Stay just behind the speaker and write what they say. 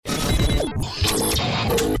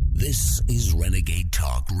is Renegade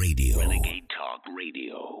Talk Radio. Renegade Talk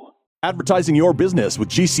Radio. Advertising your business with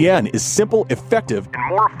GCN is simple, effective, and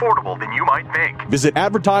more affordable than you might think. Visit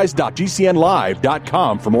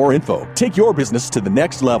advertise.gcnlive.com for more info. Take your business to the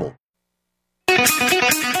next level.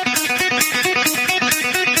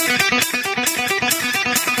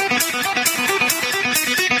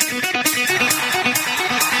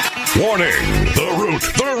 Warning!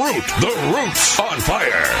 The root's on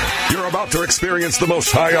fire. You're about to experience the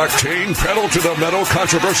most high-octane, pedal-to-the-metal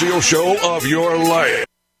controversial show of your life.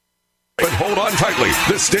 But hold on tightly.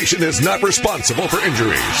 This station is not responsible for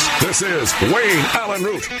injuries. This is Wayne Allyn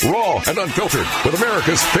Root, raw and unfiltered, with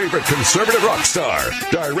America's favorite conservative rock star.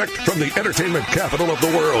 Direct from the entertainment capital of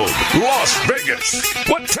the world, Las Vegas.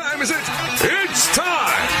 What time is it? It's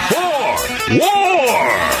time for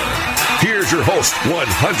war! Here's your host,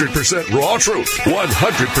 100% raw truth,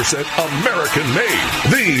 100% American-made,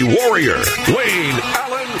 the warrior, Wayne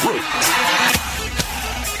Allyn Root.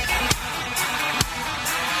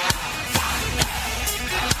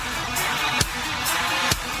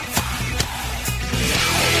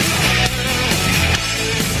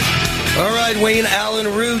 All right, Wayne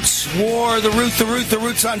Allyn Root, war, the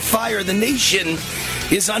root's on fire. The nation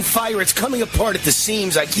is on fire. It's coming apart at the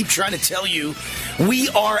seams. I keep trying to tell you, we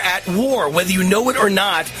are at war. Whether you know it or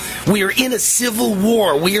not, we are in a civil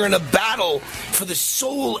war. We are in a battle for the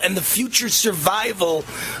soul and the future survival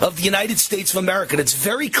of the United States of America. And it's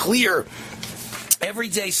very clear. Every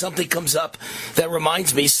day something comes up that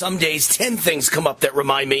reminds me. Some days 10 things come up that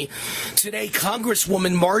remind me. Today,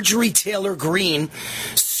 Congresswoman Marjorie Taylor Greene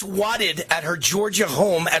swatted at her Georgia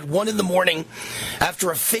home at 1 a.m. after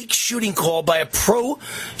a fake shooting call by a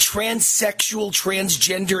pro-transsexual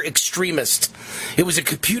transgender extremist. It was a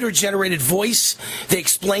computer-generated voice. They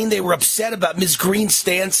explained they were upset about Ms. Greene's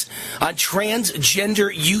stance on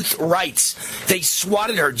transgender youth rights. They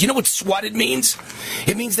swatted her. Do you know what swatted means?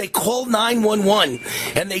 It means they call 911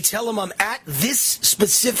 and they tell them I'm at this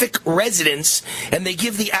specific residence, and they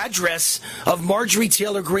give the address of Marjorie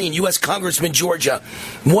Taylor Greene, U.S. Congressman, Georgia.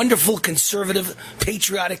 Wonderful, conservative,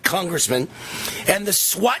 patriotic congressman. And the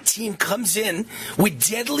SWAT team comes in with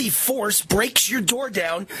deadly force, breaks your door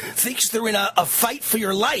down, thinks they're in a fight for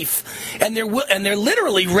your life, and they're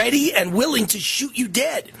literally ready and willing to shoot you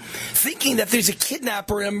dead, thinking that there's a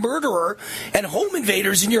kidnapper and a murderer and home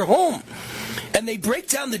invaders in your home. And they break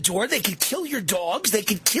down the door. They could kill your dogs. They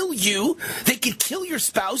could kill you. They could kill your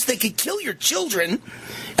spouse. They could kill your children.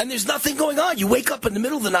 And there's nothing going on. You wake up in the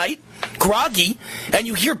middle of the night, groggy, and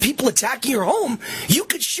you hear people attacking your home. You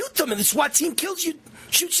could shoot them, and the SWAT team kills you,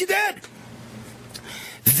 shoots you dead.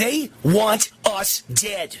 They want us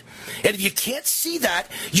dead. And if you can't see that,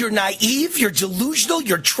 you're naive, you're delusional,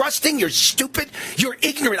 you're trusting, you're stupid, you're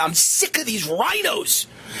ignorant. I'm sick of these rhinos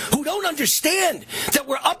who don't understand that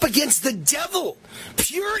we're up against the devil,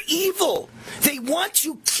 pure evil. They want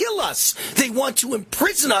to kill us. They want to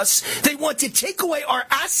imprison us. They want to take away our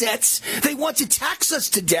assets. They want to tax us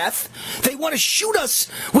to death. They want to shoot us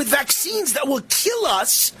with vaccines that will kill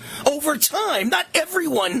us over time. Not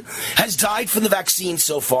everyone has died from the vaccine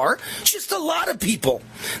so far. Just a lot of people.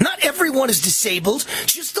 Not everyone is disabled.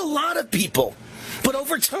 Just a lot of people. But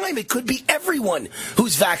over time, it could be everyone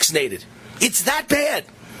who's vaccinated. It's that bad.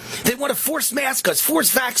 They want to force mask us,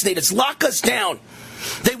 force vaccinate us, lock us down.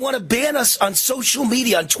 They want to ban us on social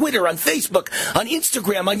media, on Twitter, on Facebook, on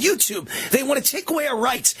Instagram, on YouTube. They want to take away our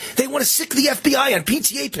rights. They want to sick the FBI on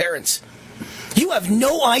PTA parents. You have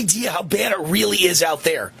no idea how bad it really is out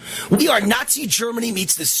there. We are Nazi Germany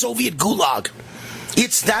meets the Soviet Gulag.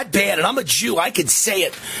 It's that bad, and I'm a Jew. I can say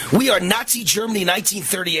it. We are Nazi Germany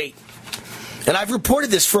 1938. And I've reported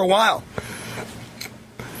this for a while.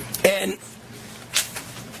 And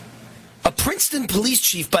a Princeton police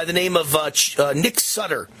chief by the name of Nick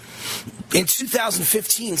Sutter in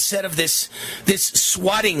 2015 said of this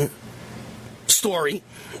swatting story,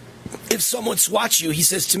 if someone swats you, he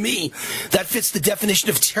says, to me, that fits the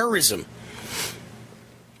definition of terrorism.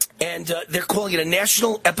 And they're calling it a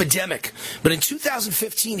national epidemic. But in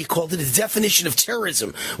 2015, he called it a definition of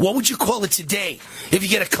terrorism. What would you call it today if you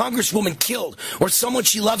get a congresswoman killed, or someone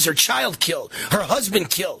she loves, her child killed, her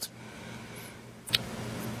husband killed?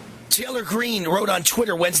 Taylor Greene wrote on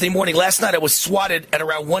Twitter Wednesday morning, last night I was swatted at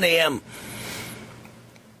around 1 a.m.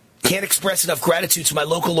 Can't express enough gratitude to my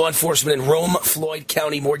local law enforcement in Rome, Floyd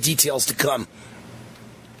County. More details to come.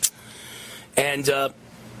 And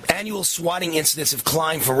annual swatting incidents have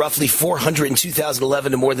climbed from roughly 400 in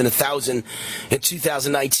 2011 to more than 1,000 in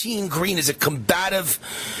 2019. Greene is a combative,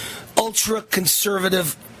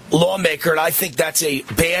 ultra-conservative lawmaker, and I think that's a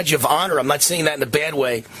badge of honor. I'm not saying that in a bad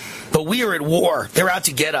way. But we are at war. They're out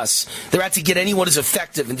to get us. They're out to get anyone who's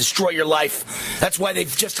effective and destroy your life. That's why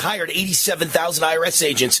they've just hired 87,000 IRS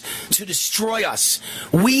agents to destroy us.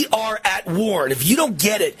 We are at war. And if you don't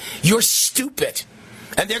get it, you're stupid.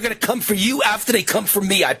 And they're going to come for you after they come for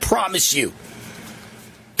me. I promise you.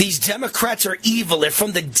 These Democrats are evil. They're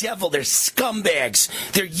from the devil. They're scumbags.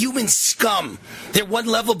 They're human scum. They're one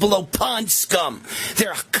level below pond scum.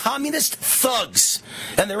 They're communist thugs.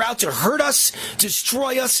 And they're out to hurt us,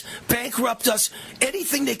 destroy us, bankrupt us,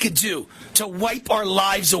 anything they could do to wipe our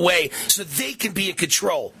lives away so they can be in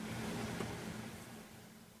control.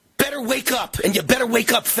 Better wake up, and you better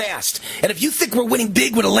wake up fast. And if you think we're winning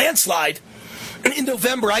big with a landslide, in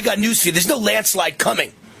November, I got news for you. There's no landslide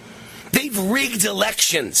coming. They've rigged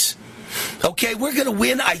elections. Okay, we're going to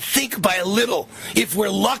win, I think, by a little, if we're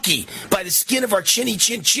lucky, by the skin of our chinny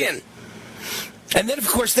chin chin. And then, of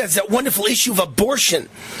course, there's that wonderful issue of abortion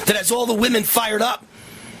that has all the women fired up.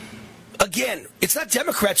 Again, it's not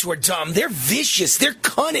Democrats who are dumb. They're vicious. They're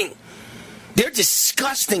cunning. They're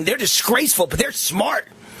disgusting. They're disgraceful, but they're smart.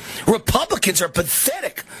 Republicans are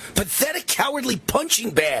pathetic, cowardly punching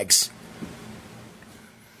bags.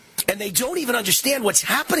 And they don't even understand what's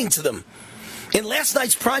happening to them. In last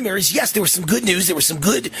night's primaries, yes, there was some good news. There were some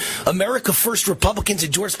good America First Republicans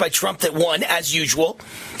endorsed by Trump that won, as usual.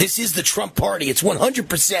 This is the Trump party. It's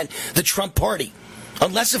 100% the Trump party.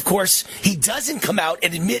 Unless, of course, he doesn't come out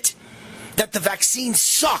and admit that the vaccines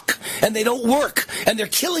suck and they don't work and they're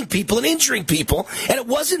killing people and injuring people. And it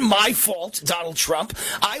wasn't my fault, Donald Trump.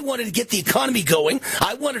 I wanted to get the economy going.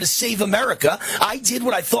 I wanted to save America. I did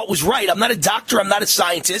what I thought was right. I'm not a doctor. I'm not a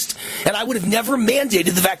scientist. And I would have never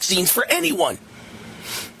mandated the vaccines for anyone.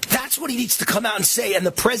 That's what he needs to come out and say. And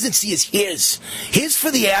the presidency is his. His for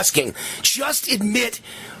the asking. Just admit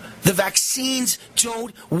the vaccines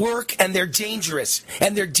don't work and they're dangerous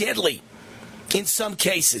and they're deadly. In some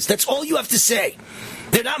cases. That's all you have to say.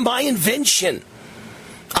 They're not my invention.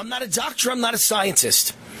 I'm not a doctor. I'm not a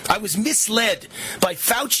scientist. I was misled by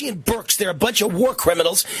Fauci and Birx. They're a bunch of war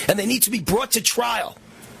criminals, and they need to be brought to trial.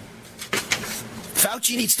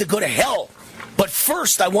 Fauci needs to go to hell. But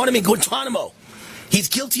first, I want him in Guantanamo. He's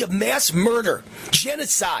guilty of mass murder,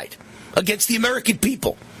 genocide against the American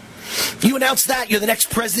people. You announce that, you're the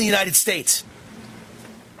next president of the United States.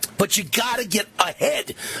 But you got to get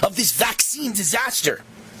ahead of this vaccine disaster.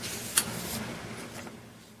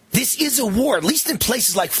 This is a war. At least in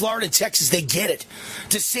places like Florida and Texas, they get it.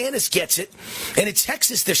 DeSantis gets it. And in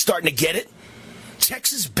Texas, they're starting to get it.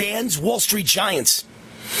 Texas bans Wall Street giants.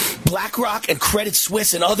 BlackRock and Credit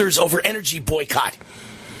Suisse and others over energy boycott.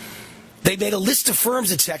 They made a list of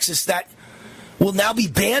firms in Texas that will now be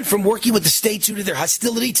banned from working with the state due to their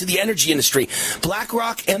hostility to the energy industry.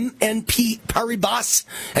 BlackRock, BNP Paribas,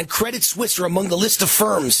 and Credit Suisse are among the list of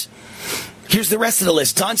firms. Here's the rest of the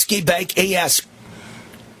list. Danske Bank AS,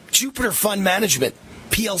 Jupiter Fund Management,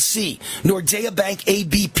 PLC, Nordea Bank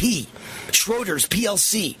ABP, Schroders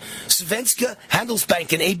PLC, Svenska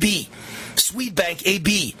Handelsbanken AB, Swedbank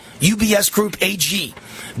AB, UBS Group AG,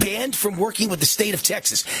 banned from working with the state of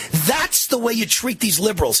Texas. That's the way you treat these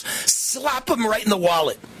liberals. Slap them right in the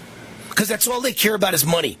wallet. Because that's all they care about is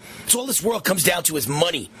money. That's all this world comes down to is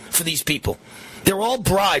money for these people. They're all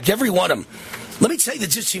bribed, every one of them. Let me tell you the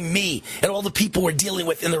difference between me and all the people we're dealing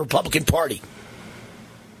with in the Republican Party.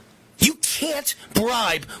 You can't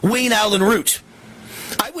bribe Wayne Allyn Root.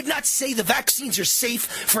 I would not say the vaccines are safe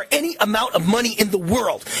for any amount of money in the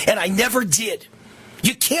world, and I never did.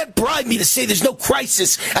 You can't bribe me to say there's no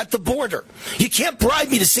crisis at the border. You can't bribe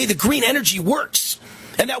me to say the green energy works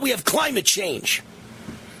and that we have climate change.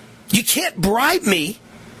 You can't bribe me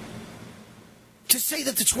to say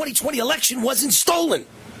that the 2020 election wasn't stolen.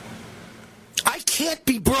 I can't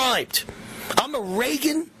be bribed. I'm a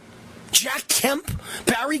Reagan, Jack Kemp,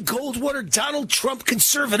 Barry Goldwater, Donald Trump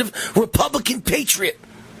conservative Republican patriot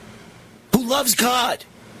who loves God.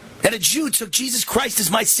 And a Jew took Jesus Christ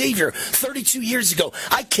as my Savior 32 years ago.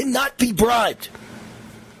 I cannot be bribed.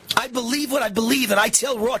 I believe what I believe, and I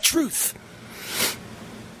tell raw truth.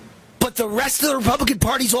 But the rest of the Republican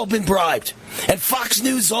Party's all been bribed. And Fox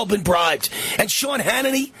News has all been bribed. And Sean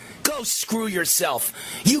Hannity, go screw yourself.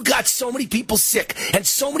 You got so many people sick and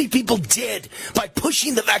so many people dead by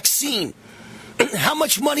pushing the vaccine. How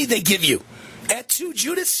much money they give you? At 2,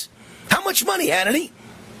 Judas? How much money, Hannity?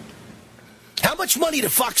 How much money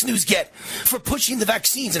did Fox News get for pushing the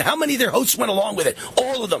vaccines, and how many of their hosts went along with it?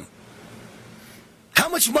 All of them. How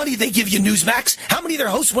much money did they give you, Newsmax? How many of their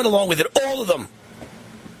hosts went along with it? All of them.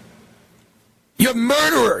 You're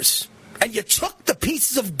murderers. And you took the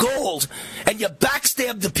pieces of gold and you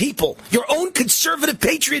backstabbed the people, your own conservative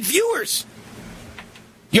patriot viewers.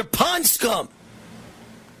 You're pond scum.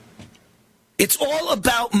 It's all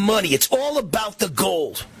about money. It's all about the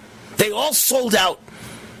gold. They all sold out.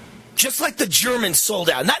 Just like the Germans sold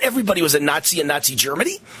out. Not everybody was a Nazi in Nazi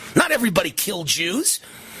Germany. Not everybody killed Jews.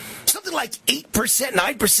 Something like 8%,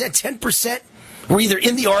 9%, 10% were either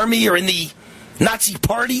in the army or in the Nazi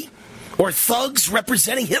party or thugs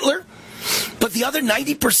representing Hitler. But the other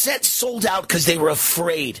 90% sold out because they were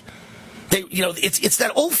afraid. It's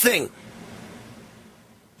that old thing.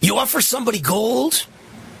 You offer somebody gold,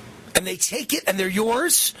 and they take it, and they're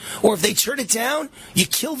yours. Or if they turn it down, you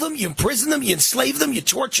kill them, you imprison them, you enslave them, you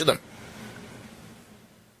torture them.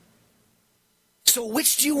 So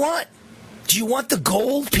which do you want? Do you want the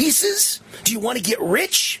gold pieces? Do you want to get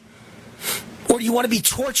rich? Or do you want to be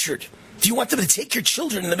tortured? Do you want them to take your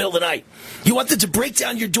children in the middle of the night? You want them to break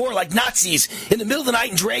down your door like Nazis in the middle of the night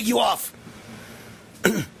and drag you off?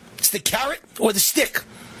 It's the carrot or the stick.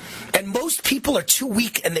 And most people are too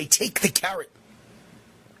weak and they take the carrot.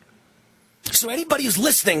 So anybody who's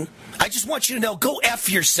listening, I just want you to know, go F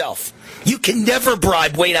yourself. You can never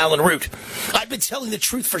bribe Wayne Allyn Root. I've been telling the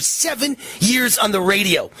truth for 7 years on the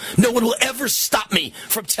radio. No one will ever stop me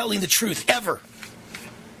from telling the truth, ever.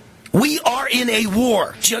 We are in a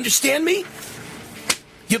war. Do you understand me?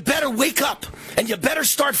 You better wake up and you better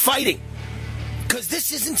start fighting. Because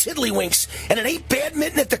this isn't tiddlywinks and it ain't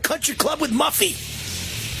badminton at the country club with Muffy.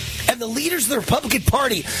 And the leaders of the Republican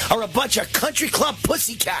Party are a bunch of country club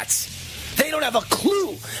pussycats. They don't have a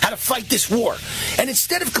clue how to fight this war. And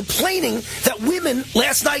instead of complaining that women,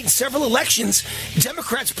 last night in several elections,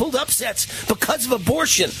 Democrats pulled upsets because of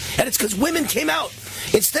abortion, and it's because women came out,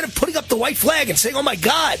 instead of putting up the white flag and saying, oh my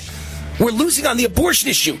God, we're losing on the abortion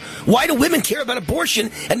issue. Why do women care about abortion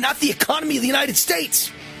and not the economy of the United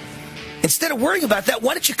States? Instead of worrying about that,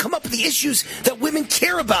 why don't you come up with the issues that women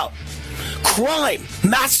care about? Crime,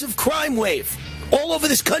 massive crime wave all over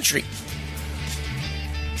this country.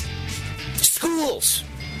 Schools,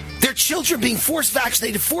 their children being forced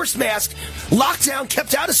vaccinated, forced masked, locked down,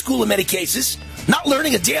 kept out of school in many cases, not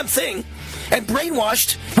learning a damn thing, and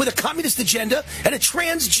brainwashed with a communist agenda and a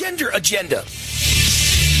transgender agenda.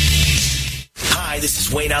 Hi, this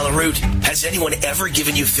is Wayne Allyn Root. Has anyone ever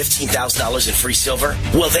given you $15,000 in free silver?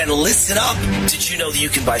 Well, then listen up. Did you know that you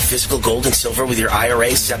can buy physical gold and silver with your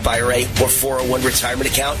IRA, SEP IRA, or 401 retirement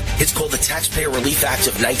account? It's called the Taxpayer Relief Act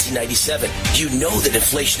of 1997. You know that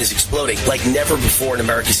inflation is exploding like never before in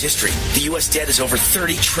America's history. The U.S. debt is over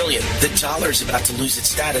 $30 trillion. The dollar is about to lose its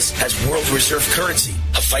status as world reserve currency.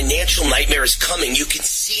 A financial nightmare is coming. You can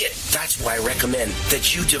see it. That's why I recommend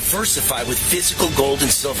that you diversify with physical gold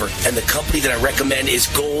and silver. And the company that I recommend is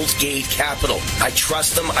Gold Gate Capital. I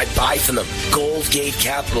trust them. I buy from them. Gold Gate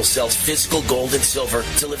Capital sells physical gold and silver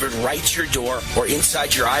delivered right to your door or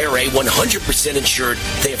inside your IRA, 100% insured.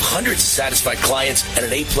 They have hundreds of satisfied clients and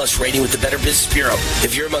an A+ rating with the Better Business Bureau.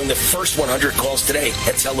 If you're among the first 100 calls today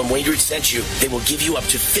and tell them Wayne Root sent you, they will give you up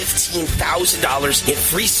to $15,000 in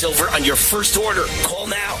free silver on your first order. Call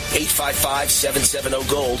now.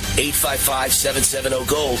 855-770-GOLD.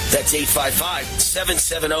 855-770-GOLD. That's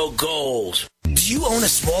 855-770-GOLD. Do you own a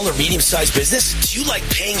small or medium-sized business? Do you like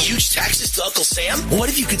paying huge taxes to Uncle Sam? What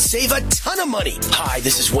if you could save a ton of money? Hi,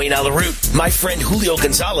 this is Wayne Allyn Root. My friend Julio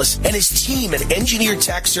Gonzalez and his team at Engineered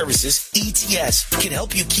Tax Services, ETS, can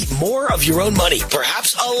help you keep more of your own money,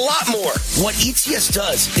 perhaps a lot more. What ETS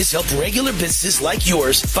does is help regular businesses like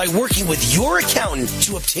yours by working with your accountant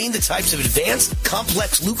to obtain the types of advanced,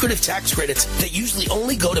 complex, lucrative tax credits that usually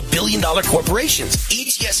only go to billion-dollar corporations.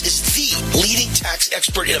 ETS is the leading tax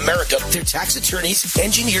expert in America. Their tax attorneys,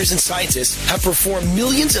 engineers, and scientists have performed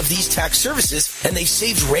millions of these tax services, and they've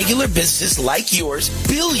saved regular businesses like yours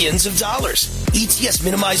billions of dollars. ETS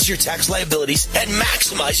minimizes your tax liabilities and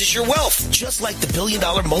maximizes your wealth, just like the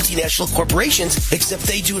billion-dollar multinational corporations, except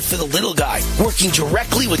they do it for the little guy, working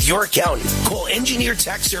directly with your accountant. Call Engineered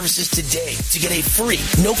Tax Services today to get a free,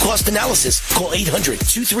 no-cost analysis. Call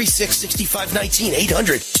 800-236-6519,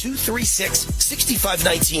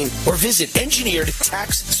 800-236-6519, or visit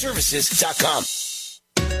engineeredtaxservices.com.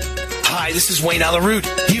 Hi, this is Wayne Allyn Root.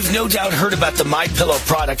 You've no doubt heard about the MyPillow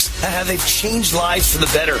products and how they've changed lives for the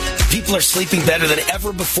better. People are sleeping better than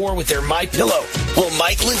ever before with their MyPillow. Well,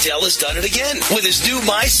 Mike Lindell has done it again with his new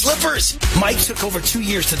My Slippers. Mike took over 2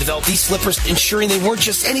 years to develop these slippers, ensuring they weren't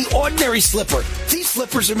just any ordinary slipper. These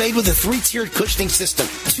slippers are made with a 3-tiered cushioning system,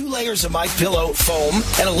 2 layers of MyPillow foam,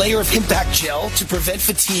 and a layer of impact gel to prevent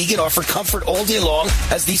fatigue and offer comfort all day long,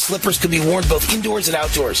 as these slippers can be worn both indoors and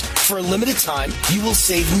outdoors. For a limited time, you will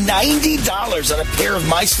save 90% $50 on a pair of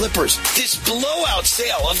my slippers. This blowout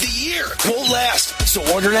sale of the year won't last. So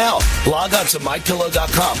order now. Log on to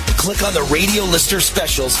MyPillow.com. Click on the radio lister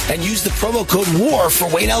specials and use the promo code WAR for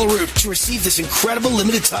Wayne Allyn to receive this incredible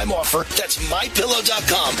limited time offer. That's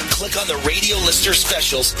MyPillow.com. Click on the radio lister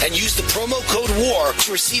specials and use the promo code WAR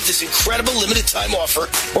to receive this incredible limited time offer,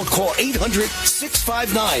 or call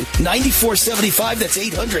 800-659-9475. That's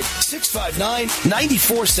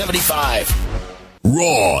 800-659-9475.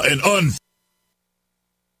 Raw and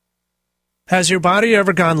Has your body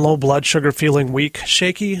ever gone low blood sugar, feeling weak,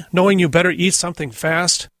 shaky, knowing you better eat something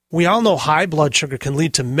fast? We all know high blood sugar can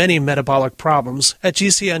lead to many metabolic problems. At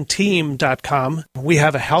GCNteam.com, we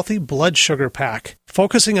have a healthy blood sugar pack,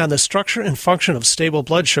 focusing on the structure and function of stable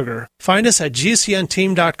blood sugar. Find us at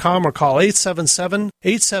GCNteam.com or call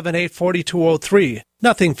 877-878-4203.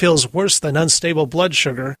 Nothing feels worse than unstable blood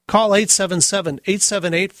sugar. Call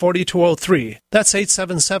 877-878-4203. That's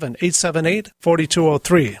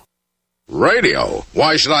 877-878-4203. Radio?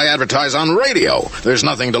 Why should I advertise on radio? There's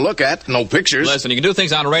nothing to look at, no pictures. Listen, you can do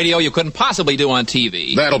things on radio you couldn't possibly do on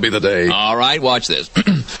TV. That'll be the day. All right, watch this.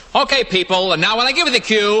 Okay, people, and now when I give you the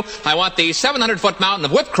cue, I want the 700-foot mountain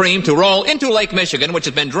of whipped cream to roll into Lake Michigan, which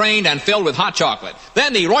has been drained and filled with hot chocolate.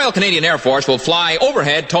 Then the Royal Canadian Air Force will fly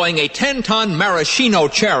overhead towing a 10-ton maraschino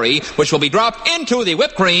cherry, which will be dropped into the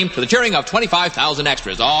whipped cream to the cheering of 25,000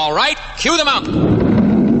 extras. All right, cue the mountain.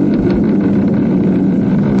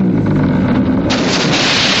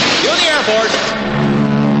 Airport.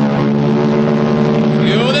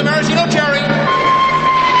 You the maraschino cherry.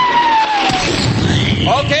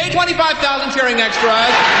 Okay, 25,000 cheering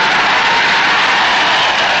extras.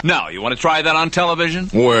 Now, you want to try that on television?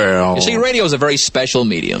 Well... You see, radio is a very special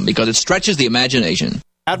medium because it stretches the imagination.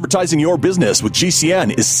 Advertising your business with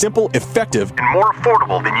GCN is simple, effective, and more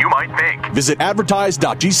affordable than you might think. Visit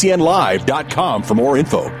advertise.gcnlive.com for more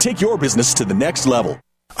info. Take your business to the next level.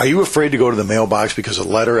 Are you afraid to go to the mailbox because of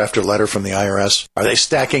letter after letter from the IRS? Are they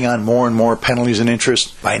stacking on more and more penalties and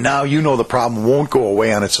interest? By now, you know the problem won't go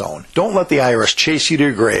away on its own. Don't let the IRS chase you to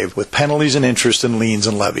your grave with penalties and interest and liens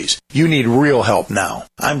and levies. You need real help now.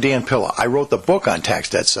 I'm Dan Pilla. I wrote the book on tax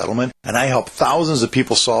debt settlement, and I help thousands of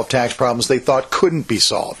people solve tax problems they thought couldn't be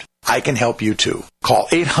solved. I can help you too. Call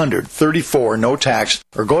 800-34-NO-TAX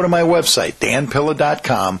or go to my website,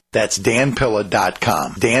 danpilla.com. That's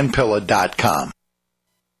danpilla.com. danpilla.com.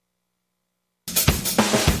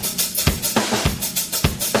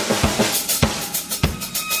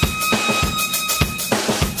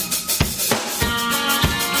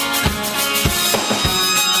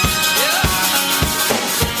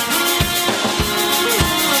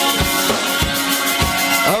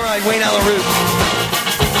 Wayne Allyn.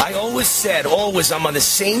 I always said, I'm on the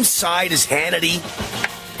same side as Hannity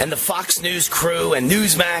and the Fox News crew and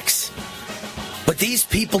Newsmax. But these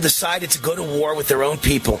people decided to go to war with their own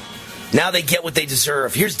people. Now they get what they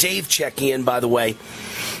deserve. Here's Dave checking in, by the way.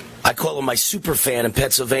 I call him my super fan in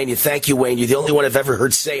Pennsylvania. Thank you, Wayne. You're the only one I've ever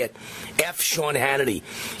heard say it. F. Sean Hannity.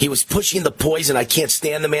 He was pushing the poison. I can't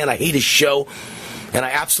stand the man. I hate his show. And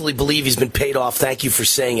I absolutely believe he's been paid off. Thank you for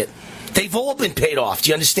saying it. They've all been paid off. Do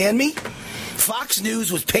you understand me? Fox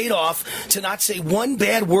News was paid off to not say one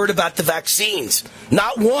bad word about the vaccines.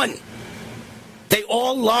 Not one. They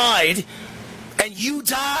all lied, and you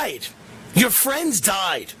died. Your friends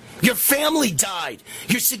died. Your family died.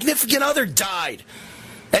 Your significant other died.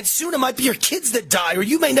 And soon it might be your kids that die, or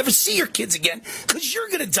you may never see your kids again because you're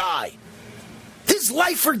going to die. This is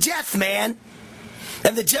life or death, man.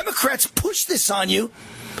 And the Democrats pushed this on you.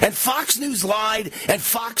 And Fox News lied, and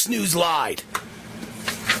Fox News lied.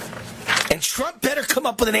 And Trump better come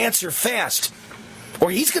up with an answer fast,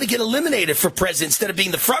 or he's going to get eliminated for president instead of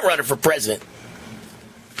being the front runner for president.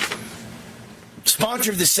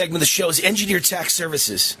 Sponsor of this segment of the show is Engineer Tax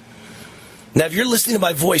Services. Now, if you're listening to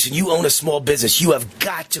my voice and you own a small business, you have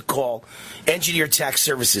got to call Engineer Tax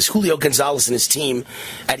Services. Julio Gonzalez and his team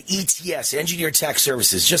at ETS, Engineer Tax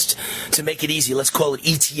Services. Just to make it easy, let's call it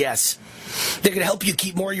ETS. They're going to help you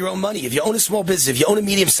keep more of your own money. If you own a small business, if you own a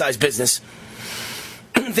medium-sized business,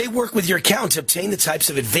 they work with your accountant to obtain the types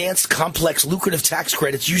of advanced, complex, lucrative tax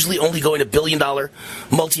credits usually only going to billion-dollar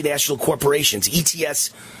multinational corporations.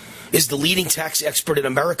 ETS is the leading tax expert in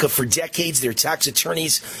America for decades. Their tax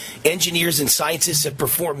attorneys, engineers, and scientists have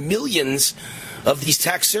performed millions of these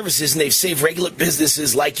tax services, and they've saved regular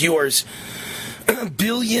businesses like yours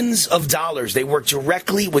billions of dollars. They work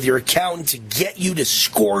directly with your accountant to get you to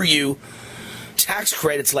score you tax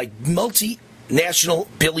credits like multi national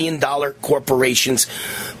billion-dollar corporations.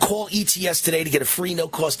 Call ETS today to get a free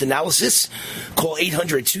no-cost analysis. Call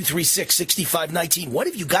 800-236-6519. What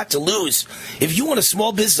have you got to lose? If you want a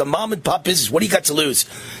small business, a mom-and-pop business, what do you got to lose?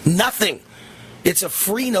 Nothing. It's a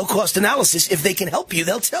free no-cost analysis. If they can help you,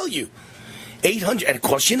 they'll tell you. 800, and it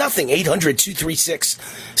costs you nothing.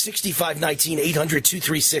 800-236-6519,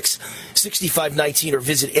 800-236-6519, or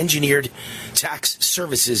visit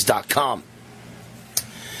engineeredtaxservices.com.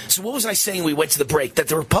 So what was I saying? We went to the break that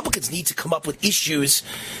the Republicans need to come up with issues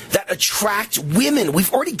that attract women.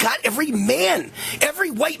 We've already got every man,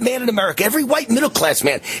 every white man in America, every white middle-class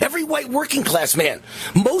man, every white working-class man,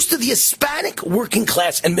 most of the Hispanic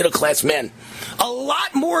working-class and middle-class men. A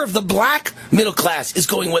lot more of the black middle class is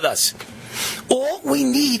going with us. All we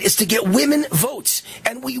need is to get women votes,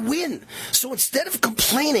 and we win. So instead of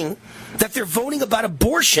complaining that they're voting about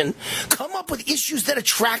abortion, come up with issues that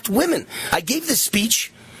attract women. I gave this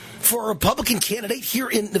speech for a Republican candidate here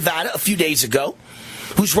in Nevada a few days ago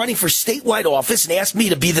who's running for statewide office and asked me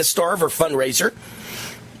to be the star of her fundraiser.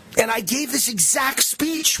 And I gave this exact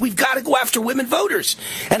speech. We've got to go after women voters.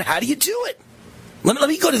 And how do you do it? Let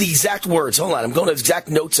me go to the exact words. Hold on. I'm going to exact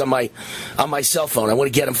notes on my cell phone. I want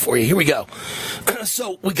to get them for you. Here we go.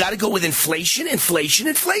 So we got to go with inflation.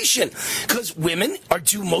 Because women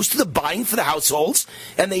do most of the buying for the households,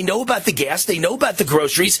 and they know about the gas. They know about the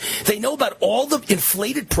groceries. They know about all the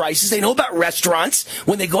inflated prices. They know about restaurants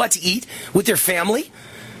when they go out to eat with their family.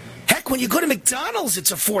 Heck, when you go to McDonald's,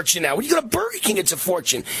 it's a fortune now. When you go to Burger King, it's a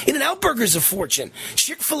fortune. In-N-Out Burger's a fortune.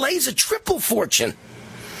 Chick-fil-A's a triple fortune.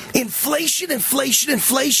 Inflation.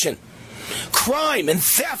 Crime and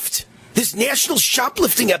theft. This national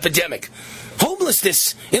shoplifting epidemic.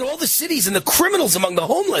 Homelessness in all the cities and the criminals among the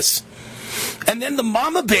homeless. And then the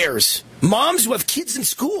mama bears. Moms who have kids in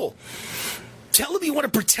school. Tell them you want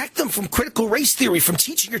to protect them from critical race theory, from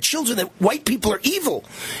teaching your children that white people are evil,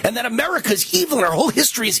 and that America is evil, and our whole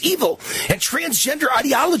history is evil, and transgender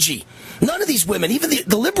ideology. None of these women, even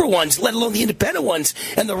the liberal ones, let alone the independent ones,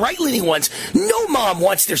 and the right-leaning ones, no mom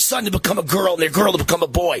wants their son to become a girl and their girl to become a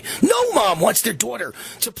boy. No mom wants their daughter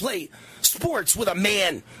to play sports with a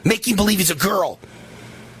man, making believe he's a girl.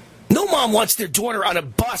 No mom wants their daughter on a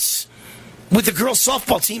bus with the girls'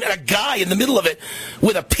 softball team and a guy in the middle of it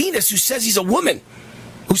with a penis who says he's a woman,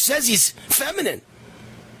 who says he's feminine.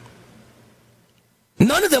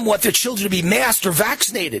 None of them want their children to be masked or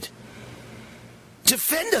vaccinated.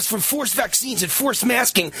 Defend us from forced vaccines and forced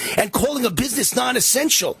masking and calling a business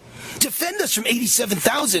non-essential. Defend us from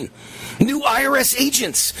 87,000 new IRS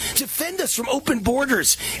agents. Defend us from open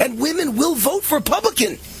borders. And women will vote for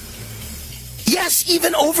Republican. Yes,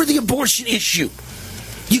 even over the abortion issue.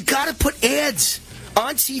 You got to put ads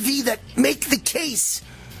on TV that make the case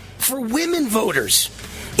for women voters.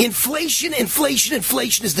 Inflation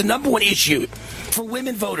is the number one issue for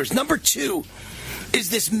women voters. Number two is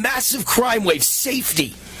this massive crime wave,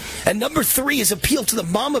 safety. And number three is appeal to the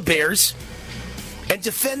mama bears and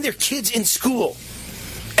defend their kids in school.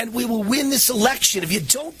 And we will win this election. If you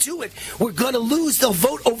don't do it, we're going to lose. They'll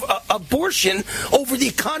vote over abortion over the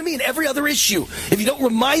economy and every other issue if you don't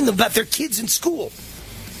remind them about their kids in school.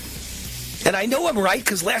 And I know I'm right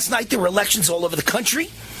because last night there were elections all over the country.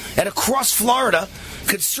 And across Florida,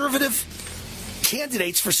 conservative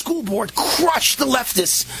candidates for school board crushed the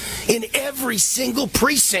leftists in every single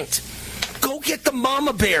precinct. Go get the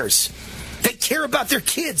mama bears. They care about their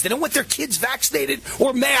kids. They don't want their kids vaccinated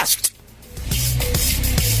or masked.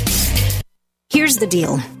 Here's the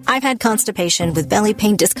deal. I've had constipation with belly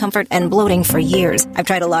pain, discomfort, and bloating for years. I've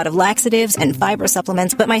tried a lot of laxatives and fiber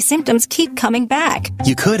supplements, but my symptoms keep coming back.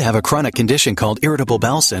 You could have a chronic condition called irritable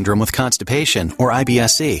bowel syndrome with constipation, or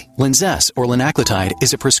IBS-C. Linzess, or linaclotide,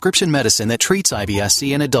 is a prescription medicine that treats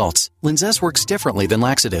IBS-C in adults. Linzess works differently than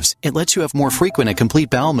laxatives. It lets you have more frequent and complete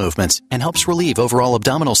bowel movements and helps relieve overall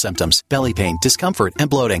abdominal symptoms, belly pain, discomfort, and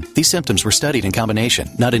bloating. These symptoms were studied in combination,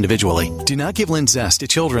 not individually. Do not give Linzess to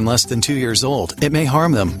children less than 2 years old. It may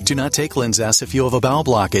harm them. Do not take Linzess if you have a bowel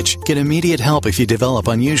blockage. Get immediate help if you develop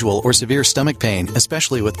unusual or severe stomach pain,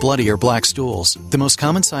 especially with bloody or black stools. The most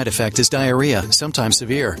common side effect is diarrhea, sometimes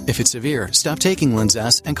severe. If it's severe, stop taking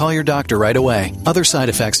Linzess and call your doctor right away. Other side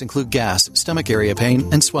effects include gas, stomach area pain,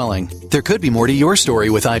 and swelling. There could be more to your story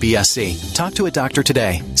with IBS-C. Talk to a doctor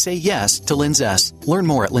today. Say yes to Linzess. Learn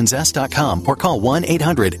more at linzess.com or call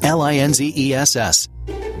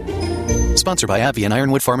 1-800-LINZESS. Sponsored by AbbVie and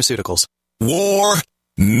Ironwood Pharmaceuticals. War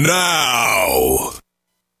now.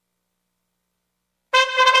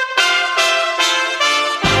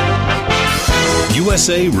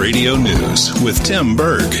 USA Radio News with Tim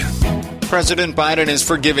Berg. President Biden is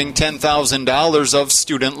forgiving $10,000 of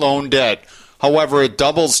student loan debt. However, it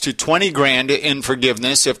doubles to $20,000 in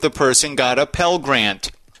forgiveness if the person got a Pell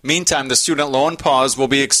Grant. Meantime, the student loan pause will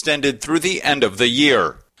be extended through the end of the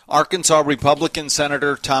year. Arkansas Republican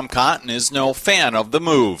Senator Tom Cotton is no fan of the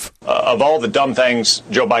move. Of all the dumb things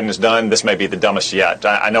Joe Biden has done, this may be the dumbest yet.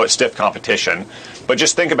 I know it's stiff competition, but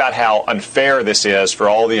just think about how unfair this is for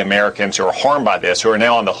all the Americans who are harmed by this, who are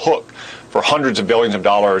now on the hook for hundreds of billions of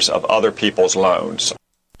dollars of other people's loans.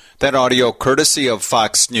 That audio courtesy of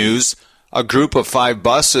Fox News. A group of 5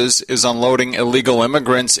 buses is unloading illegal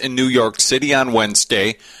immigrants in New York City on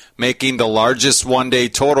Wednesday, making the largest one-day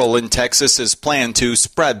total in Texas's plan to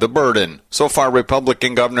spread the burden. So far,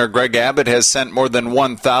 Republican Governor Greg Abbott has sent more than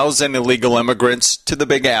 1,000 illegal immigrants to the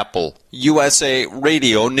Big Apple. USA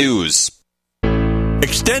Radio News.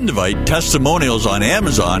 Extendivite testimonials on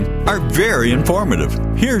Amazon are very informative.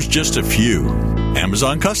 Here's just a few.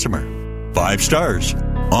 Amazon customer. 5 stars.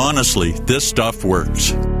 Honestly, this stuff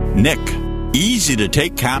works. Nick, easy to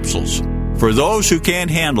take capsules. For those who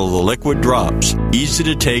can't handle the liquid drops, easy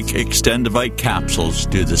to take Extendivite capsules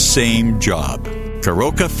do the same job.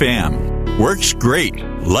 Karoka Fam, works great.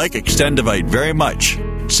 Like Extendivite very much.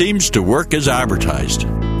 Seems to work as advertised.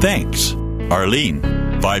 Thanks. Arlene,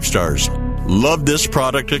 5 stars. Love this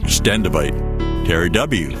product, Extendivite. Terry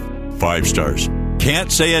W., 5 stars.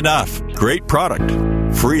 Can't say enough. Great product.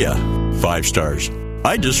 Freya, 5 stars.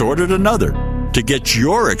 I just ordered another. To get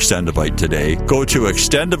your Extendivite today, go to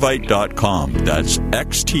extendivite.com. That's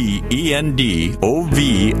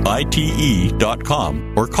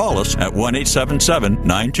XTENDOVITE.com. Or call us at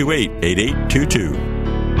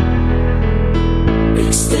 1-877-928-8822.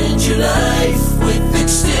 Extend your life with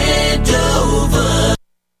Extendova.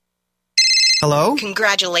 Hello?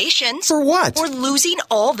 Congratulations. For what? For losing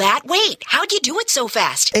all that weight. How'd you do it so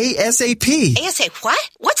fast? ASAP. ASAP what?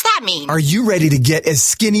 What's that mean? Are you ready to get as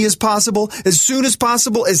skinny as possible, as soon as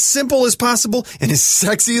possible, as simple as possible, and as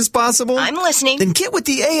sexy as possible? I'm listening. Then get with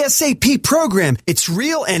the ASAP program. It's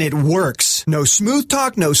real and it works. No smooth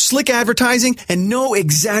talk, no slick advertising, and no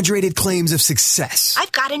exaggerated claims of success.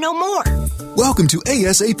 I've got to know more. Welcome to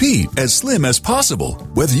ASAP, as slim as possible.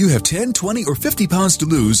 Whether you have 10, 20, or 50 pounds to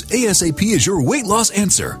lose, ASAP is your weight loss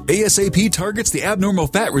answer. ASAP targets the abnormal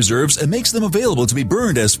fat reserves and makes them available to be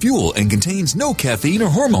burned as fuel and contains no caffeine or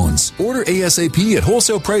hormones. Order ASAP at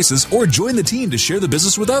wholesale prices or join the team to share the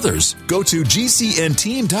business with others. Go to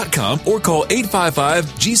GCNteam.com or call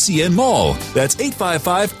 855-GCN-MALL. That's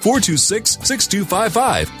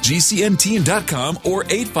 855-426-6255. GCNteam.com or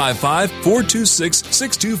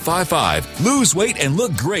 855-426-6255. Lose weight and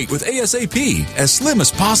look great with ASAP, as slim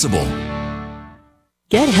as possible.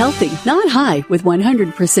 Get healthy, not high, with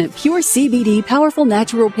 100% pure CBD powerful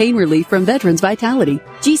natural pain relief from Veterans Vitality.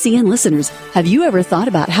 GCN listeners, have you ever thought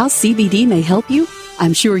about how CBD may help you?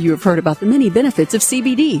 I'm sure you have heard about the many benefits of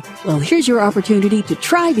CBD. Well, here's your opportunity to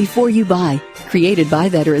try before you buy. Created by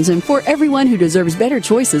veterans and for everyone who deserves better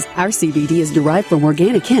choices, our CBD is derived from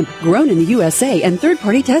organic hemp, grown in the USA and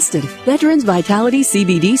third-party tested. Veterans Vitality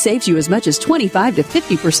CBD saves you as much as 25 to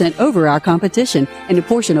 50% over our competition, and a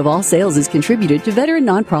portion of all sales is contributed to veteran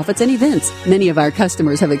nonprofits and events. Many of our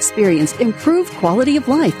customers have experienced improved quality of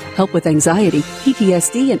life, help with anxiety,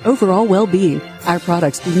 PTSD, and overall well-being. Our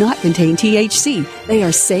products do not contain THC. They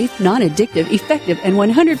are safe, non-addictive, effective, and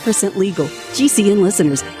 100% legal. GCN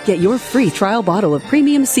listeners, get your free trial bottle of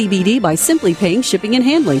premium CBD by simply paying shipping and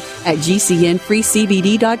handling at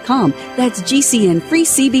GCNFreeCBD.com. That's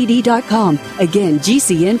GCNFreeCBD.com. Again,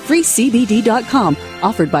 GCNFreeCBD.com.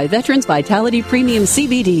 Offered by Veterans Vitality Premium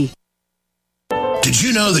CBD. Did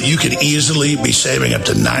you know that you could easily be saving up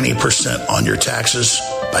to 90% on your taxes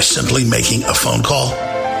by simply making a phone call?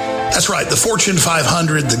 That's right. The Fortune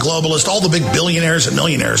 500, the globalists, all the big billionaires and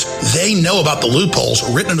millionaires, they know about the loopholes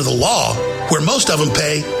written into the law where most of them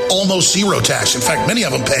pay almost zero tax. In fact, many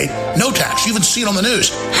of them pay no tax. You even see it on the news.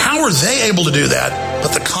 How are they able to do that,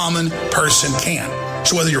 but the common person can't?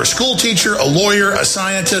 So whether you're a school teacher, a lawyer, a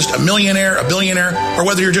scientist, a millionaire, a billionaire, or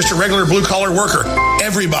whether you're just a regular blue-collar worker,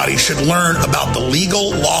 everybody should learn about the legal,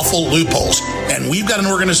 lawful loopholes. And we've got an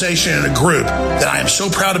organization and a group that I am so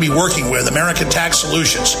proud to be working with, American Tax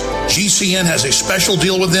Solutions. GCN has a special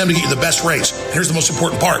deal with them to get you the best rates. Here's the most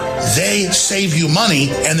important part. They save you money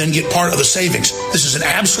and then get part of the savings. This is an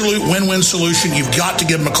absolute win-win solution. You've got to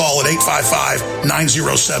give them a call at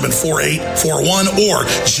 855-907-4841 or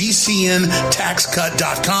GCNTaxCut.com.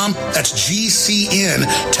 That's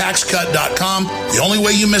GCNTaxCut.com. The only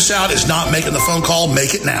way you miss out is not making the phone call.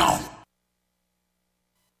 Make it now.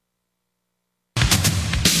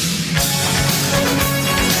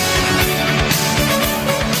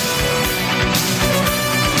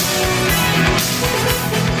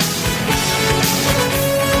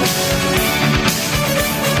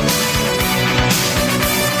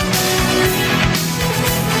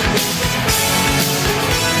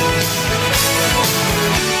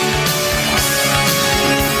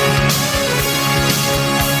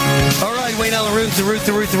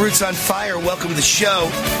 Roots on Fire. Welcome to the show.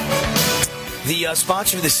 The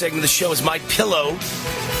sponsor of this segment of the show is MyPillow.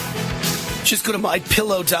 Just go to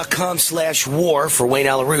MyPillow.com/war for Wayne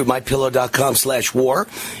Allyn Root. MyPillow.com/war.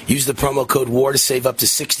 Use the promo code WAR to save up to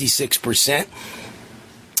 66%.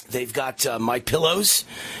 They've got My Pillows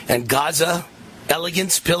and Gaza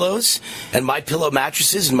Elegance pillows and My Pillow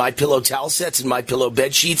mattresses and My Pillow towel sets and My Pillow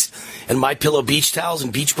bed sheets and My Pillow beach towels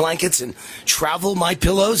and beach blankets and travel My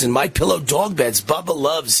Pillows and My Pillow dog beds. Bubba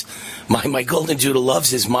loves my golden doodle loves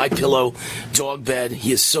his My Pillow dog bed.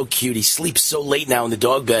 He is so cute. He sleeps so late now in the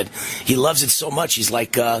dog bed. He loves it so much. He's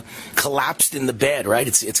like collapsed in the bed, right?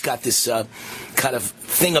 It's got this kind of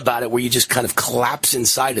thing about it where you just kind of collapse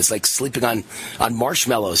inside. It's like sleeping on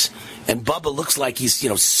marshmallows. And Bubba looks like he's,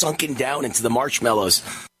 sunken down into the marshmallows.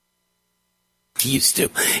 He used to.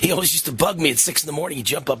 He always used to bug me at 6 a.m. He'd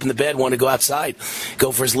jump up in the bed, want to go outside,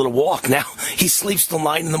 go for his little walk. Now he sleeps till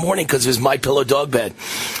 9 a.m. because of his My Pillow dog bed.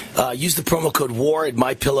 Use the promo code WAR at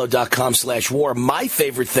MyPillow.com/war. My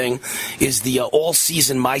favorite thing is the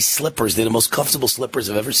all-season My Slippers. They're the most comfortable slippers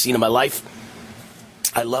I've ever seen in my life.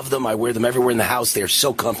 I love them. I wear them everywhere in the house. They are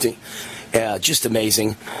so comfy. Just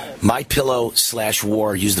amazing.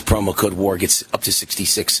 MyPillow/war. Use the promo code WAR. Gets up to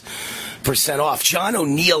 66% off. John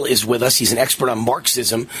O'Neill is with us. He's an expert on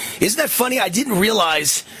Marxism. Isn't that funny? I didn't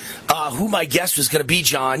realize who my guest was going to be,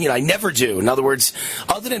 John. I never do. In other words,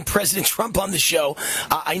 other than President Trump on the show,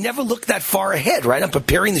 I never look that far ahead, right? I'm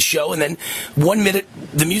preparing the show, and then 1 minute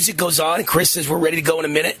the music goes on, and Chris says we're ready to go in a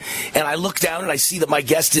minute, and I look down and I see that my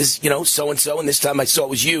guest is, so-and-so, and this time I saw it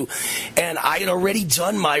was you. And I had already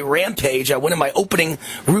done my rampage. I went in my opening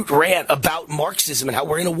root rant about Marxism and how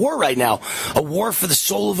we're in a war right now, a war for the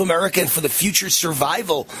soul of America and for the future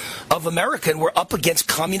survival of America, and we're up against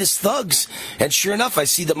communist thugs. And sure enough, I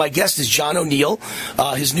see that my guest is John O'Neill.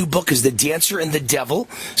 His new book is The Dancer and the Devil,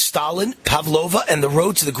 Stalin, Pavlova, and the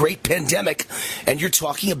Road to the Great Pandemic. And you're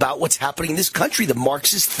talking about what's happening in this country, the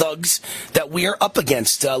Marxist thugs that we are up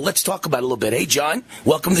against. Let's talk about it a little bit. Hey, John,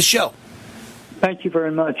 welcome to the show. Thank you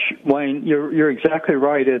very much, Wayne. You're exactly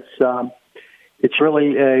right. It's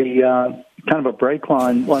really a kind of a break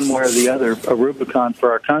line, one way or the other, a Rubicon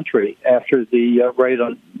for our country after the raid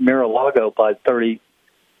on Mar-a-Lago by 30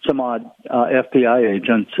 some odd FBI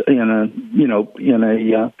agents in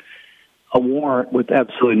a warrant with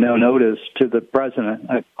absolutely no notice to the president,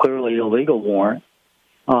 a clearly illegal warrant.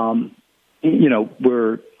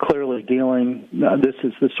 We're clearly dealing. This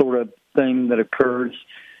is the sort of thing that occurs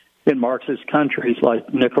in Marxist countries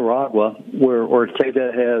like Nicaragua, where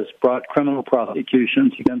Ortega has brought criminal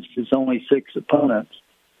prosecutions against his only 6 opponents,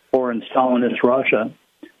 or in Stalinist Russia.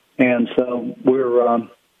 And so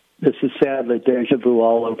this is sadly deja vu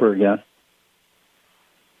all over again.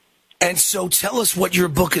 And so tell us what your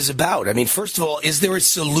book is about. I mean, first of all, is there a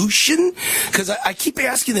solution? Because I keep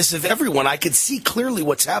asking this of everyone. I could see clearly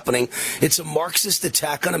what's happening. It's a Marxist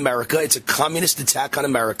attack on America. It's a communist attack on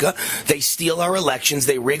America. They steal our elections.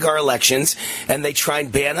 They rig our elections. And they try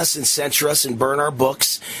and ban us and censor us and burn our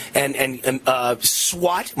books. And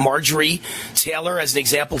SWAT, Marjorie Taylor, as an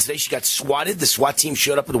example, today she got swatted. The SWAT team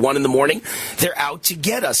showed up at 1 a.m. They're out to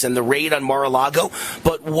get us. And the raid on Mar-a-Lago.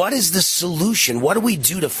 But what is the solution? What do we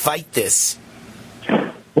do to fight this?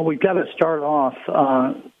 Well, we've got to start off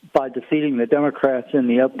by defeating the Democrats in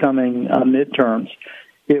the upcoming midterms.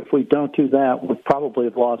 If we don't do that, we'll probably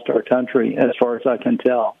have lost our country, as far as I can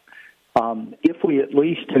tell. If we at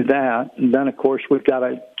least do that, then, of course, we've got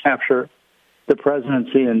to capture the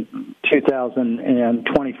presidency in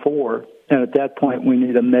 2024. And at that point, we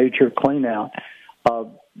need a major clean-out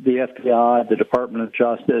of the FBI, the Department of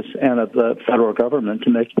Justice, and of the federal government to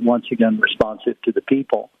make it once again responsive to the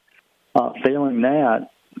people. Failing that,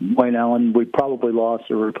 Wayne Allyn, we probably lost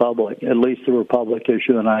the republic, at least the republic as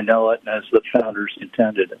you and I know it, and as the founders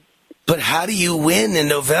intended it. But how do you win in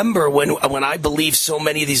November when I believe so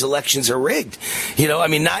many of these elections are rigged?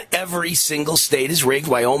 Not every single state is rigged.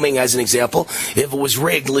 Wyoming, as an example, if it was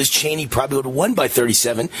rigged, Liz Cheney probably would have won by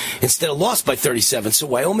 37 instead of lost by 37. So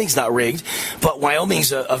Wyoming's not rigged, but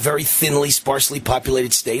Wyoming's a very thinly, sparsely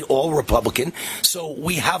populated state, all Republican. So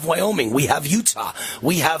we have Wyoming, we have Utah,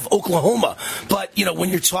 we have Oklahoma. But, when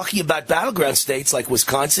you're talking about battleground states like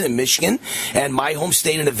Wisconsin and Michigan and my home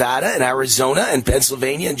state of Nevada and Arizona and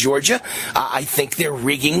Pennsylvania and Georgia, I think they're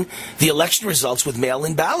rigging the election results with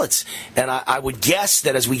mail-in ballots. And I would guess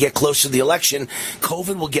that as we get closer to the election,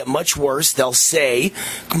 COVID will get much worse, they'll say.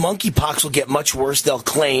 Monkeypox will get much worse, they'll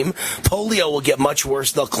claim. Polio will get much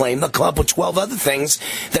worse, they'll claim. They'll come up with 12 other things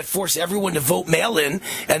that force everyone to vote mail-in,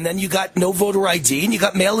 and then you got no voter ID and you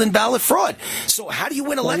got mail-in ballot fraud. So how do you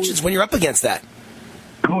win elections when you're up against that?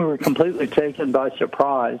 We were completely taken by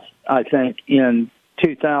surprise, I think, in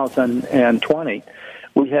 2020,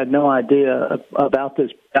 we had no idea about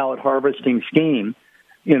this ballot harvesting scheme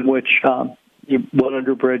in which you went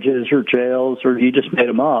under bridges or jails or you just made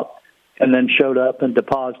them up and then showed up and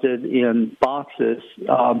deposited in boxes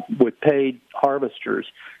with paid harvesters,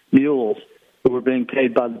 mules, who were being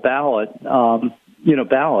paid by the ballot,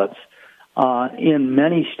 ballots. In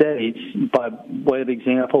many states, by way of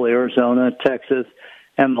example, Arizona, Texas,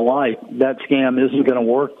 and the like, that scam isn't going to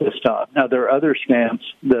work this time. Now, there are other scams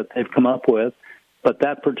that they've come up with, but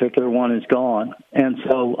that particular one is gone. And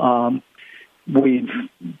so we've,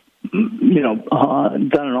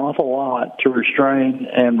 done an awful lot to restrain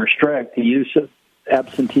and restrict the use of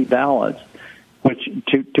absentee ballots, which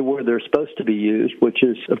to where they're supposed to be used, which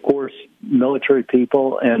is, of course, military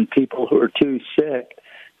people and people who are too sick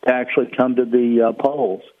to actually come to the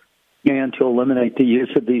polls, and to eliminate the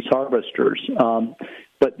use of these harvesters.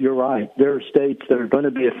 But you're right. There are states that are going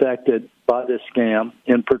to be affected by this scam,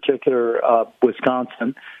 in particular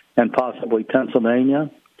Wisconsin and possibly Pennsylvania.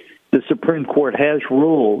 The Supreme Court has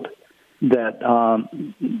ruled that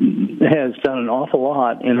has done an awful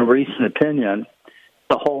lot in a recent opinion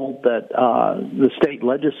to hold that the state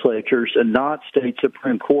legislatures and not state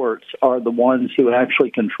Supreme Courts are the ones who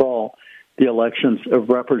actually control the elections of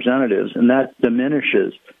representatives, and that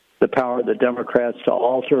diminishes the power of the Democrats to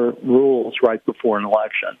alter rules right before an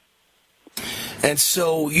election. And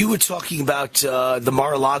so you were talking about the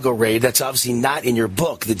Mar-a-Lago raid. That's obviously not in your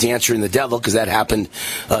book, The Dancer and the Devil, because that happened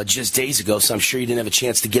just days ago, so I'm sure you didn't have a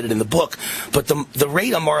chance to get it in the book. But the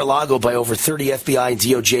raid on Mar-a-Lago by over 30 FBI and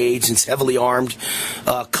DOJ agents, heavily armed,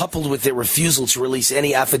 coupled with their refusal to release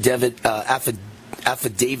any affidavit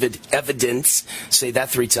evidence, say that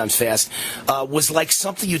 3 times fast, was like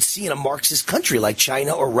something you'd see in a Marxist country like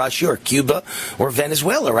China or Russia or Cuba or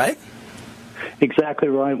Venezuela, right? Exactly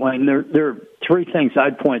right, Wayne. There are 3 things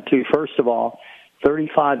I'd point to. First of all,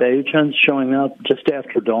 35 agents showing up just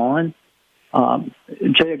after dawn.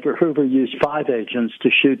 J. Edgar Hoover used 5 agents to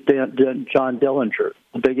shoot John Dillinger,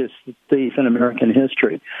 the biggest thief in American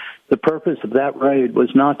history. The purpose of that raid was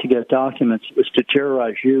not to get documents. It was to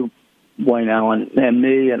terrorize you, Wayne Allyn, and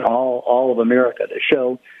me and all of America, to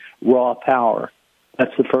show raw power.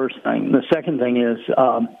 That's the first thing. The second thing is,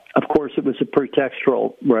 of course, it was a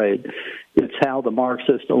pretextual raid. It's how the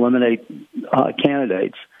Marxists eliminate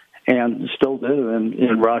candidates, and still do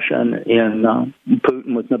in Russia and in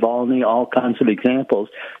Putin with Navalny, all kinds of examples.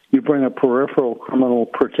 You bring a peripheral criminal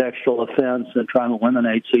pretextual offense and try and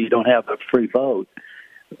eliminate so you don't have a free vote.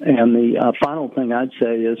 And the final thing I'd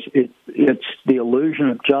say is it's the illusion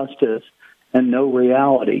of justice and no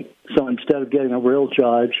reality. So instead of getting a real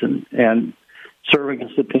judge and serving a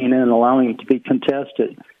subpoena and allowing it to be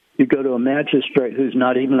contested, you go to a magistrate who's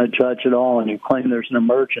not even a judge at all, and you claim there's an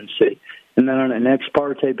emergency. And then on an ex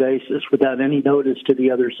parte basis, without any notice to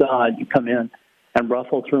the other side, you come in and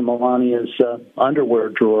ruffle through Melania's underwear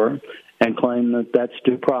drawer and claim that that's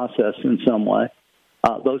due process in some way.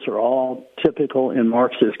 Those are all typical in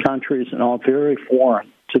Marxist countries and all very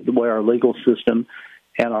foreign to the way our legal system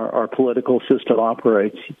and our political system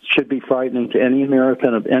operates. It should be frightening to any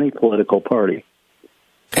American of any political party.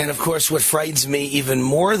 And, of course, what frightens me even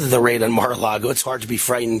more than the raid on Mar-a-Lago, it's hard to be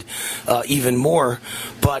frightened even more,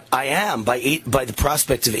 but I am by the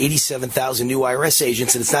prospect of 87,000 new IRS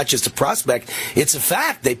agents, and it's not just a prospect, it's a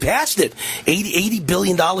fact. They passed it. $80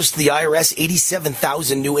 billion to the IRS,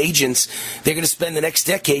 87,000 new agents. They're going to spend the next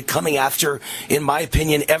decade coming after, in my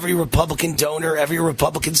opinion, every Republican donor, every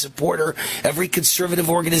Republican supporter, every conservative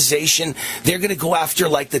organization. They're going to go after,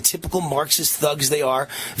 like the typical Marxist thugs they are,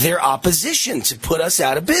 their opposition to put us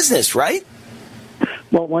out of business, right?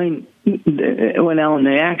 Well, Wayne Allyn,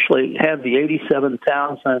 they actually have the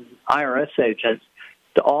 87,000 IRS agents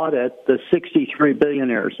to audit the 63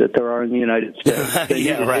 billionaires that there are in the United States. They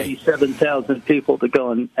need 87,000 people to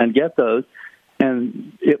go and get those,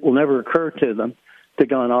 and it will never occur to them to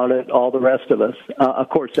go and audit all the rest of us. Of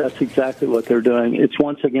course, that's exactly what they're doing. It's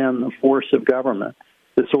once again the force of government,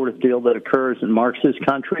 the sort of deal that occurs in Marxist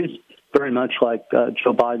countries, very much like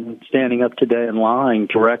Joe Biden standing up today and lying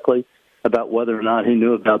directly about whether or not he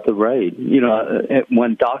knew about the raid. You know,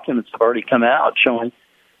 when documents have already come out showing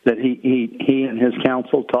that he and his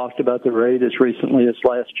counsel talked about the raid as recently as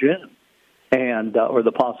last June, and or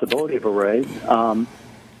the possibility of a raid.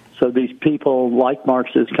 So these people, like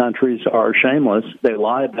Marxist countries, are shameless. They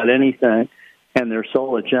lie about anything, and their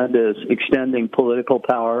sole agenda is extending political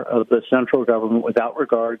power of the central government without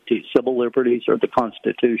regard to civil liberties or the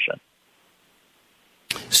Constitution.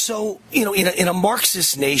 So, in a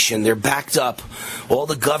Marxist nation, they're backed up. All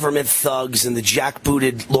the government thugs and the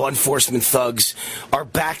jackbooted law enforcement thugs are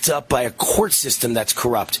backed up by a court system that's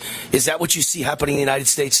corrupt. Is that what you see happening in the United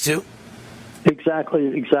States, too?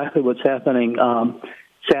 Exactly what's happening.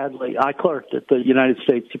 Sadly, I clerked at the United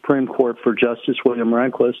States Supreme Court for Justice William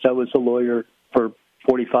Rehnquist. I was a lawyer for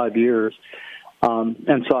 45 years.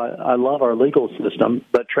 And so I love our legal system.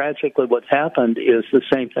 But tragically, what's happened is the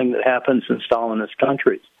same thing that happens in Stalinist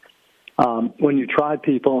countries. When you try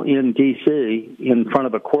people in D.C. in front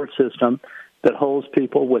of a court system that holds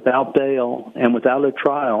people without bail and without a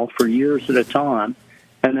trial for years at a time,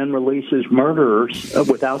 and then releases murderers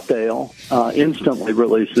without bail, instantly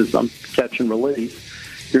releases them, catch and release,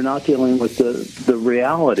 you're not dealing with the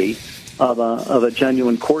reality of a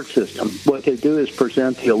genuine court system. What they do is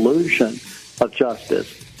present the illusion of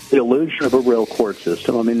justice, the illusion of a real court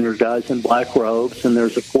system. I mean, there are guys in black robes and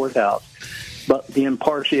there's a courthouse. But the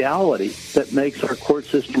impartiality that makes our court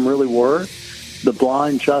system really work, the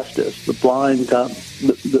blind justice, the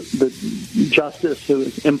justice who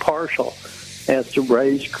is impartial as to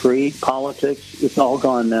race, creed, politics, it's all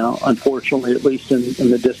gone now, unfortunately, at least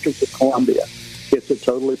in the District of Columbia. It's a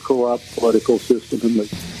totally corrupt political system.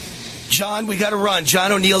 John, we got to run.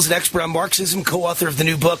 John O'Neill's an expert on Marxism, co-author of the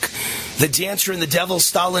new book, The Dancer and the Devil,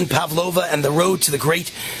 Stalin, Pavlova, and the Road to the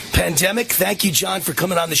Great Pandemic. Thank you, John, for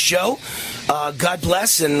coming on the show. God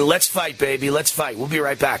bless, and let's fight, baby. Let's fight. We'll be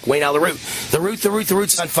right back. Wayne Allyn Root. The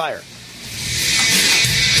Root's on fire.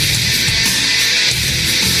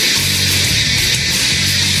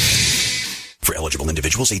 For eligible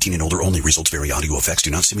individuals, 18 and older only. Results vary. Audio effects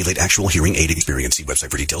do not simulate actual hearing aid experience. See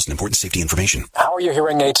website for details and important safety information. How are your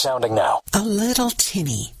hearing aids sounding now? A little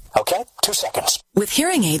tinny. Okay, 2 seconds. With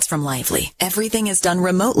hearing aids from Lively, everything is done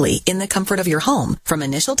remotely in the comfort of your home, from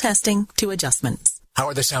initial testing to adjustments. How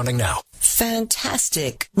are they sounding now?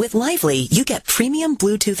 Fantastic. With Lively, you get premium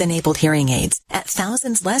Bluetooth-enabled hearing aids at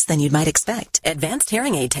thousands less than you'd might expect. Advanced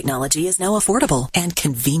hearing aid technology is now affordable and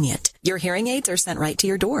convenient. Your hearing aids are sent right to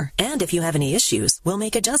your door. And if you have any issues, we'll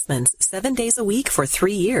make adjustments 7 days a week for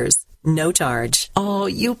 3 years. No charge. Oh,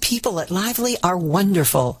 you people at Lively are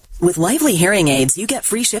wonderful. With Lively hearing aids, you get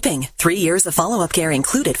free shipping, 3 years of follow-up care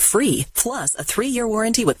included free, plus a 3-year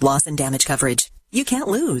warranty with loss and damage coverage. You can't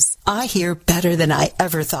lose. I hear better than I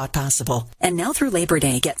ever thought possible. And now through Labor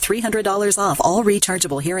Day, get $300 off all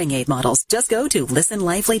rechargeable hearing aid models. Just go to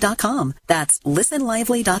listenlively.com. That's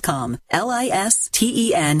listenlively.com.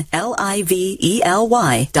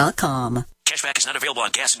 listenlively.com. Cashback is not available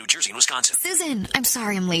on gas in New Jersey and Wisconsin. Susan, I'm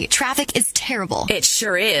sorry I'm late. Traffic is terrible. It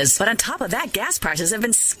sure is. But on top of that, gas prices have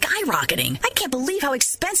been skyrocketing. I can't believe how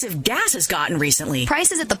expensive gas has gotten recently.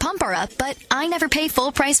 Prices at the pump are up, but I never pay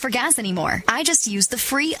full price for gas anymore. I just use the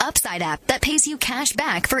free Upside app that pays you cash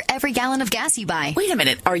back for every gallon of gas you buy. Wait a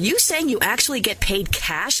minute. Are you saying you actually get paid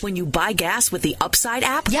cash when you buy gas with the Upside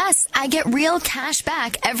app? Yes, I get real cash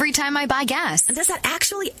back every time I buy gas. And does that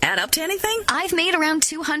actually add up to anything? I've made around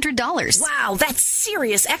 $200. Wow, that's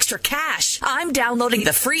serious extra cash. I'm downloading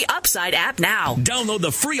the free Upside app now. Download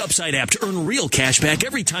the free Upside app to earn real cash back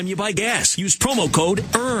every time you buy gas. Use promo code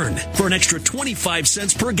EARN for an extra 25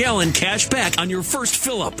 cents per gallon cash back on your first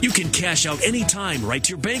fill-up. You can cash out anytime right to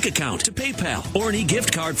your bank account, to PayPal, or an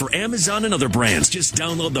e-gift card for Amazon and other brands. Just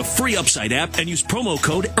download the free Upside app and use promo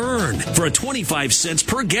code EARN for a 25 cents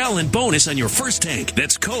per gallon bonus on your first tank.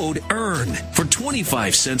 That's code EARN for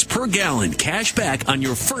 25 cents per gallon cash back on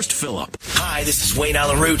your first fill-up. Hi, this is Wayne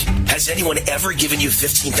Allyn Root. Has anyone ever given you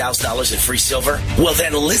 $15,000 in free silver? Well,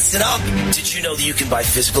 then listen up. Did you know that you can buy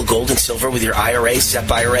physical gold and silver with your IRA, SEP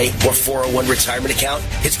IRA, or 401 retirement account?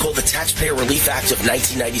 It's called the Taxpayer Relief Act of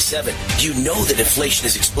 1997. You know that inflation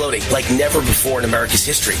is exploding like never before in America's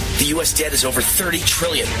history. The U.S. debt is over $30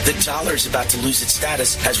 trillion. The dollar is about to lose its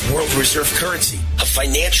status as world reserve currency. A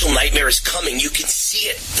financial nightmare is coming. You can see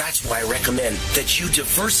it. That's why I recommend that you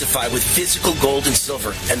diversify with physical gold and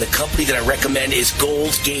silver. And the company that I recommend is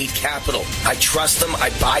Gold Gate Capital. I trust them.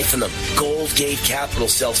 I buy from them. Gold Gate Capital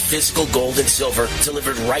sells physical gold and silver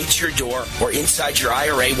delivered right to your door or inside your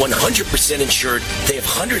IRA, 100% insured. They have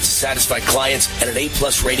hundreds of satisfied clients and an A+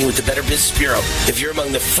 rating with the Better Business Bureau. If you're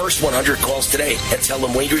among the first 100 calls today and tell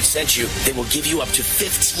them Wayne Root sent you, they will give you up to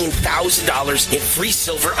 $15,000 in free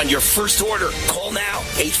silver on your first order. Call now.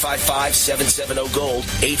 855-770-GOLD.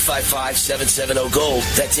 855-770-GOLD.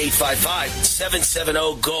 That's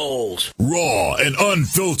 855-770-GOLD. Raw and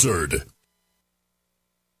unfiltered.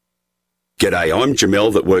 G'day, I'm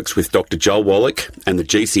Jamel that works with Dr. Joel Wallach and the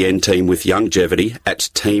GCN team with Longevity at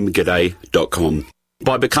teamg'day.com.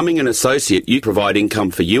 By becoming an associate, you provide income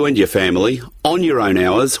for you and your family on your own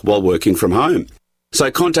hours while working from home. So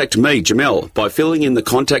contact me, Jamel, by filling in the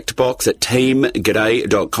contact box at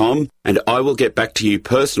teamg'day.com, and I will get back to you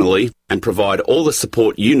personally and provide all the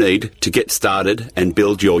support you need to get started and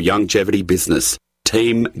build your longevity business.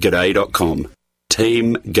 teamg'day.com.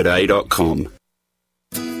 teamg'day.com.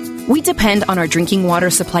 We depend on our drinking water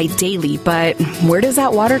supply daily, but where does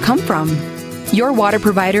that water come from? Your water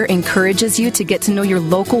provider encourages you to get to know your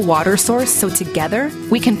local water source so together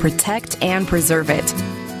we can protect and preserve it.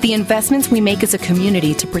 The investments we make as a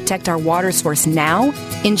community to protect our water source now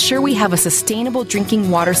ensure we have a sustainable drinking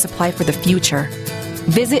water supply for the future.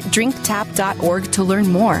 Visit drinktap.org to learn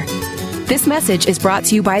more. This message is brought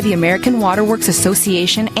to you by the American Water Works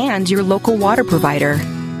Association and your local water provider.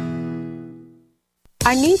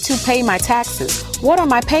 I need to pay my taxes. What are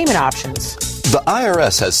my payment options? The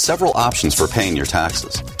IRS has several options for paying your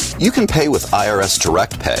taxes. You can pay with IRS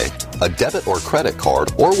Direct Pay, a debit or credit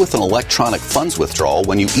card, or with an electronic funds withdrawal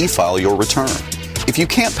when you e-file your return. If you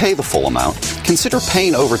can't pay the full amount, consider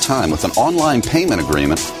paying over time with an online payment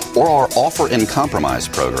agreement or our Offer in Compromise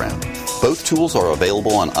program. Both tools are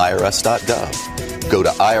available on irs.gov. Go to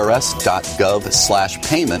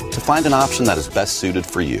irs.gov/payment to find an option that is best suited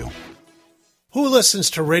for you. Who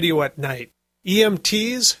listens to radio at night?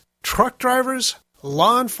 EMTs, truck drivers,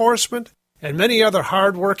 law enforcement, and many other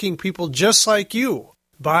hard-working people just like you,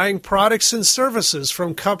 buying products and services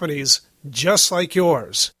from companies just like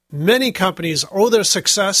yours. Many companies owe their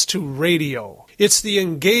success to radio. It's the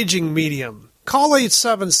engaging medium. Call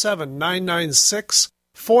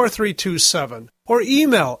 877-996-4327 or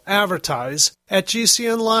email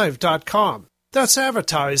advertise@gcnlive.com. That's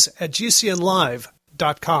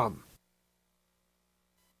advertise@gcnlive.com.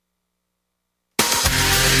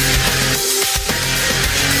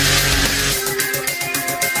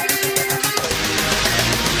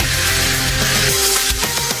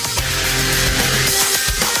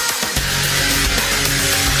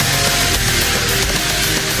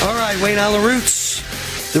 All right, Wayne Allyn Roots.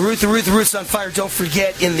 The Roots on fire. Don't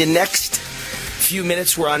forget, in the next few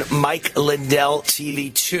minutes, we're on Mike Lindell TV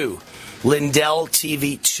 2. Lindell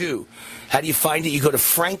TV 2. How do you find it? You go to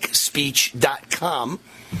frankspeech.com.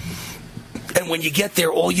 And when you get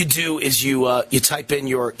there, all you do is you type in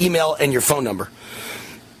your email and your phone number.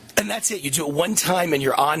 And that's it. You do it one time and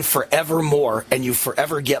you're on forevermore, and you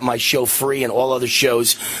forever get my show free and all other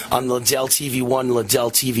shows on Lindell TV 1, Lindell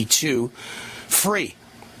TV 2 free.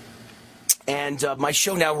 And my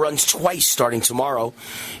show now runs twice starting tomorrow.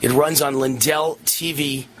 It runs on Lindell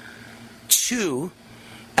TV 2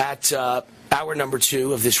 at hour number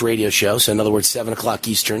 2 of this radio show. So in other words, 7 o'clock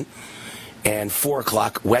Eastern and 4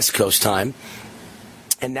 o'clock West Coast time.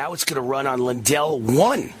 And now it's going to run on Lindell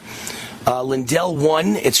 1. Lindell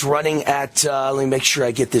 1, it's running at, let me make sure I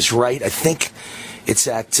get this right. I think it's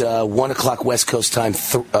at 1 o'clock West Coast time,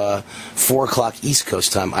 4 o'clock East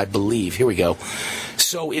Coast time, I believe. Here we go.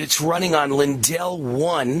 So it's running on Lindell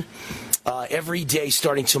 1 every day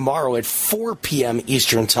starting tomorrow at 4 p.m.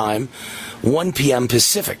 Eastern time, 1 p.m.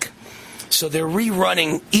 Pacific. So they're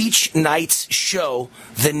rerunning each night's show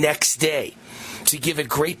the next day to give it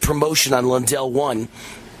great promotion on Lindell 1,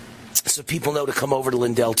 so people know to come over to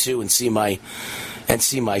Lindell 2 and see my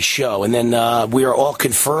show. And then we are all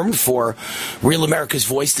confirmed for Real America's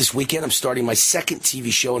Voice this weekend. I'm starting my second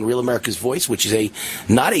TV show in Real America's Voice, which is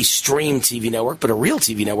not a stream TV network, but a real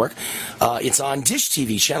TV network. It's on Dish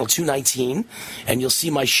TV, channel 219, and you'll see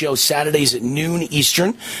my show Saturdays at noon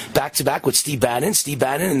Eastern, back-to-back with Steve Bannon,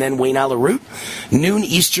 and then Wayne Allyn Root, noon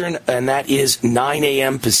Eastern, and that is 9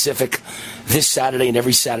 a.m. Pacific this Saturday and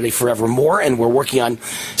every Saturday forevermore. And we're working on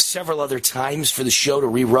several other times for the show to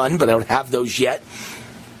rerun, but I don't have those yet.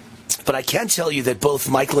 But I can tell you that both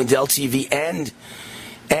Mike Lindell TV and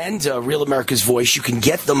Real America's Voice, you can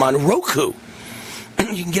get them on Roku.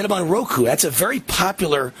 You can get them on Roku. That's a very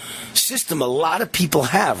popular system. A lot of people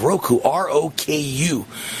have Roku, R-O-K-U.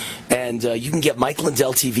 And you can get Mike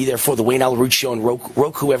Lindell TV there for the Wayne Allyn Root Show on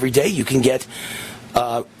Roku every day. You can get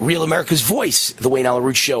Real America's Voice, the Wayne Allyn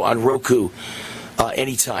Root Show on Roku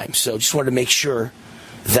anytime. So just wanted to make sure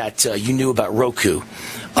that you knew about Roku.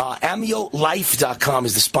 AmioLife.com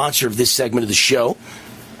is the sponsor of this segment of the show.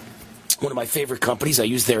 One of my favorite companies. I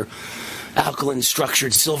use their alkaline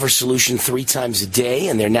structured silver solution 3 times a day,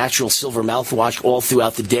 and their natural silver mouthwash all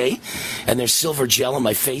throughout the day, and their silver gel on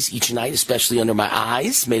my face each night, especially under my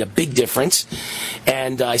eyes, made a big difference.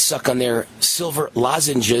 And I suck on their silver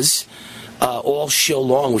lozenges all show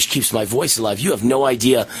long, which keeps my voice alive. You have no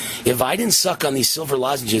idea. If I didn't suck on these silver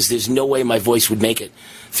lozenges, there's no way my voice would make it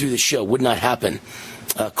through the show. Would not happen.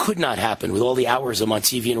 Could not happen with all the hours I'm on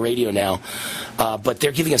TV and radio now. But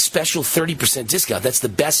they're giving a special 30% discount. That's the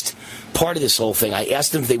best part of this whole thing. I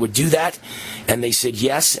asked them if they would do that, and they said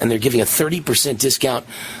yes, and they're giving a 30% discount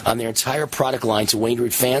on their entire product line to Wayne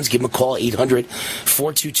Root fans. Give them a call,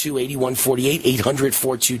 800-422-8148,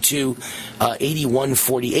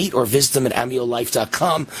 800-422-8148, or visit them at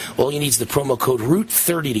AmioLife.com. All you need is the promo code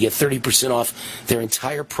ROOT30 to get 30% off their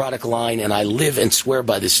entire product line, and I live and swear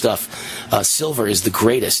by this stuff. Silver is the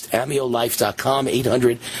greatest. AmioLife.com,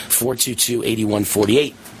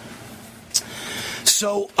 800-422-8148.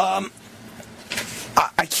 So,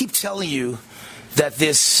 I keep telling you that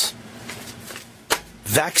this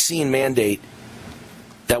vaccine mandate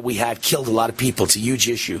that we had killed a lot of people. It's a huge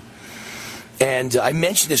issue. And I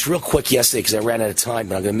mentioned this real quick yesterday because I ran out of time,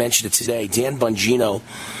 but I'm going to mention it today. Dan Bongino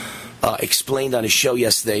explained on his show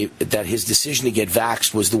yesterday that his decision to get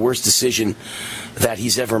vaxxed was the worst decision that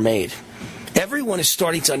he's ever made. Everyone is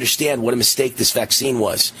starting to understand what a mistake this vaccine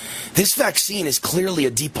was. This vaccine is clearly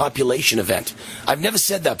a depopulation event. I've never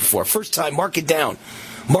said that before. First time, mark it down.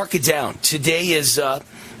 Mark it down. Today is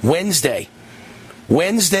Wednesday.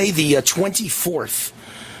 Wednesday, the 24th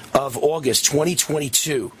of August,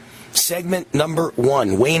 2022. Segment number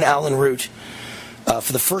 1. Wayne Allyn Root,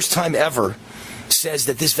 for the first time ever, says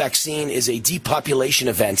that this vaccine is a depopulation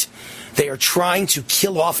event. They are trying to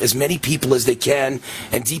kill off as many people as they can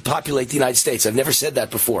and depopulate the United States. I've never said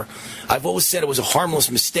that before. I've always said it was a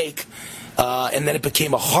harmless mistake, and then it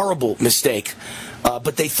became a horrible mistake.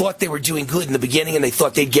 But they thought they were doing good in the beginning, and they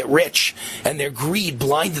thought they'd get rich, and their greed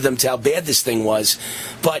blinded them to how bad this thing was.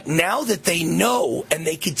 But now that they know and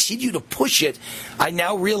they continue to push it, I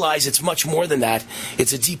now realize it's much more than that.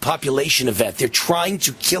 It's a depopulation event. They're trying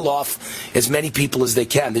to kill off as many people as they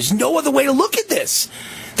can. There's no other way to look at this.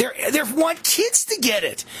 They want kids to get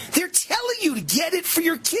it. They're telling you to get it for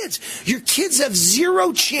your kids. Your kids have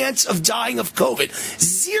zero chance of dying of COVID.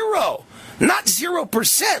 Zero. Not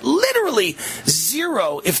 0%, literally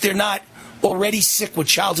zero if they're not already sick with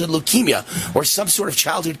childhood leukemia or some sort of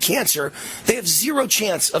childhood cancer. They have zero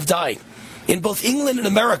chance of dying. In both England and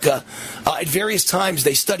America, at various times,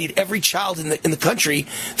 they studied every child in the country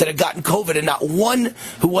that had gotten COVID, and not one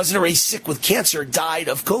who wasn't already sick with cancer died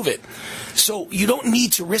of COVID. So you don't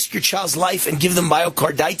need to risk your child's life and give them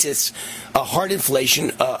myocarditis, heart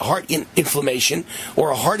inflammation, or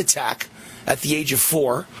a heart attack at the age of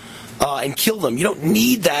 4. And kill them. You don't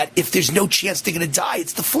need that if there's no chance they're going to die.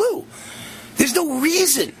 It's the flu. There's no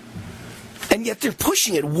reason. And yet they're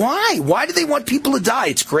pushing it. Why? Why do they want people to die?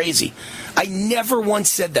 It's crazy. I never once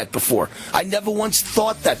said that before. I never once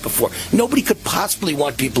thought that before. Nobody could possibly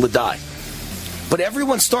want people to die. But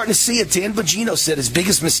everyone's starting to see it. Dan Bongino said his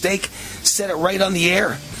biggest mistake, said it right on the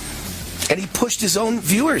air. And he pushed his own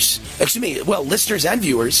listeners and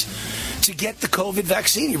viewers to get the COVID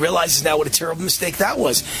vaccine. He realizes now what a terrible mistake that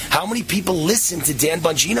was. How many people listened to Dan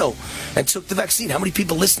Bongino and took the vaccine? How many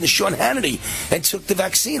people listened to Sean Hannity and took the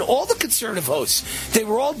vaccine? All the conservative hosts, they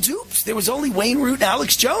were all dupes. There was only Wayne Root and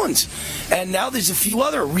Alex Jones. And now there's a few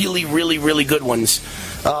other really, really, really good ones.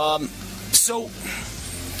 Ben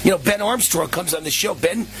Armstrong comes on the show.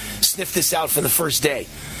 Ben sniffed this out from the first day.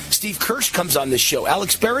 Steve Kirsch comes on this show.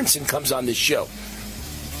 Alex Berenson comes on this show.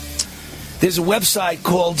 There's a website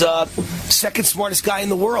called Second Smartest Guy in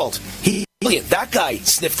the World. That guy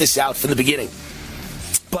sniffed this out from the beginning.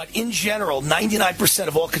 But in general, 99%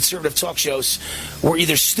 of all conservative talk shows were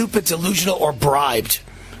either stupid, delusional, or bribed.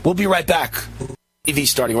 We'll be right back. TV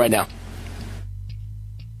starting right now.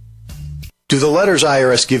 Do the letters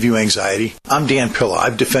IRS give you anxiety? I'm Dan Pilla.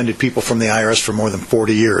 I've defended people from the IRS for more than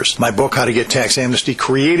 40 years. My book, How to Get Tax Amnesty,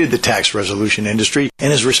 created the tax resolution industry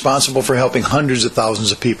and is responsible for helping hundreds of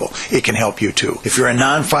thousands of people. It can help you too. If you're a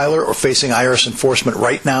non-filer or facing IRS enforcement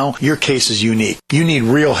right now, your case is unique. You need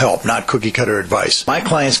real help, not cookie-cutter advice. My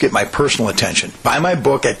clients get my personal attention. Buy my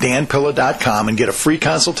book at danpilla.com and get a free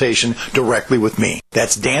consultation directly with me.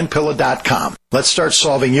 That's danpilla.com. Let's start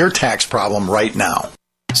solving your tax problem right now.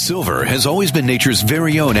 Silver has always been nature's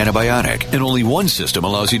very own antibiotic, and only one system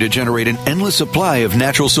allows you to generate an endless supply of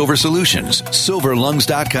natural silver solutions.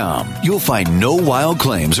 Silverlungs.com. You'll find no wild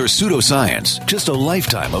claims or pseudoscience, just a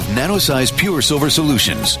lifetime of nano-sized pure silver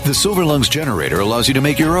solutions. The Silver Lungs generator allows you to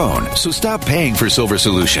make your own, so stop paying for silver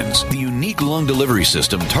solutions. The unique lung delivery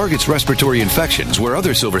system targets respiratory infections where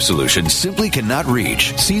other silver solutions simply cannot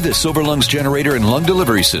reach. See the Silver Lungs generator and lung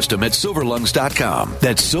delivery system at silverlungs.com.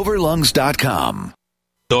 That's silverlungs.com.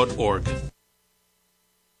 .org.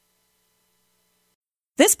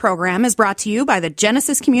 This program is brought to you by the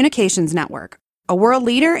Genesis Communications Network, a world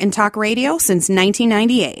leader in talk radio since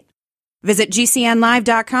 1998. Visit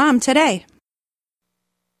GCNlive.com today.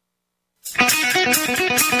 Warning!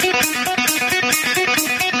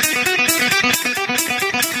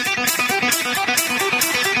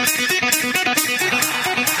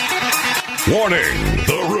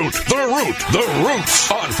 The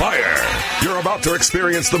root's on fire. You're about to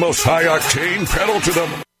experience the most high-octane pedal to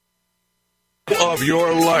the of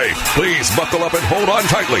your life. Please buckle up and hold on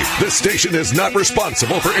tightly. This station is not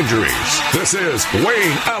responsible for injuries. This is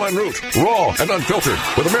Wayne Allyn Root, raw and unfiltered,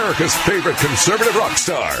 with America's favorite conservative rock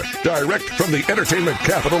star, direct from the entertainment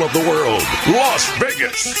capital of the world, Las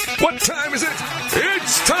Vegas. What time is it?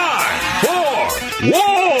 It's time for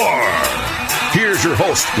war! Here's your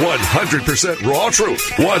host, 100% raw truth,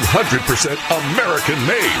 100% American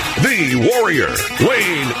made, the warrior,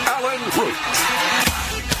 Wayne Allyn Root.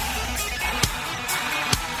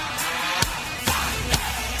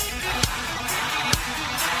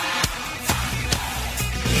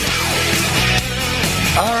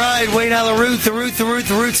 All right, Wayne Allyn Root, the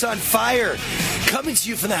Root's on fire. Coming to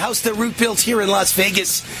you from the house that Root built here in Las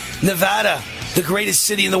Vegas, Nevada. The greatest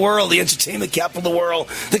city in the world, the entertainment capital of the world,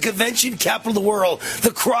 the convention capital of the world,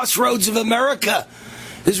 the crossroads of America.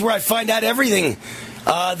 This is where I find out everything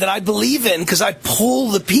that I believe in, because I poll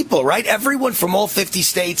the people, right? Everyone from all 50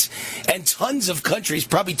 states and tons of countries,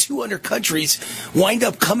 probably 200 countries, wind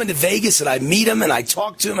up coming to Vegas, and I meet them and I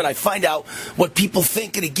talk to them and I find out what people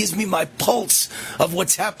think, and it gives me my pulse of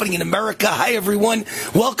what's happening in America. Hi, everyone.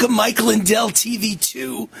 Welcome, Michael Lindell,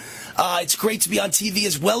 TV2. It's great to be on TV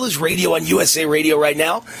as well as radio on USA Radio right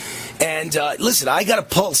now. And listen, I got a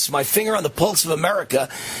pulse, my finger on the pulse of America.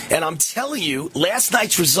 And I'm telling you, last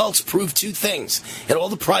night's results proved two things. And all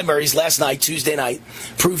the primaries last night, Tuesday night,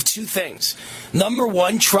 proved two things. Number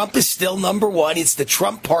one, Trump is still number one. It's the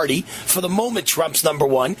Trump party. For the moment, Trump's number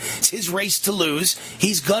one. It's his race to lose.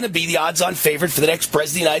 He's going to be the odds-on favorite for the next president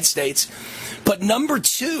of the United States. But number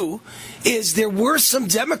two is there were some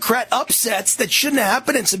Democrat upsets that shouldn't have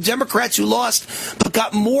happened, and some Democrats who lost but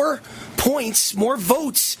got more points, more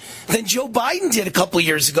votes than Joe Biden did a couple of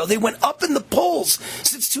years ago. They went up in the polls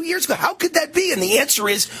since 2 years ago. How could that be? And the answer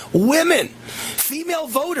is women. Female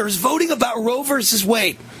voters voting about Roe versus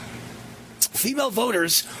Wade. Female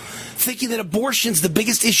voters thinking that abortion's the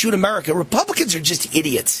biggest issue in America. Republicans are just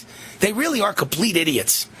idiots. They really are complete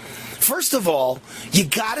idiots. First of all, you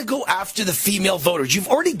got to go after the female voters. You've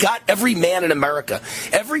already got every man in America.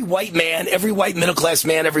 Every white man, every white middle-class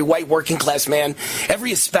man, every white working-class man, every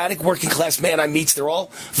Hispanic working-class man I meet, they're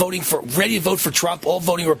all ready to vote for Trump, all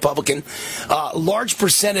voting Republican. Large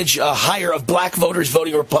percentage higher of black voters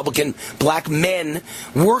voting Republican, black men,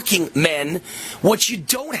 working men. What you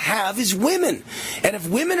don't have is women. And if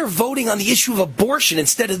women are voting on the issue of abortion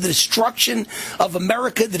instead of the destruction of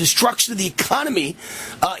America, the destruction of the economy,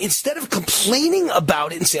 instead of complaining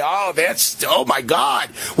about it and say, oh my God,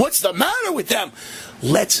 what's the matter with them?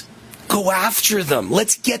 Let's go after them.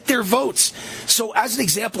 Let's get their votes. So as an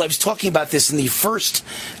example, I was talking about this in the first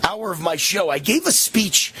hour of my show. I gave a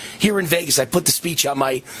speech here in Vegas. I put the speech on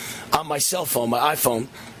my cell phone, my iPhone.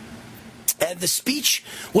 And the speech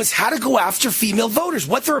was how to go after female voters,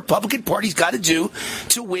 what the Republican Party's got to do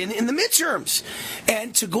to win in the midterms.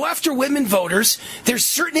 And to go after women voters, there's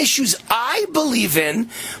certain issues I believe in,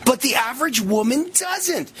 but the average woman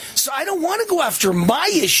doesn't. So I don't want to go after my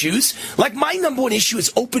issues. Like my number one issue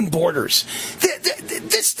is open borders.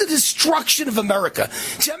 This is the destruction of America.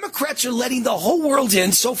 Democrats are letting the whole world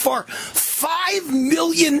in. So far, 5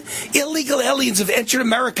 million illegal aliens have entered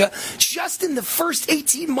America just in the first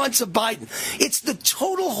 18 months of Biden. It's the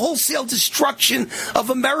total wholesale destruction of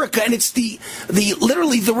America, and it's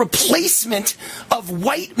literally the replacement of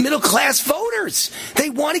white middle-class voters. They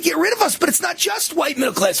want to get rid of us, but it's not just white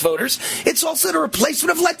middle-class voters. It's also the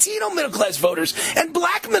replacement of Latino middle-class voters and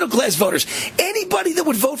black middle-class voters. Anybody that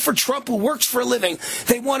would vote for Trump who works for a living,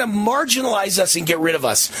 they want to marginalize us and get rid of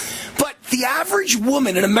us. But the average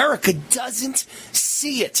woman in America doesn't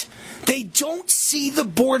see it. They don't see the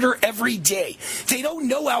border every day. They don't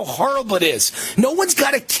know how horrible it is. No one's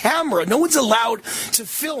got a camera. No one's allowed to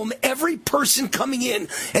film every person coming in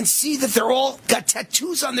and see that they're all got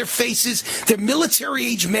tattoos on their faces. They're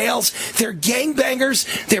military-age males. They're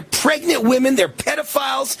gangbangers. They're pregnant women. They're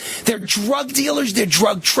pedophiles. They're drug dealers. They're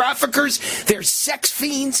drug traffickers. They're sex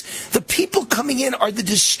fiends. The people coming in are the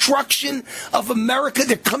destruction of America.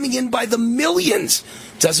 They're coming in by the millions.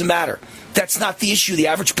 Doesn't matter. That's not the issue the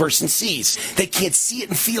average person sees. They can't see it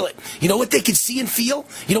and feel it. You know what they can see and feel?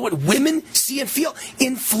 You know what women see and feel?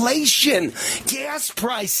 Inflation. Gas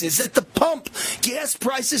prices at the pump. Gas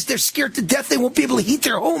prices, they're scared to death they won't be able to heat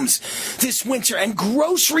their homes this winter. And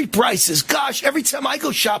grocery prices. Gosh, every time I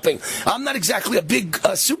go shopping, I'm not exactly a big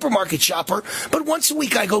supermarket shopper, but once a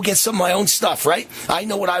week I go get some of my own stuff, right? I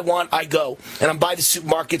know what I want, I go. And I'm by the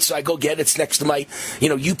supermarket, so I go get it. It's next to my,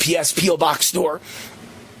 UPS P.O. Box store.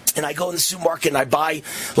 And I go in the supermarket and I buy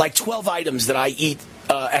like 12 items that I eat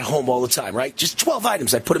at home all the time, right? Just 12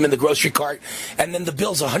 items. I put them in the grocery cart, and then the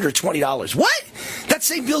bill's $120. What? That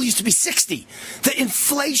same bill used to be $60. The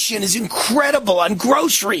inflation is incredible on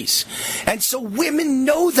groceries. And so women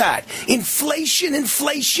know that. Inflation.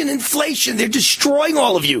 They're destroying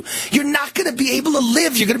all of you. You're not going to be able to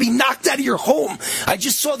live. You're going to be knocked out of your home. I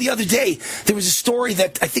just saw the other day, there was a story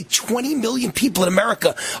that I think 20 million people in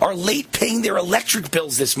America are late paying their electric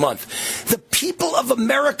bills this month. The people of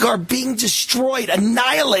America are being destroyed,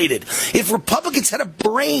 annihilated. If Republicans had a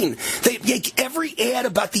brain, they'd make every ad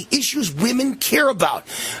about the issues women care about.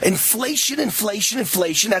 Inflation.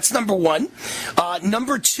 That's number one.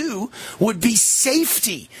 Number two would be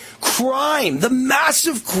safety. Crime. The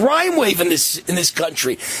massive crime wave in this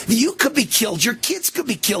country. You could be killed. Your kids could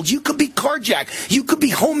be killed. You could be carjacked. You could be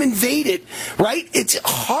home invaded. Right? It's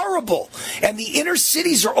horrible. And the inner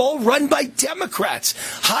cities are all run by Democrats.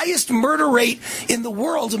 Highest murder rate in the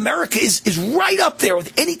world. America is right up there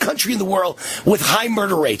with any country in the world with high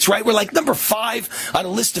murder rates, right? We're like number 5 on a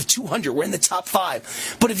list of 200. We're in the top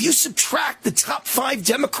 5. But if you subtract the top 5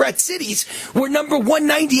 Democrat cities, we're number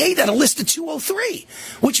 198 on a list of 203,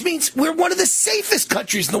 which means we're one of the safest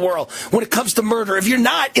countries in the world when it comes to murder. If you're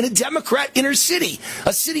not in a Democrat inner city,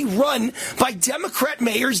 a city run by Democrat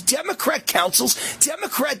mayors, Democrat councils,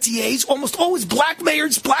 Democrat DAs, almost always black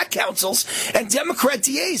mayors, black councils, and Democrat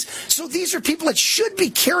DAs. So these are people that should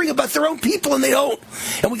be caring about their own people, and they don't.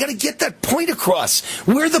 And we got to get that point across.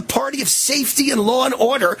 We're the party of safety and law and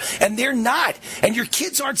order, and they're not. And your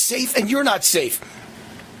kids aren't safe, and you're not safe.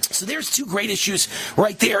 So there's 2 great issues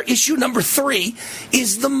right there. Issue number 3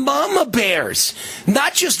 is the mama bears.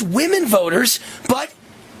 Not just women voters, but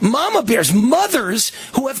mama bears, mothers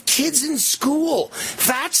who have kids in school.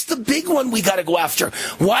 That's the big one we got to go after.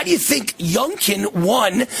 Why do you think Youngkin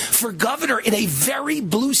won for governor in a very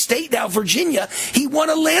blue state now, Virginia? He won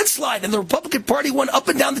a landslide, and the Republican Party won up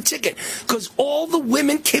and down the ticket because all the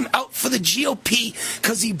women came out for the GOP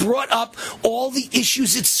because he brought up all the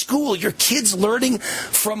issues at school. Your kids learning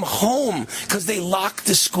from home because they locked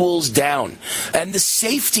the schools down. And the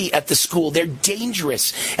safety at the school, they're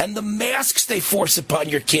dangerous. And the masks they force upon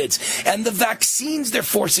your kids, and the vaccines they're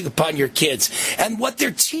forcing upon your kids, and what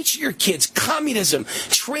they're teaching your kids, communism,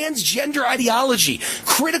 transgender ideology,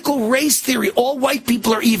 critical race theory, all white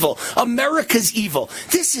people are evil, America's evil.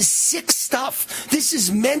 This is sick stuff. This is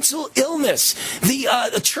mental illness. The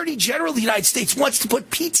Attorney General of the United States wants to put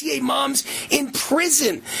PTA moms in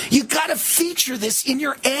prison. You got to feature this in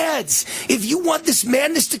your ads. If you want this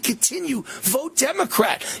madness to continue, vote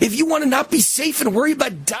Democrat. If you want to not be safe and worry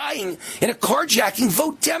about dying in a carjacking,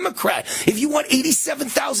 vote Democrat. If you want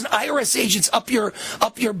 87,000 IRS agents up your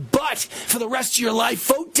butt for the rest of your life,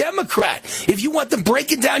 vote Democrat. If you want them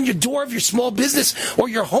breaking down your door of your small business or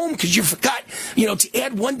your home because you forgot, to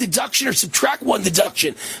add one deduction or subtract one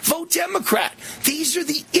deduction, vote Democrat. These are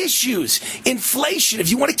the issues. Inflation.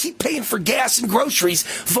 If you want to keep paying for gas and groceries,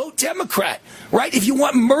 vote Democrat. Right? If you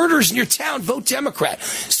want murders in your town, vote Democrat.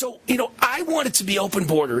 So, I want it to be open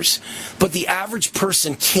borders, but the average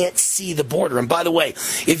person can't see the border. And by the way,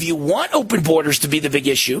 if you want open borders to be the big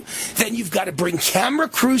issue, then you've got to bring camera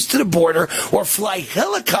crews to the border or fly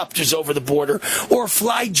helicopters over the border or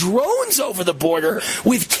fly drones over the border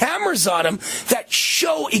with cameras on them that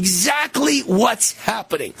show exactly what's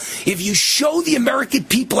happening. If you show the American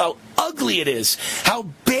people how ugly it is, how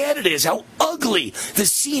bad it is, how ugly the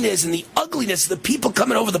scene is, and the ugliness of the people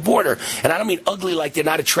coming over the border. And I don't mean ugly like they're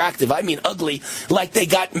not attractive. I mean ugly like they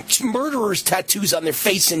got murderers' tattoos on their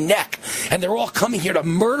face and neck, and they're all coming here to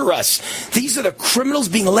murder us. These are the criminals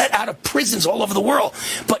being let out of prisons all over the world.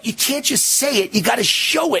 But you can't just say it. You got to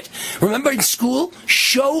show it. Remember in school?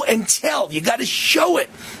 Show and tell. You got to show it.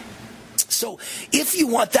 So if you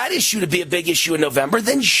want that issue to be a big issue in November,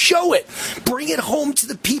 then show it. Bring it home to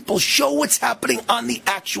the people. Show what's happening on the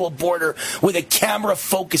actual border with a camera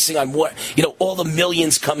focusing on what, all the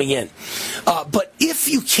millions coming in. But if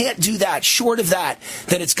you can't do that, short of that,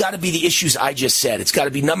 then it's got to be the issues I just said. It's got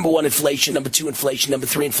to be number 1, inflation, number 2, inflation, number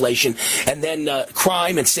 3, inflation, and then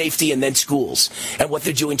crime and safety, and then schools and what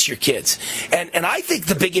they're doing to your kids. And I think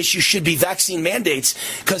the big issue should be vaccine mandates,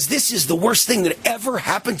 because this is the worst thing that ever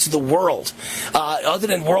happened to the world, other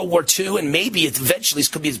than World War II, and maybe eventually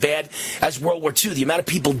it could be as bad as World War II. The amount of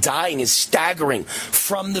people dying is staggering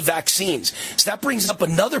from the vaccines. So that brings up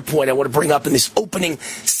another point I want to bring up in this opening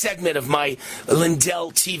segment of my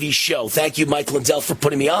Lindell TV show. Thank you, Mike Lindell, for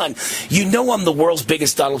putting me on. You know I'm the world's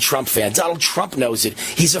biggest Donald Trump fan. Donald Trump knows it.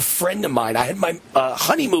 He's a friend of mine. I had my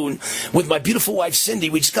honeymoon with my beautiful wife, Cindy.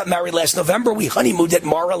 We just got married last November. We honeymooned at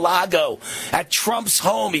Mar-a-Lago, at Trump's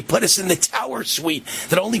home. He put us in the tower suite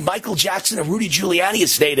that only Michael Jackson and Rudy Giuliani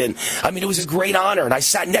has stayed in. I mean, it was a great honor, and I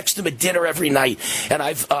sat next to him at dinner every night, and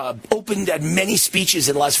I've opened at many speeches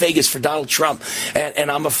in Las Vegas for Donald Trump,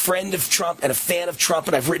 and I'm a friend of Trump and a fan of Trump,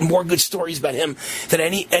 and I've written more good stories about him than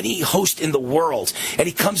any host in the world. And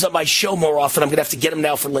he comes on my show more often. I'm going to have to get him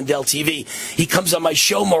now for Lindell TV. He comes on my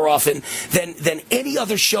show more often than any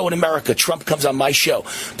other show in America. Trump comes on my show.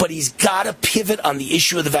 But he's got to pivot on the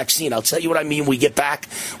issue of the vaccine. I'll tell you what I mean when we get back.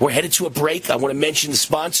 We're headed to a break. I want to mention the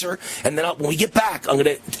sponsor. And then when we get back, I'm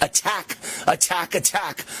going to attack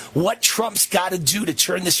what Trump's got to do to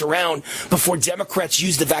turn this around before Democrats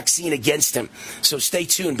use the vaccine against him. So stay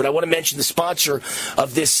tuned. But I want to mention the sponsor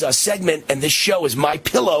of this segment and this show is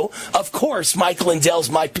MyPillow. Of course, Michael Lindell's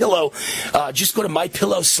MyPillow. Just go to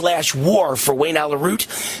MyPillow/war for Wayne Allyn Root.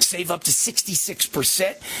 Save up to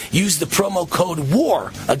 66%. Use the promo code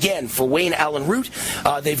WAR, again, for Wayne Allyn Root.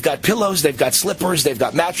 They've got pillows, they've got slippers, they've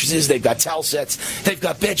got mattresses, they've got towel sets, they've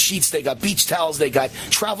got bed sheets, they've got beach towels, they got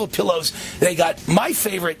travel pillows, they got my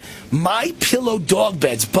favorite, MyPillow dog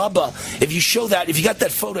beds. Bubba, if you got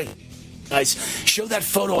that photo, guys, show that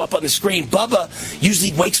photo up on the screen. Bubba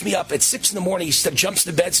usually wakes me up at 6 in the morning. He jumps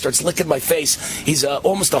to bed, starts licking my face. He's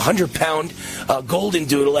almost 100-pound golden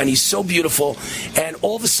doodle, and he's so beautiful. And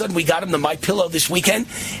all of a sudden, we got him the MyPillow this weekend,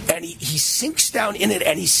 and he sinks down in it,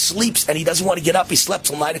 and he sleeps, and he doesn't want to get up. He slept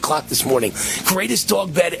till 9 o'clock this morning. Greatest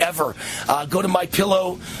dog bed ever. Go to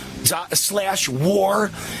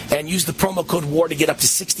MyPillow/war and use the promo code WAR to get up to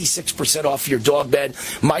 66% off your dog bed.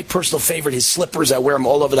 My personal favorite is slippers. I wear them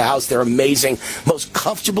all over the house. They're amazing. Most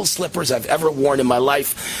comfortable slippers I've ever worn in my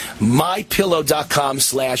life.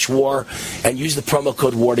 MyPillow.com/war and use the promo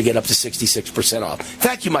code WAR to get up to 66% off.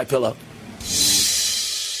 Thank you, MyPillow.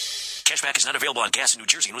 Cashback is not available on gas in New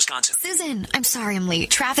Jersey and Wisconsin. Susan, I'm sorry I'm late.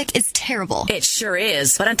 Traffic is terrible. It sure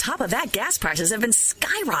is. But on top of that, gas prices have been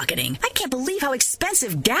skyrocketing. I can't believe how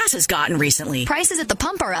expensive gas has gotten recently. Prices at the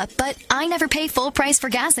pump are up, but I never pay full price for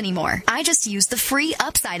gas anymore. I just use the free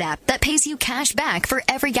Upside app that pays you cash back for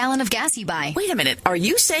every gallon of gas you buy. Wait a minute. Are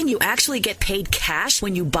you saying you actually get paid cash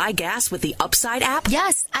when you buy gas with the Upside app?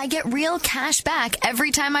 Yes, I get real cash back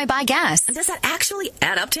every time I buy gas. And does that actually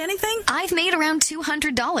add up to anything? I've made around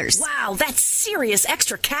 $200. Wow, that's serious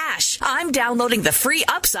extra cash. I'm downloading the free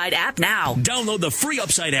Upside app now. Download the free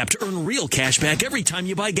Upside app to earn real cash back every time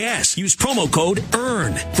you buy gas. Use promo code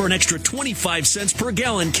EARN for an extra 25 cents per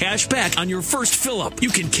gallon cash back on your first fill-up. You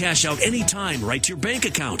can cash out anytime right to your bank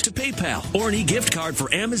account, to PayPal, or an e-gift card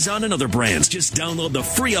for Amazon and other brands. Just download the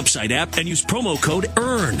free Upside app and use promo code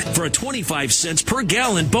EARN for a 25 cents per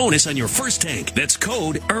gallon bonus on your first tank. That's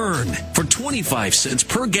code EARN for 25 cents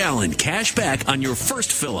per gallon cash back on your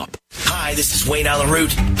first fill-up. Hi, this is Wayne Allyn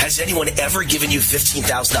Root. Has anyone ever given you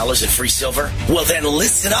 $15,000 in free silver? Well, then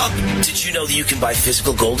listen up. Did you know that you can buy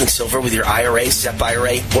physical gold and silver with your IRA, SEP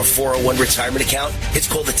IRA, or 401 retirement account? It's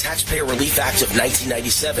called the Taxpayer Relief Act of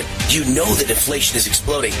 1997. You know that inflation is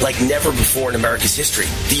exploding like never before in America's history.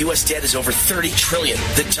 The U.S. debt is over $30 trillion.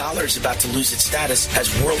 The dollar is about to lose its status as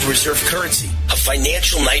world reserve currency. A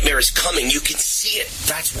financial nightmare is coming. You can see it.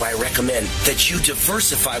 That's why I recommend that you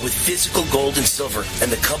diversify with physical gold and silver. And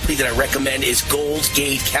the company that I recommend is Gold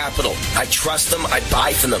Gate Capital. I trust them. I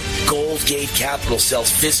buy from them. Gold Gate Capital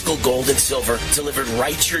sells physical gold and silver delivered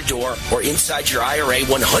right to your door or inside your IRA,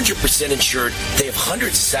 100% insured. They have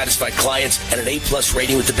hundreds of satisfied clients and an A+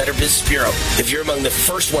 rating with the Better Business Bureau. If you're among the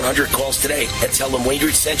first 100 calls today and tell them Wayne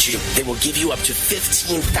Root sent you, they will give you up to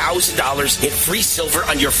 $15,000 in free silver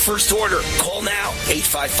on your first order. Call now.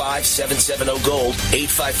 855-770-GOLD.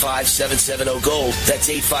 855-770-GOLD. That's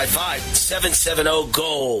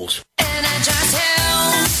 855-770-GOLD.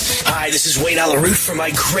 Hi, this is Wayne Allyn Root from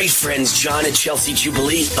my great friends John and Chelsea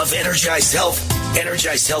Jubilee of Energized Health.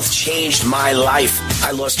 Energize Health changed my life.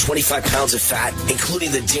 I lost 25 pounds of fat,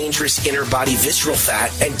 including the dangerous inner body visceral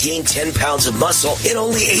fat, and gained 10 pounds of muscle in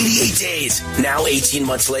only 88 days. Now, 18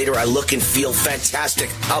 months later, I look and feel fantastic.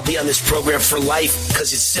 I'll be on this program for life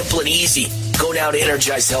because it's simple and easy. Go now to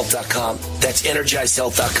EnergizeHealth.com. That's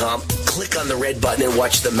EnergizeHealth.com. Click on the red button and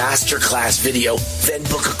watch the masterclass video. Then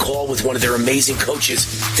book a call with one of their amazing coaches.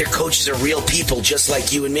 Their coaches are real people just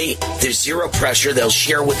like you and me. There's zero pressure. They'll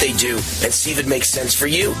share what they do and see if it makes sense for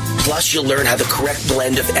you. Plus, you'll learn how the correct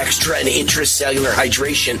blend of extra and intracellular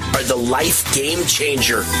hydration are the life game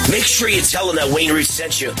changer. Make sure you tell them that Wayne Root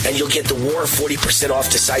sent you, and you'll get the War 40%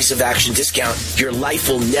 off decisive action discount. Your life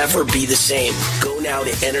will never be the same. Go now to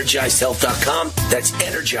EnergizedHealth.com. That's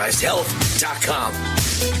EnergizedHealth.com.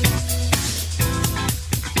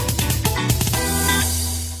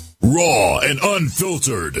 Raw and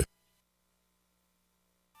unfiltered.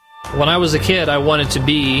 When I was a kid, I wanted to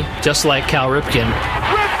be just like Cal Ripken.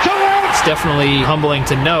 It's definitely humbling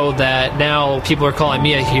to know that now people are calling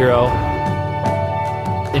me a hero.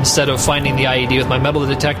 Instead of finding the IED with my metal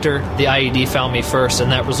detector, the IED found me first, and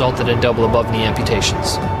that resulted in double above knee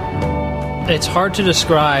amputations. It's hard to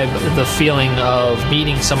describe the feeling of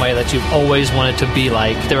meeting somebody that you've always wanted to be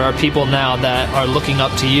like. There are people now that are looking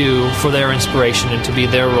up to you for their inspiration and to be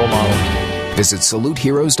their role model. Visit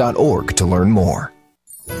SaluteHeroes.org to learn more.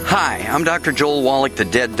 Hi, I'm Dr. Joel Wallach, the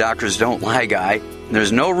Dead Doctors Don't Lie guy.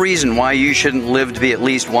 There's no reason why you shouldn't live to be at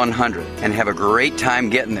least 100 and have a great time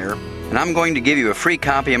getting there. And I'm going to give you a free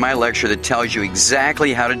copy of my lecture that tells you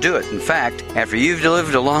exactly how to do it. In fact, after you've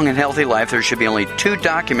lived a long and healthy life, there should be only 2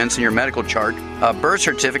 documents in your medical chart, a birth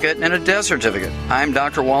certificate and a death certificate. I'm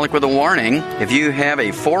Dr. Wallach with a warning. If you have a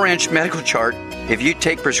 4-inch medical chart, if you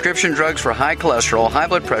take prescription drugs for high cholesterol, high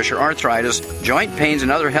blood pressure, arthritis, joint pains,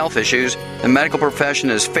 and other health issues, the medical profession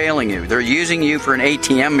is failing you. They're using you for an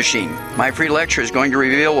ATM machine. My free lecture is going to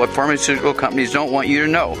reveal what pharmaceutical companies don't want you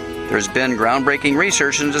to know. There's been groundbreaking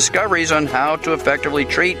research and discoveries on how to effectively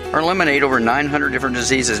treat or eliminate over 900 different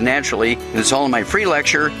diseases naturally, and it's all in my free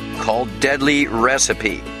lecture called Deadly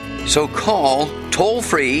Recipe. So call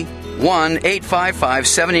toll-free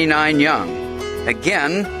 1-855-79-YOUNG.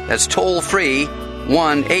 Again, that's toll-free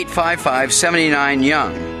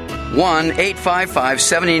 1-855-79-YOUNG.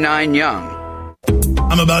 1-855-79-YOUNG.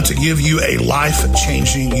 I'm about to give you a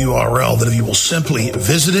life-changing URL that if you will simply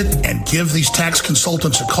visit it and give these tax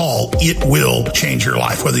consultants a call, it will change your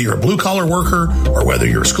life. Whether you're a blue-collar worker or whether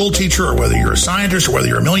you're a school teacher or whether you're a scientist or whether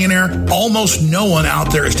you're a millionaire, almost no one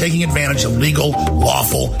out there is taking advantage of legal,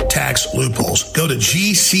 lawful tax loopholes. Go to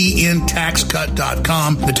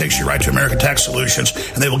GCNTaxCut.com. That takes you right to American Tax Solutions,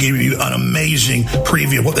 and they will give you an amazing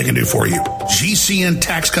preview of what they can do for you.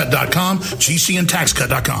 GCNTaxCut.com,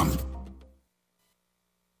 GCNTaxCut.com.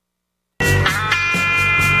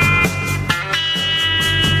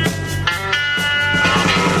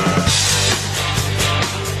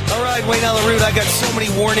 Wayne Allyn, I got so many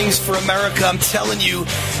warnings for America. I'm telling you,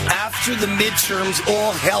 after the midterms,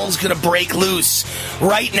 all hell's going to break loose.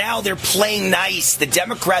 Right now, they're playing nice. The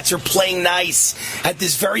Democrats are playing nice. At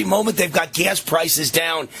this very moment, they've got gas prices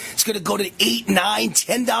down. It's going to go to $8,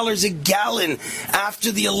 $9, $10 a gallon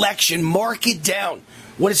after the election. Mark it down.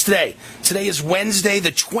 What is today? Today is Wednesday,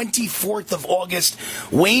 the 24th of August.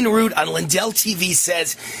 Wayne Root on Lindell TV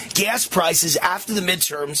says gas prices after the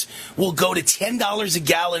midterms will go to $10 a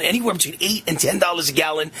gallon, anywhere between $8 and $10 a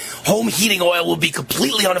gallon. Home heating oil will be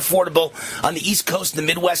completely unaffordable on the East Coast and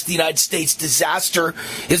the Midwest of the United States. Disaster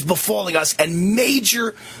is befalling us, and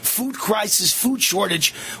major food crisis, food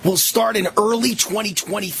shortage will start in early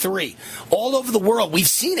 2023. All over the world, we've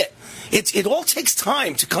seen it. It all takes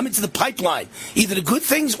time to come into the pipeline, either the good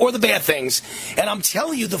things or the bad things. And I'm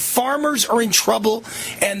telling you, the farmers are in trouble,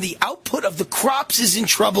 and the output of the crops is in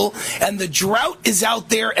trouble, and the drought is out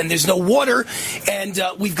there, and there's no water, and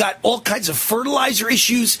we've got all kinds of fertilizer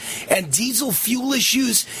issues and diesel fuel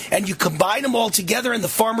issues, and you combine them all together, and the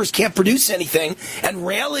farmers can't produce anything, and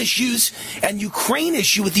rail issues, and Ukraine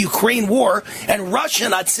issue with the Ukraine war, and Russia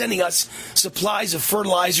not sending us supplies of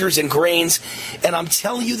fertilizers and grains. And I'm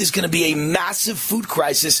telling you, there's going to be a massive food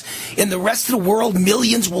crisis. In the rest of the world,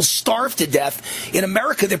 millions will starve to death. In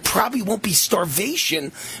America, there probably won't be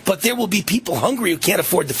starvation, but there will be people hungry who can't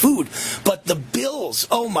afford the food. But the bills,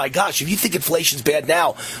 oh my gosh, if you think inflation's bad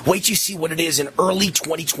now, wait till you see what it is in early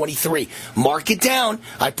 2023. Mark it down.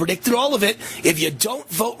 I predicted all of it. If you don't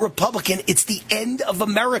vote Republican, it's the end of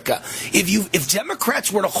America. If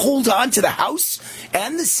Democrats were to hold on to the House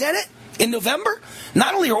and the Senate in November,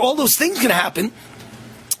 not only are all those things going to happen,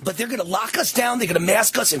 but they're going to lock us down, they're going to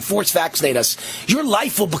mask us and force vaccinate us. Your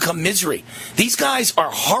life will become misery. These guys are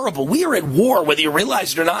horrible. We are at war, whether you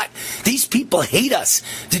realize it or not. These people hate us.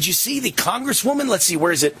 Did you see the Congresswoman? Let's see,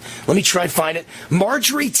 where is it? Let me try and find it.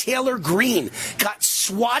 Marjorie Taylor Greene got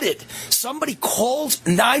swatted. Somebody called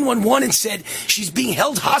 911 and said she's being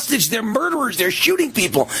held hostage. They're murderers. They're shooting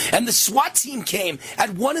people. And the SWAT team came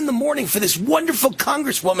at 1 a.m. for this wonderful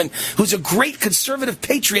Congresswoman who's a great conservative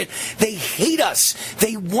patriot. They hate us.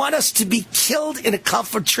 They want us to be killed in a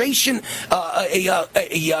confrontation,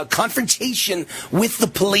 confrontation with the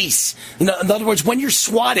police. In other words, when you're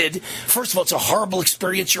swatted, first of all, it's a horrible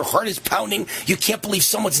experience. Your heart is pounding. You can't believe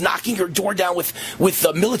someone's knocking your door down with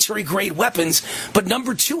military-grade weapons. But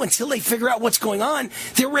number two, until they figure out what's going on,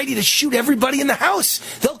 they're ready to shoot everybody in the house.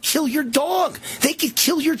 They'll kill your dog. They could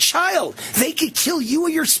kill your child. They could kill you or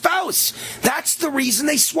your spouse. That's the reason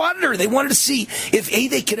they swatted her. They wanted to see if A,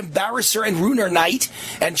 they could embarrass her and ruin her night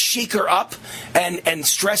and shake her up and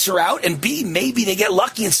stress her out, and B, maybe they get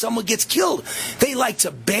lucky and someone gets killed. They like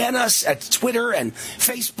to ban us at Twitter and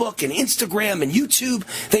Facebook and Instagram and YouTube.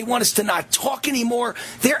 They want us to not talk anymore.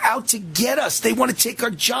 They're out to get us. They want to take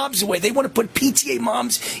our jobs away. They want to put PTA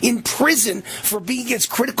moms in prison for being against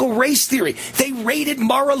critical race theory. They raided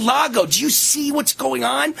Mar-a-Lago. Do you see what's going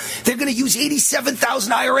on? They're going to use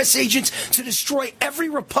 87,000 IRS agents to destroy every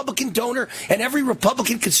Republican donor and every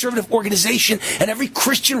Republican conservative organization and every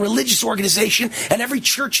Christian religious organization, and every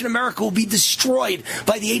church in America will be destroyed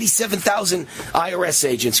by the 87,000 IRS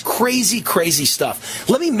agents. Crazy, crazy stuff.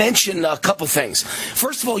 Let me mention a couple things.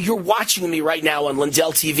 First of all, you're watching me right now on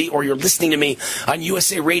Lindell TV, or you're listening to me on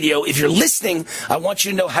USA Radio. If you're listening, I want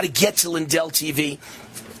you to know how to get to Lindell TV.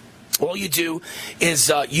 All you do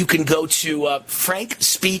is you can go to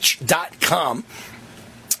frankspeech.com.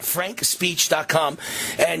 frankspeech.com,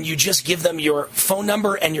 and you just give them your phone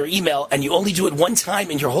number and your email, and you only do it one time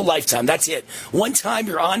in your whole lifetime. That's it. One time,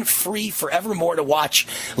 you're on free forevermore to watch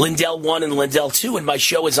Lindell 1 and Lindell 2, and my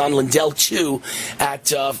show is on Lindell 2 at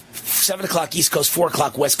 7 o'clock East Coast, 4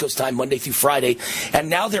 o'clock West Coast time, Monday through Friday. And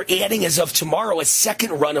now they're adding, as of tomorrow, a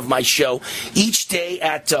second run of my show each day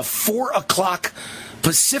at 4 o'clock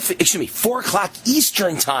Pacific, 4 o'clock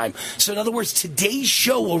Eastern time. So in other words, today's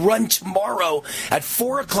show will run tomorrow at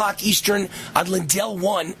 4 o'clock Eastern on Lindell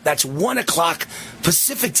 1. That's 1 o'clock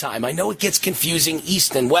Pacific time. I know it gets confusing,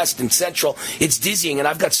 East and West and Central. It's dizzying, and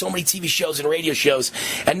I've got so many TV shows and radio shows.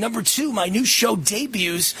 And number two, my new show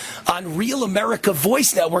debuts on Real America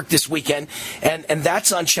Voice Network this weekend, and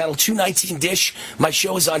that's on channel 219 Dish. My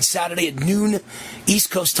show is on Saturday at noon East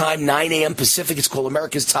Coast time, 9 a.m. Pacific. It's called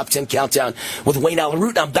America's Top 10 Countdown with Wayne Allyn.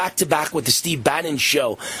 I'm back-to-back with the Steve Bannon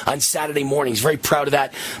Show on Saturday mornings. Very proud of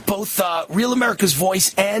that. Both Real America's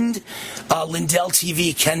Voice and Lindell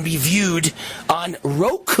TV can be viewed on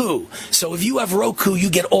Roku. So if you have Roku, you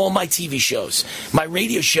get all my TV shows. My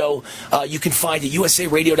radio show, you can find at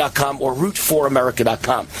usaradio.com or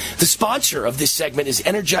root4america.com. The sponsor of this segment is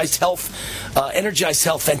Energized Health. Energized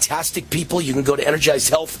Health, fantastic people. You can go to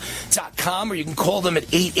energizedhealth.com, or you can call them at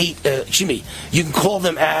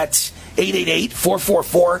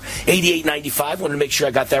 888-444-8895. Wanted to make sure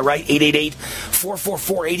I got that right.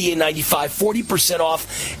 888-444-8895. 40%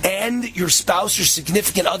 off. And your spouse or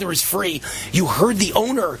significant other is free. You heard the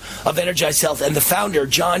owner of Energized Health and the founder,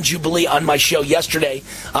 John Jubilee, on my show yesterday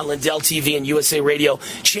on Lindell TV and USA Radio.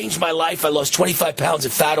 Changed my life. I lost 25 pounds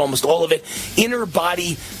of fat, almost all of it. Inner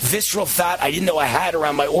body, visceral fat I didn't know I had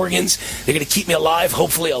around my organs. They're going to keep me alive,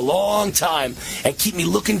 hopefully a long time, and keep me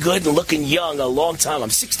looking good and looking young a long time. I'm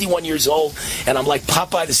 61 years old, and I'm like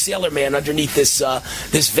Popeye the Sailor Man underneath this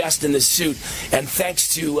vest and this suit. And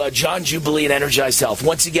thanks to John Jubilee and Energized Health.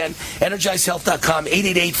 Once again, EnergizedHealth.com,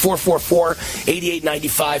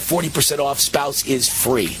 888-444-8895, 40% off. Spouse is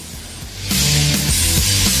free.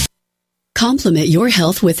 Complement your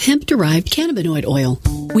health with hemp-derived cannabinoid oil.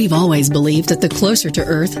 We've always believed that the closer to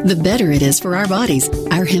Earth, the better it is for our bodies.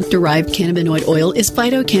 Our hemp-derived cannabinoid oil is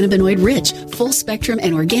phytocannabinoid-rich, full-spectrum,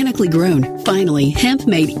 and organically grown. Finally, hemp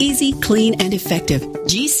made easy, clean, and effective.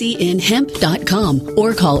 GCNhemp.com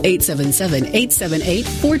or call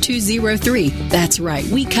 877-878-4203. That's right,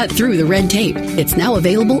 we cut through the red tape. It's now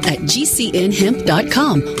available at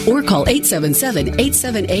GCNhemp.com or call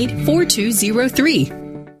 877-878-4203.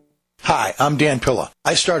 Hi, I'm Dan Pilla.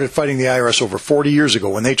 I started fighting the IRS over 40 years ago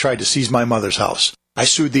when they tried to seize my mother's house. I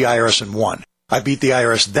sued the IRS and won. I beat the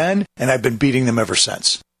IRS then, and I've been beating them ever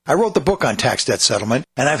since. I wrote the book on tax debt settlement,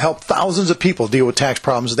 and I've helped thousands of people deal with tax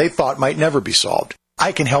problems they thought might never be solved.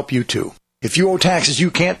 I can help you too. If you owe taxes you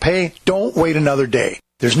can't pay, don't wait another day.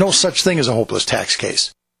 There's no such thing as a hopeless tax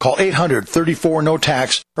case. Call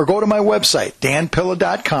 800-34-NO-TAX or go to my website,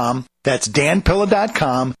 danpilla.com, That's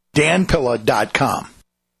danpilla.com, danpilla.com.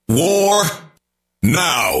 War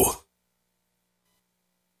now.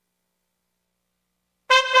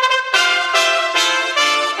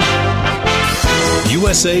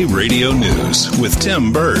 USA Radio News with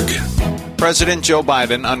Tim Berg. President Joe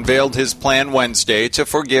Biden unveiled his plan Wednesday to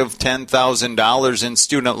forgive $10,000 in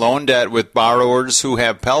student loan debt, with borrowers who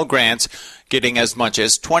have Pell Grants getting as much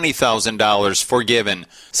as $20,000 forgiven.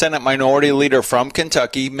 Senate Minority Leader from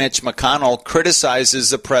Kentucky, Mitch McConnell, criticizes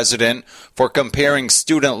the president for comparing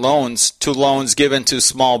student loans to loans given to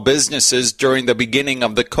small businesses during the beginning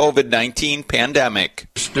of the COVID-19 pandemic.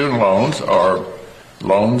 Student loans are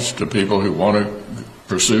loans to people who want to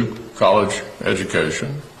pursue college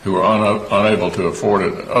education, who are unable to afford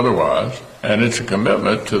it otherwise, and it's a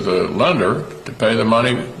commitment to the lender to pay the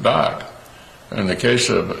money back. In the case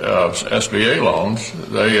of SBA loans,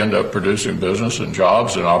 they end up producing business and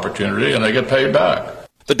jobs and opportunity, and they get paid back.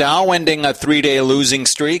 The Dow ending a three-day losing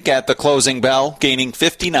streak at the closing bell, gaining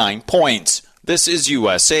 59 points. This is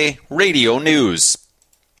USA Radio News.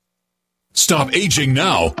 Stop aging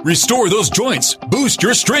now. Restore those joints. Boost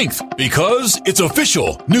your strength. Because it's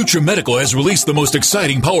official. NutriMedical has released the most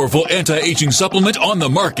exciting, powerful anti-aging supplement on the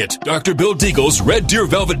market. Dr. Bill Deagle's Red Deer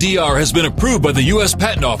Velvet DR has been approved by the U.S.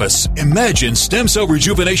 Patent Office. Imagine stem cell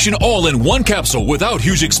rejuvenation all in one capsule without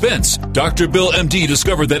huge expense. Dr. Bill MD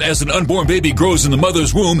discovered that as an unborn baby grows in the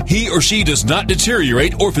mother's womb, he or she does not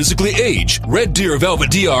deteriorate or physically age. Red Deer Velvet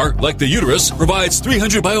DR, like the uterus, provides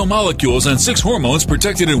 300 biomolecules and 6 hormones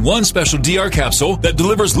protected in one special DR capsule that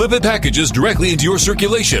delivers lipid packages directly into your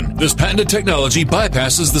circulation. This patented technology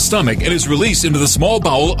bypasses the stomach and is released into the small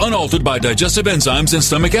bowel unaltered by digestive enzymes and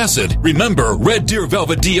stomach acid. Remember, Red Deer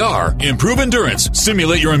Velvet DR. Improve endurance,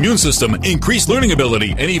 stimulate your immune system, increase learning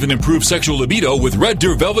ability, and even improve sexual libido with Red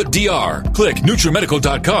Deer Velvet DR. Click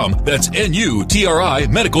NutriMedical.com, that's N-U-T-R-I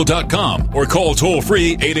medical.com, or call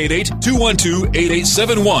toll-free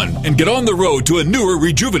 888-212-8871 and get on the road to a newer,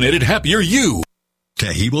 rejuvenated, happier you.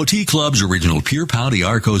 Tahibo Tea Club's original Pure Pouty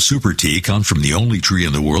Arco Super Tea comes from the only tree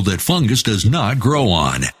in the world that fungus does not grow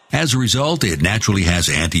on. As a result, it naturally has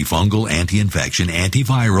antifungal, anti-infection,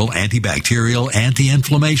 antiviral, antibacterial,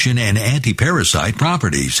 anti-inflammation, and anti-parasite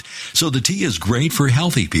properties. So the tea is great for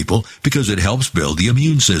healthy people because it helps build the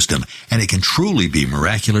immune system, and it can truly be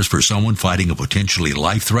miraculous for someone fighting a potentially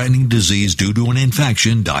life-threatening disease due to an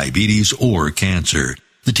infection, diabetes, or cancer.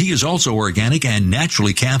 The tea is also organic and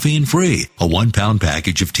naturally caffeine-free. A 1-pound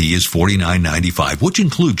package of tea is $49.95, which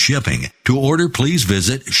includes shipping. To order, please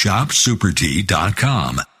visit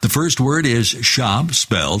shopsupertea.com. The first word is shop,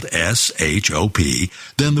 spelled S-H-O-P,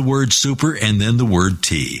 then the word super, and then the word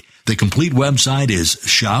tea. The complete website is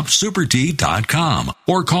shopsupertea.com,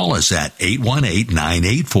 or call us at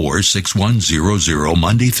 818-984-6100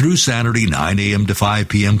 Monday through Saturday, 9 a.m. to 5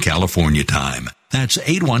 p.m. California time. That's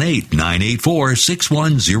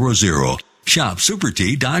 818-984-6100.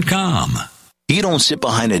 ShopSuperTea.com. You don't sit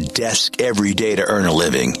behind a desk every day to earn a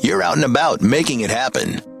living. You're out and about making it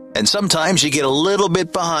happen. And sometimes you get a little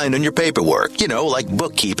bit behind on your paperwork, like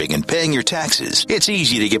bookkeeping and paying your taxes. It's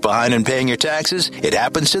easy to get behind on paying your taxes. It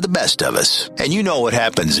happens to the best of us. And you know what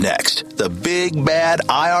happens next. The big, bad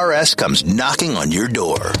IRS comes knocking on your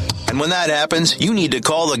door. And when that happens, you need to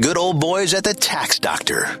call the good old boys at the Tax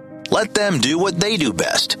Doctor. Let them do what they do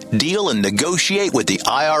best. Deal and negotiate with the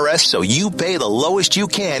IRS so you pay the lowest you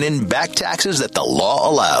can in back taxes that the law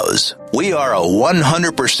allows. We are a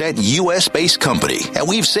 100% U.S.-based company, and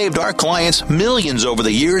we've saved our clients millions over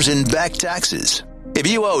the years in back taxes. If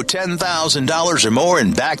you owe $10,000 or more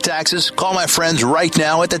in back taxes, call my friends right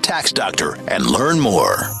now at the Tax Doctor and learn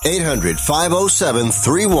more.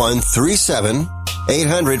 800-507-3137.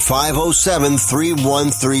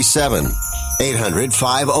 800-507-3137.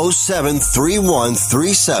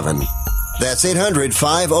 800-507-3137. That's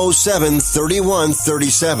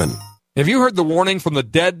 800-507-3137. Have you heard the warning from the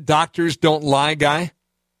Dead Doctors Don't Lie guy?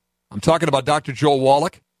 I'm talking about Dr. Joel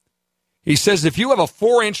Wallach. He says if you have a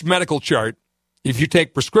 4-inch medical chart, if you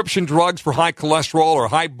take prescription drugs for high cholesterol or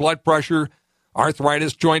high blood pressure,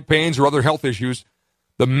 arthritis, joint pains, or other health issues,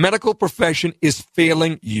 the medical profession is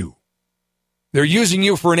failing you. They're using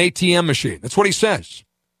you for an ATM machine. That's what he says.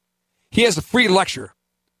 He has a free lecture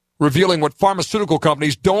revealing what pharmaceutical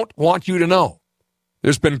companies don't want you to know.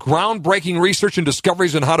 There's been groundbreaking research and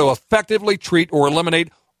discoveries on how to effectively treat or eliminate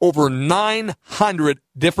over 900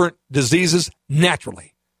 different diseases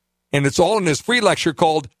naturally. And it's all in his free lecture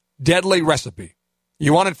called Deadly Recipe.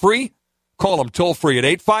 You want it free? Call him toll free at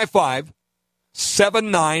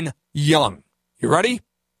 855-79-YOUNG. You ready?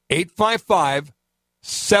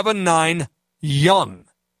 855-79-YOUNG.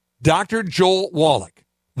 Dr. Joel Wallach,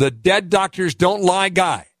 the Dead Doctors Don't Lie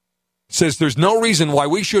guy. says there's no reason why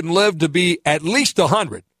we shouldn't live to be at least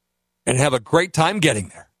 100 and have a great time getting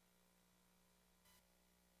there.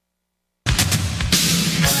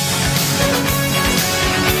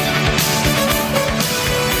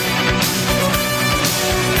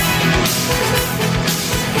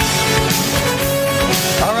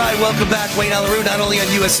 All right, welcome back. Wayne Allyn Root, not only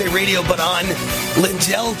on USA Radio, but on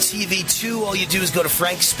Lindell TV 2. All you do is go to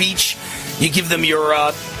Frank's Speech. You give them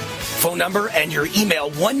your phone number and your email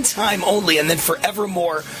one time only, and then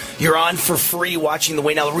forevermore, you're on for free watching the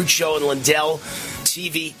Wayne Allyn Root Show on Lindell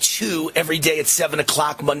TV 2 every day at 7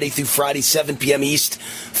 o'clock, Monday through Friday, 7 p.m. East,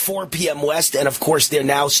 4 p.m. West. And, of course, they're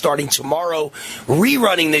now starting tomorrow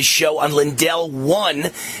rerunning this show on Lindell 1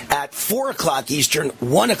 at 4 o'clock Eastern,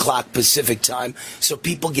 1 o'clock Pacific time. So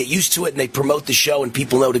people get used to it and they promote the show and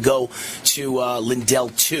people know to go to Lindell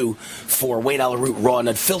 2 for Wayne Allyn Root Raw and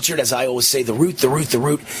Unfiltered. As I always say, the Root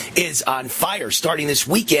is on fire. Starting this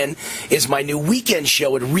weekend is my new weekend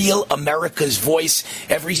show at Real America's Voice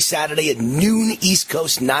every Saturday at noon East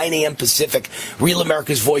Coast, 9 a.m. Pacific. Real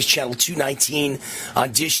America's Voice, channel 219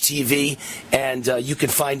 on Dish TV. And you can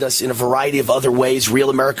find us in a variety of other ways,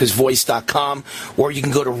 realamericasvoice.com, or you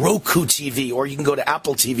can go to Roku TV, or you can go to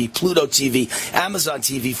Apple TV, Pluto TV, Amazon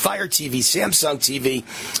TV, Fire TV, Samsung TV,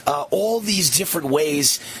 all these different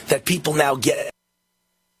ways that people now get.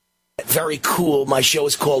 Very cool. My show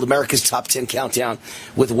is called America's Top 10 Countdown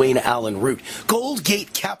with Wayne Allyn Root.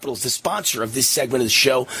 Goldgate Capital is the sponsor of this segment of the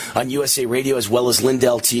show on USA Radio as well as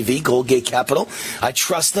Lindell TV. Goldgate Capital. I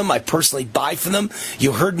trust them. I personally buy from them.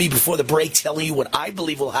 You heard me before the break telling you what I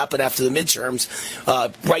believe will happen after the midterms.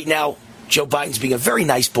 Right now, Joe Biden's being a very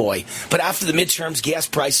nice boy. But after the midterms, gas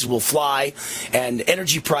prices will fly, and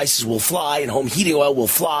energy prices will fly, and home heating oil will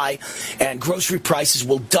fly, and grocery prices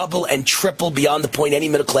will double and triple beyond the point any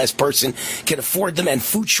middle-class person can afford them, and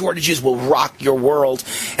food shortages will rock your world.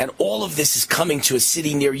 And all of this is coming to a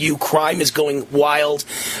city near you. Crime is going wild.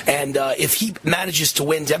 And if he manages to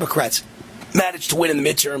win, Democrats manage to win in the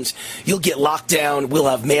midterms, you'll get locked down. We'll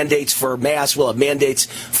have mandates for masks. We'll have mandates,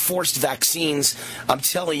 forced vaccines. I'm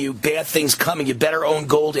telling you, bad things coming. You better own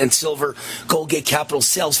gold and silver. Goldgate Capital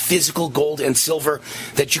sells physical gold and silver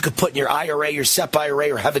that you could put in your IRA, your SEP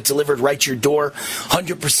IRA, or have it delivered right to your door.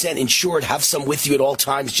 100% insured. Have some with you at all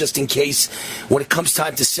times just in case. When it comes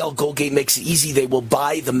time to sell, Goldgate makes it easy. They will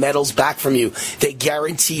buy the metals back from you. They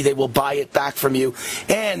guarantee they will buy it back from you.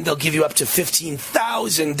 And they'll give you up to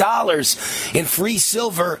 $15,000 in free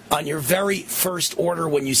silver on your very first order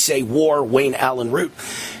when you say War Wayne Allyn Root.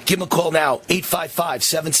 Give them a call now,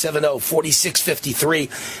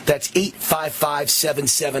 855-770-4653. That's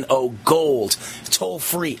 855-770-GOLD. Toll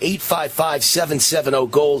free,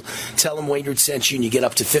 855-770-GOLD. Tell them Wayne Root sent you and you get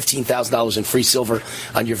up to $15,000 in free silver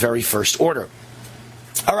on your very first order.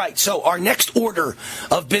 All right, so our next order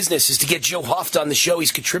of business is to get Joe Hoft on the show.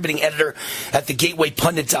 He's contributing editor at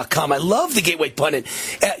thegatewaypundit.com. I love the Gateway Pundit.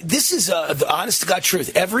 This is the honest-to-God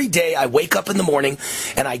truth. Every day I wake up in the morning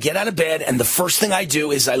and I get out of bed, and the first thing I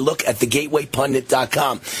do is I look at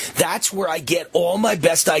thegatewaypundit.com. That's where I get all my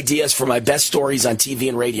best ideas for my best stories on TV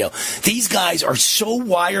and radio. These guys are so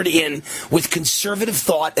wired in with conservative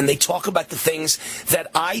thought, and they talk about the things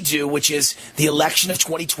that I do, which is the election of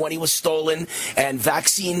 2020 was stolen, and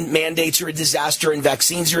vaccine mandates are a disaster, and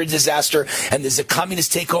vaccines are a disaster, and there's a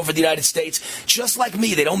communist takeover of the United States. Just like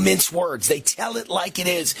me, they don't mince words. They tell it like it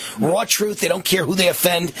is. Raw truth. They don't care who they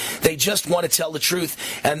offend. They just want to tell the truth.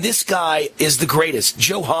 And this guy is the greatest.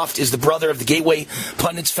 Joe Hoft is the brother of the Gateway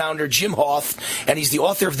Pundit's founder, Jim Hoft, and he's the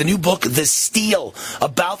author of the new book, The Steal,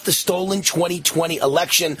 about the stolen 2020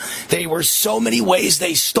 election. There were so many ways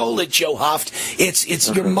they stole it, Joe Hoft. It's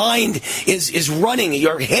your mind is running.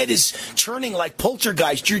 Your head is turning like poltergeist.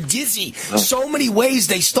 You're dizzy. So many ways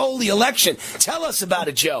they stole the election. Tell us about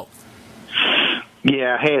it, Joe.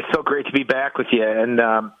 Yeah, hey, it's so great to be back with you. And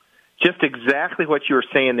just exactly what you were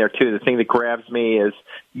saying there, too. The thing that grabs me is,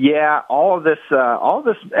 all of this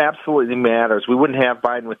absolutely matters. We wouldn't have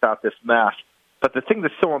Biden without this mess. But the thing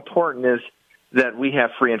that's so important is that we have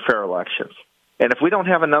free and fair elections. And if we don't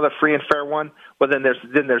have another free and fair one, well, then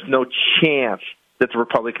there's no chance that the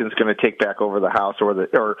Republicans are going to take back over the House or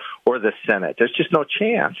the Senate. There's just no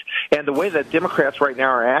chance. And the way that Democrats right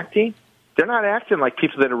now are acting, they're not acting like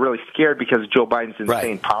people that are really scared because of Joe Biden's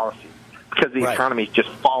insane policy, because the economy is just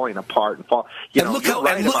falling apart and look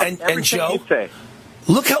how Joe.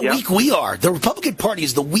 Look how weak we are. The Republican Party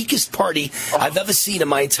is the weakest party I've ever seen in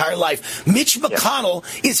my entire life. Mitch McConnell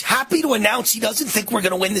is happy to announce he doesn't think we're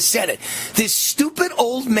going to win the Senate. This stupid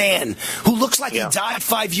old man who looks like he died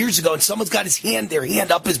 5 years ago, and someone's got their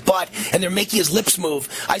hand up his butt, and they're making his lips move.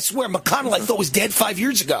 I swear, McConnell I thought was dead 5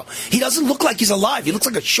 years ago. He doesn't look like he's alive. He looks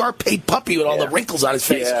like a Shar-Pei puppy with all the wrinkles on his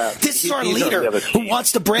face. Yeah. This is our leader who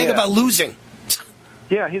wants to brag about losing.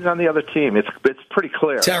 Yeah, he's on the other team. It's pretty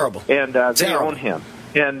clear. Terrible. And they own him.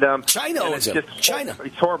 And China owns him. China.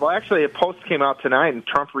 It's horrible. Actually, a post came out tonight, and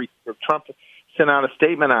Trump sent out a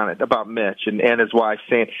statement on it about Mitch and his wife,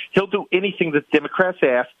 saying he'll do anything that Democrats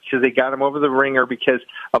ask because they got him over the ringer because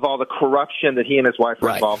of all the corruption that he and his wife were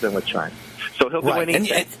involved in with China. So he'll do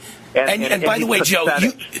anything. And by the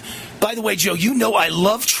way, Joe, you know I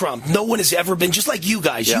love Trump. No one has ever been, just like you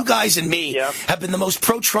guys. You guys and me have been the most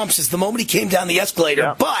pro-Trump since the moment he came down the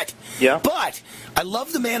escalator. But I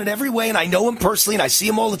love the man in every way, and I know him personally, and I see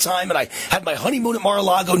him all the time, and I had my honeymoon at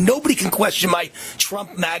Mar-a-Lago. Nobody can question my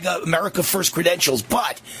Trump MAGA America First credentials,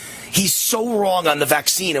 but he's so wrong on the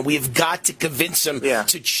vaccine, and we have got to convince him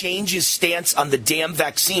to change his stance on the damn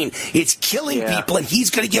vaccine. It's killing people, and he's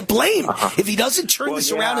going to get blamed. If he doesn't turn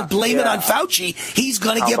this around and blame it on Fauci, he's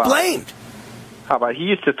going to get blamed. How about he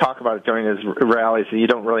used to talk about it during his rallies, and you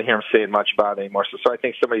don't really hear him saying much about it anymore. So I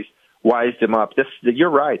think somebody's wised him up. You're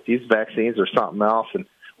right. These vaccines are something else, and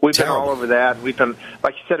we've been all over that. We've been,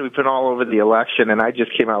 like you said, we've been all over the election, and I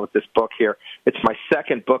just came out with this book here. It's my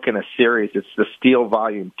second book in a series. It's The Steal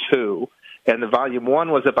Volume 2, and the Volume 1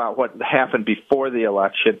 was about what happened before the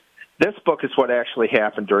election. This book is what actually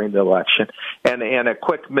happened during the election. And a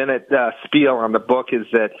quick minute spiel on the book is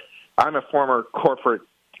that I'm a former corporate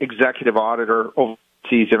executive auditor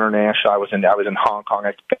overseas international. I was in Hong Kong.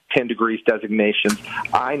 I got 10 degrees designations.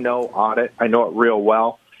 I know audit. I know it real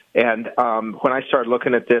well. And when I started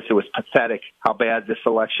looking at this, it was pathetic how bad this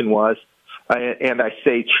election was. And I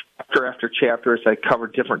say chapter after chapter as I cover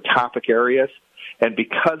different topic areas. And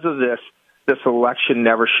because of this election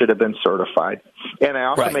never should have been certified. And I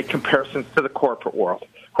also make comparisons to the corporate world,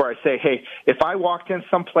 where I say, hey, if I walked in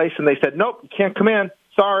someplace and they said, nope, you can't come in.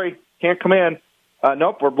 Sorry, can't come in.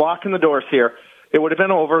 Nope, we're blocking the doors here. It would have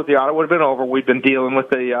been over. The audit would have been over. We've been dealing with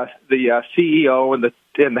the CEO and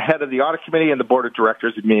the head of the audit committee and the board of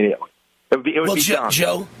directors immediately. It would be done.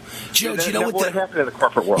 Joe, do you know what happened in the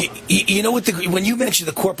corporate world? You know what? When you mention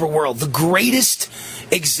the corporate world, the greatest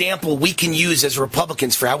example we can use as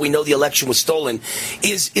Republicans for how we know the election was stolen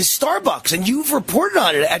is Starbucks, and you've reported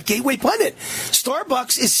on it at Gateway Pundit.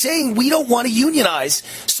 Starbucks is saying we don't want to unionize,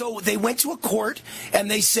 so they went to a court and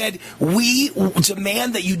they said we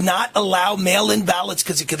demand that you not allow mail-in ballots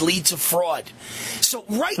because it could lead to fraud. So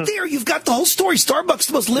right there, you've got the whole story. Starbucks,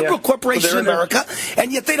 the most liberal corporation in America,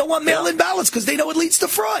 and yet they don't want mail-in ballots because they know it leads to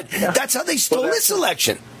fraud. Yeah. That's how they stole this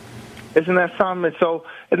election. Isn't that something?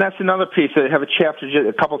 And that's another piece. They have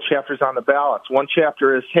a couple chapters on the ballots. One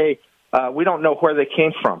chapter is, hey, we don't know where they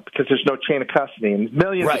came from because there's no chain of custody. And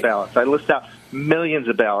millions of ballots. I list out millions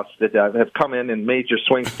of ballots that have come in major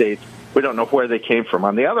swing states. We don't know where they came from.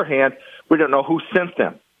 On the other hand, we don't know who sent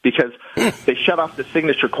them because they shut off the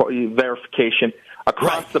signature verification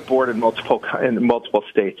across the board in multiple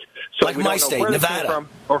states. So like we my don't know state, where Nevada, they came from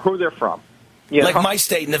or who they're from. Like my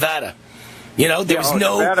state, Nevada. You know, there was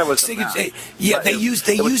no signature. Yeah, they used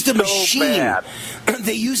a machine.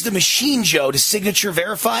 They used a machine, Joe, to signature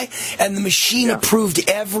verify, and the machine approved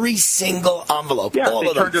every single envelope. Yeah, all they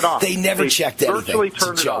of them. turned it off. They never checked anything. Virtually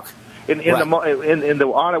turned it off. In the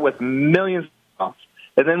audit with millions of ballots.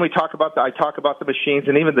 And then I talk about the machines,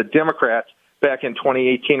 and even the Democrats back in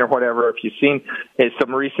 2018 or whatever. If you've seen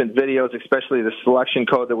some recent videos, especially the selection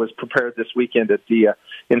code that was prepared this weekend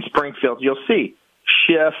in Springfield, you'll see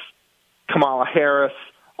Schiff, Kamala Harris,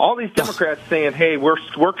 all these Democrats saying, hey, we're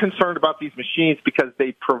concerned about these machines because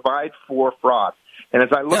they provide for fraud. And as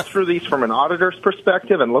I look through these from an auditor's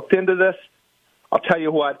perspective and looked into this, I'll tell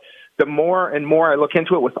you what, the more and more I look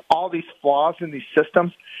into it with all these flaws in these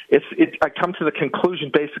systems, I come to the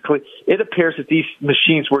conclusion, basically, it appears that these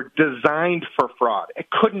machines were designed for fraud. It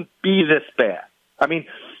couldn't be this bad. I mean,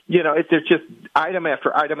 there's just item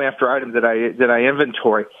after item after item that I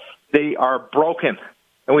inventory. They are broken,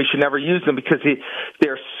 and we should never use them because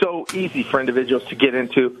they're so easy for individuals to get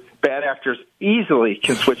into. Bad actors easily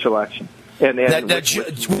can switch elections.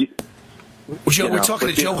 Joe, we're talking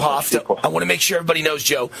to Joe Hoft. I want to make sure everybody knows,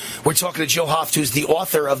 Joe. We're talking to Joe Hoft, who's the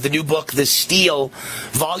author of the new book, The Steal,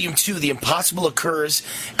 Volume 2, The Impossible Occurs,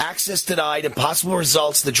 Access Denied, Impossible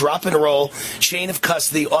Results, The Drop and Roll, Chain of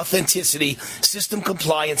Custody, Authenticity, System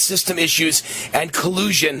Compliance, System Issues, and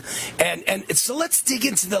Collusion. And so let's dig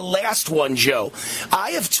into the last one, Joe.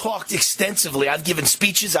 I have talked extensively. I've given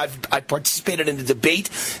speeches. I participated in a debate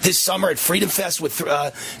this summer at Freedom Fest with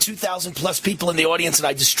 2,000 plus people in the audience, and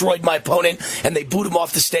I destroyed my opponent, and they booed him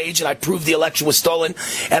off the stage, and I proved the election was stolen.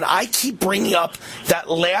 And I keep bringing up that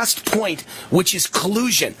last point, which is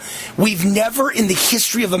collusion. We've never in the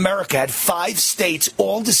history of America had 5 states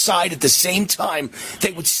all decide at the same time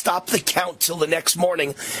they would stop the count till the next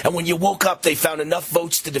morning, and when you woke up, they found enough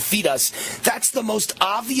votes to defeat us. That's the most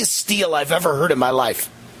obvious steal I've ever heard in my life.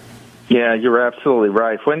 Yeah, you're absolutely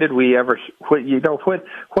right. When did we ever?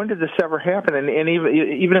 When did this ever happen? And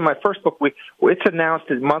even in my first book, it's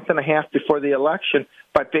announced a month and a half before the election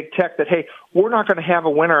by big tech that, hey, we're not going to have a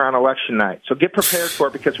winner on election night, so get prepared for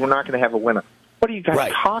it because we're not going to have a winner. What are you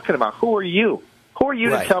guys talking about? Who are you? Who are you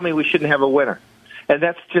to tell me we shouldn't have a winner? And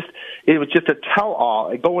it was just a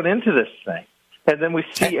tell-all going into this thing. And then we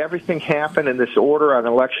see everything happen in this order on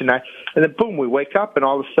election night, and then boom, we wake up, and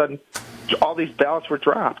all of a sudden, all these ballots were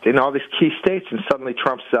dropped in all these key states, and suddenly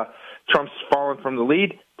Trump's fallen from the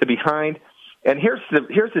lead to behind. And here's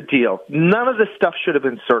the deal: none of this stuff should have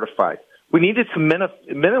been certified. We needed some men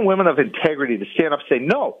and women of integrity to stand up and say,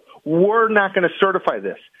 "No, we're not going to certify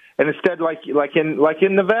this." And instead, like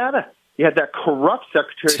in Nevada, you had that corrupt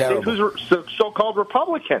Secretary of State who's so-called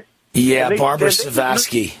Republican. Yeah, Barbara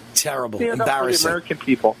Savasky. Terrible. Embarrassing. The American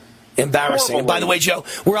people. Embarrassing. And by the way, Joe,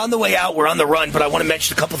 we're on the way out. We're on the run, but I want to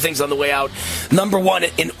mention a couple things on the way out. Number one,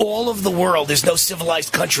 in all of the world, there's no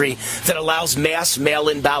civilized country that allows mass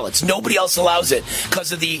mail-in ballots. Nobody else allows it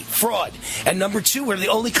because of the fraud. And number two, we're the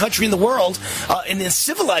only country in the world, in the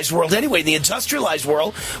civilized world anyway, in the industrialized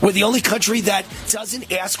world, we're the only country that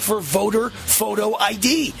doesn't ask for voter photo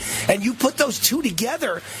ID. And you put those two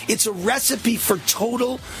together, it's a recipe for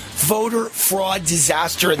total voter fraud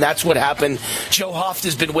disaster, and that's what happened. Joe Hoft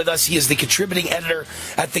has been with us. He is the contributing editor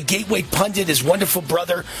at the Gateway Pundit. His wonderful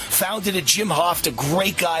brother founded it, Jim Hoft, a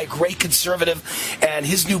great guy, a great conservative, and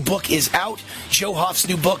his new book is out. Joe Hoft's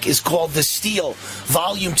new book is called The Steal,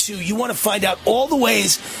 Volume 2. You want to find out all the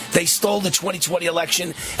ways they stole the 2020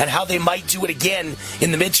 election and how they might do it again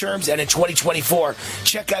in the midterms and in 2024.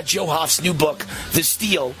 Check out Joe Hoft's new book, The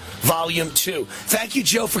Steal, Volume 2. Thank you,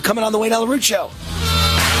 Joe, for coming on the Wayne Allyn Root Show.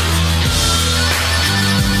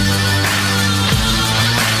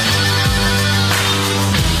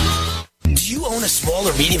 Do you own a small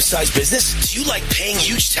or medium-sized business? Do you like paying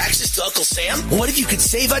huge taxes to Uncle Sam? What if you could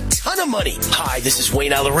save a ton of money? Hi, this is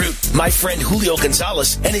Wayne Allyn Root. My friend Julio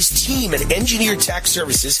Gonzalez and his team at Engineered Tax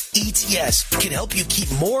Services, ETS, can help you keep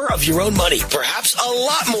more of your own money, perhaps a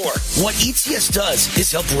lot more. What ETS does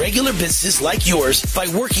is help regular businesses like yours by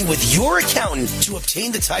working with your accountant to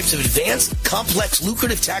obtain the types of advanced, complex,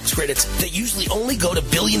 lucrative tax credits that usually only go to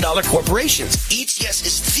billion-dollar corporations. ETS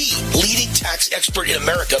is the leading tax expert in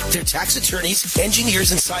America. Their tax attorneys,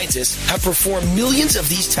 engineers, and scientists have performed millions of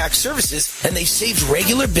these tax services, and they've saved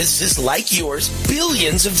regular businesses like yours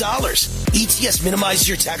billions of dollars. ETS minimizes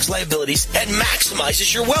your tax liabilities and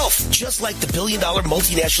maximizes your wealth, just like the billion-dollar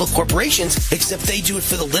multinational corporations, except they do it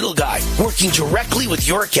for the little guy, working directly with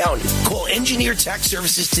your accountant. Call Engineered Tax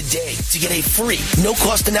Services today to get a free,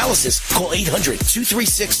 no-cost analysis. Call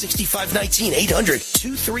 800-236-6519,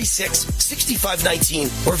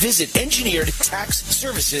 800-236-6519, or visit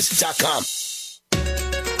engineeredtaxservices.com.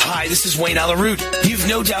 Hi, this is Wayne Allyn Root. You've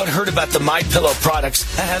no doubt heard about the MyPillow products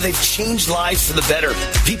and how they've changed lives for the better.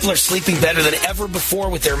 People are sleeping better than ever before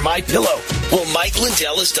with their MyPillow. Well, Mike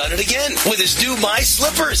Lindell has done it again with his new My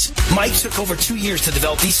Slippers. Mike took over 2 years to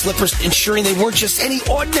develop these slippers, ensuring they weren't just any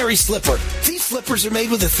ordinary slipper. These slippers are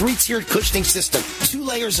made with a 3-tiered cushioning system, 2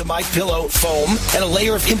 layers of MyPillow foam, and a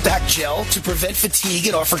layer of impact gel to prevent fatigue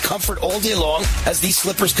and offer comfort all day long, as these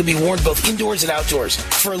slippers can be worn both indoors and outdoors.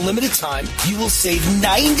 For a limited time, you will save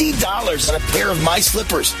 $90 on a pair of My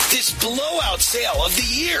Slippers. This blowout sale of the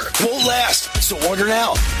year won't last, so order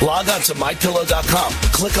now. Log on to MyPillow.com,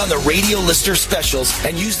 click on the radio lister specials,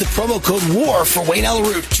 and use the promo code WAR for Wayne Allyn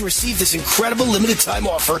Root to receive this incredible limited time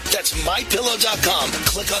offer. That's MyPillow.com.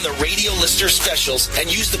 Click on the radio lister specials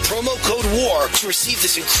and use the promo code WAR to receive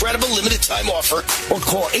this incredible limited time offer, or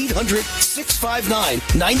call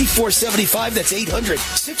 800-659-9475. That's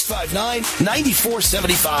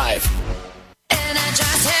 800-659-9475.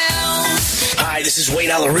 Hi, this is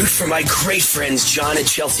Wayne Allyn Root from my great friends John and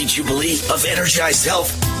Chelsea Jubilee of Energized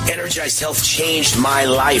Health. Energized Health changed my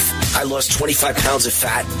life. I lost 25 pounds of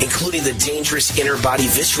fat, including the dangerous inner body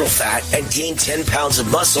visceral fat, and gained 10 pounds of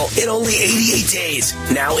muscle in only 88 days.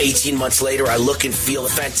 Now, 18 months later, I look and feel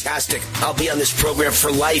fantastic. I'll be on this program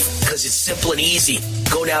for life because it's simple and easy.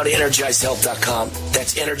 Go now to EnergizedHealth.com.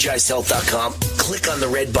 That's EnergizedHealth.com. Click on the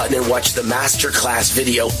red button and watch the masterclass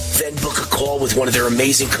video. Then book a call with one of their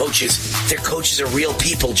amazing coaches. Their coaches are real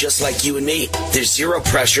people just like you and me. There's zero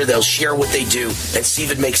pressure. They'll share what they do and see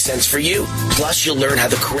if it makes sense for you. Plus, you'll learn how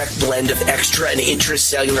the correct blend of extra and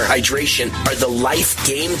intracellular hydration are the life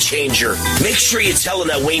game changer. Make sure you tell them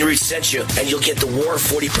that Wayne Root sent you, and you'll get the War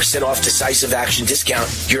 40% off decisive action discount.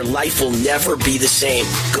 Your life will never be the same.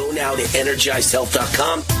 Go now to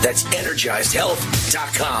EnergizedHealth.com. That's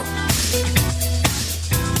EnergizedHealth.com.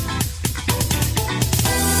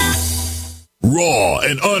 Raw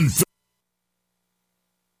and unfiltered.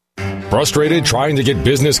 Frustrated trying to get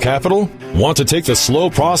business capital? Want to take the slow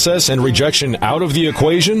process and rejection out of the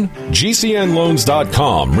equation?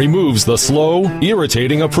 GCNloans.com removes the slow,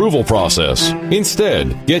 irritating approval process.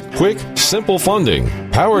 Instead, get quick, simple funding.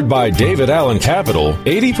 Powered by David Allyn Capital,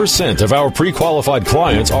 80% of our pre-qualified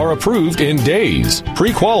clients are approved in days.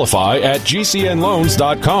 Pre-qualify at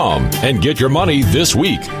GCNloans.com and get your money this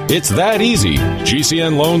week. It's that easy.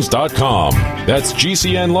 GCNloans.com. That's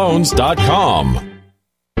GCNloans.com.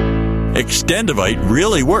 Extendivite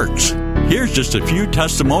really works. Here's just a few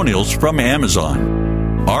testimonials from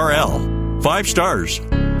Amazon. RL, 5 stars.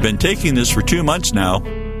 Been taking this for 2 months now.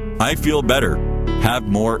 I feel better. Have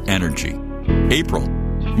more energy. April,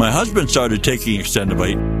 my husband started taking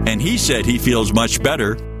Extendivite, and he said he feels much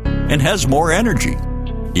better and has more energy.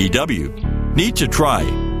 EW, need to try.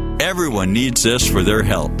 Everyone needs this for their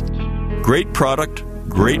health. Great product,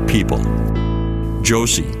 great people.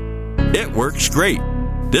 Josie, it works great.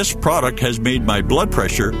 This product has made my blood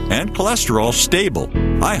pressure and cholesterol stable.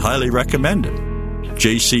 I highly recommend it.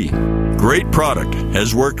 JC, great product,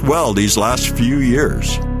 has worked well these last few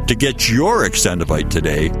years. To get your Extendivite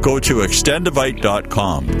today, go to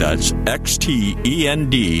extendivite.com. That's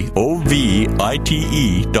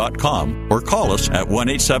XTENDOVITE.com or call us at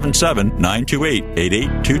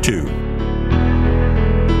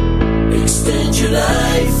 1-877-928-8822. Extend your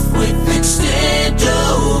life with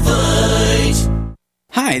Extendovite.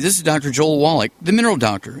 Hi, this is Dr. Joel Wallach, the Mineral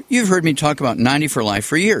Doctor. You've heard me talk about 90 for Life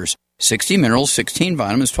for years. 60 minerals, 16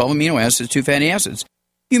 vitamins, 12 amino acids, 2 fatty acids.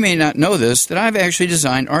 You may not know this, that I've actually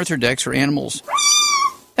designed Arthrodex for animals.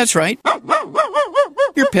 That's right.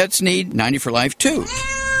 Your pets need 90 for Life, too.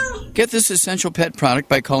 Get this essential pet product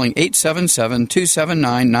by calling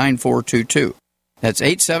 877-279-9422. That's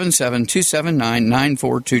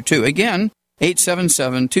 877-279-9422. Again,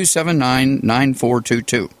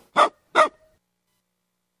 877-279-9422.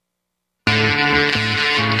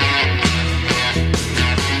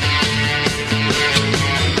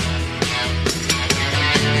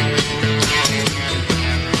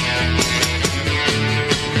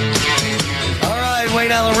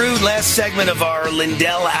 Last segment of our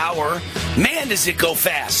Lindell Hour. Man, does it go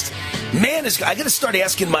fast. Man, I got to start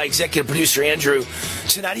asking my executive producer, Andrew,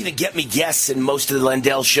 to not even get me guests in most of the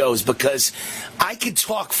Lindell shows, because I could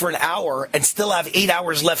talk for an hour and still have 8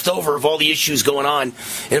 hours left over of all the issues going on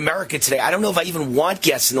in America today. I don't know if I even want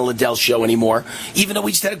guests in the Lindell show anymore, even though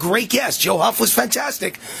we just had a great guest. Joe Huff was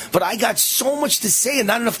fantastic, but I got so much to say and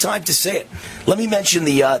not enough time to say it. Let me mention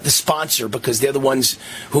the sponsor, because they're the ones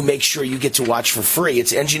who make sure you get to watch for free.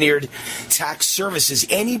 It's Engineered Tax Services.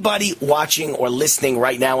 Anybody watching or listening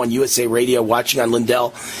right now on USA Radio, watching on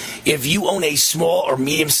Lindell, if you own a small or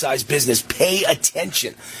medium-sized business, pay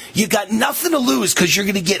attention. You got nothing to lose, because you're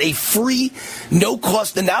going to get a free,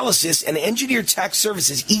 no-cost analysis, and Engineered Tax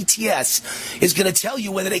Services, ETS, is going to tell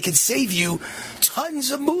you whether they can save you tons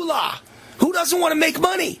of moolah. Who doesn't want to make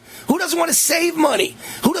money? Who doesn't want to save money?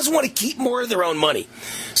 Who doesn't want to keep more of their own money?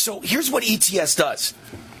 So here's what ETS does.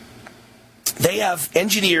 They have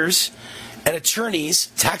engineers and attorneys,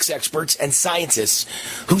 tax experts, and scientists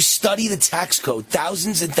who study the tax code,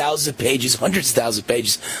 thousands and thousands of pages, hundreds of thousands of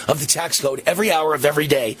pages of the tax code every hour of every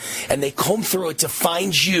day, and they comb through it to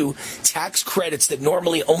find you tax credits that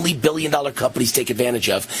normally only billion-dollar companies take advantage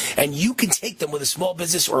of. And you can take them with a small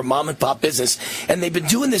business or a mom-and-pop business, and they've been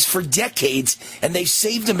doing this for decades, and they've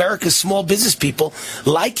saved America's small business people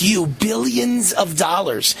like you billions of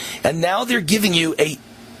dollars. And now they're giving you a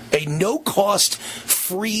a no-cost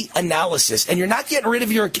free analysis. And you're not getting rid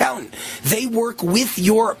of your accountant. They work with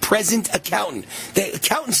your present accountant. The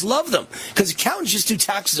accountants love them because accountants just do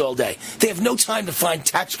taxes all day. They have no time to find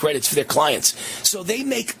tax credits for their clients. So they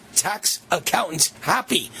make tax accountants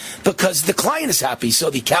happy because the client is happy. So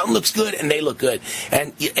the accountant looks good and they look good.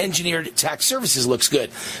 And Engineered Tax Services looks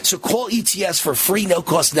good. So call ETS for a free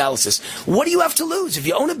no-cost analysis. What do you have to lose? If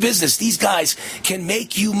you own a business, these guys can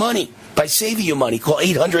make you money by saving you money. Call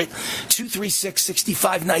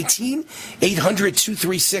 800-236-6519,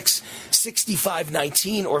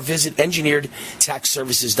 800-236-6519, or visit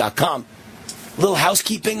engineeredtaxservices.com. Little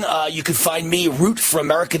housekeeping. You can find me.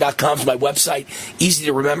 RootForAmerica.com is my website. Easy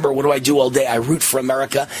to remember. What do I do all day? I root for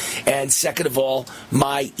America. And second of all,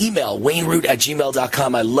 my email,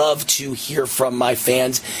 WayneRoot@gmail.com. I love to hear from my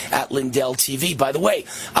fans at Lindell TV. By the way,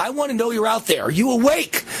 I want to know you're out there. Are you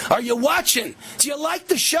awake? Are you watching? Do you like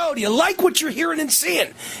the show? Do you like what you're hearing and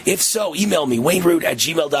seeing? If so, email me,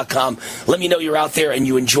 WayneRoot@gmail.com. Let me know you're out there and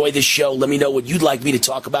you enjoy this show. Let me know what you'd like me to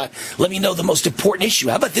talk about. Let me know the most important issue.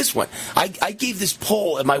 How about this one? I gave this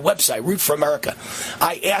poll at my website, Root for America.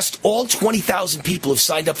 I asked all 20,000 people who have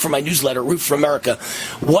signed up for my newsletter, Root for America,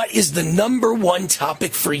 what is the number one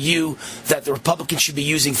topic for you that the Republicans should be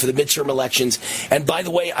using for the midterm elections? And by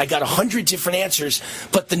the way, I got 100 different answers,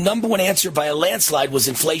 but the number one answer by a landslide was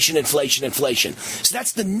inflation, inflation, inflation. So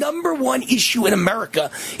that's the number one issue in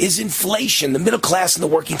America is inflation. The middle class and the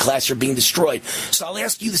working class are being destroyed. So I'll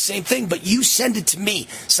ask you the same thing, but you send it to me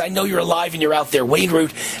so I know you're alive and you're out there.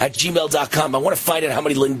 WayneRoot@gmail.com. I want to find out how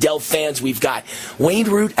many Lindell fans we've got.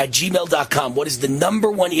 WayneRoot@gmail.com. What is the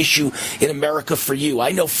number one issue in America for you?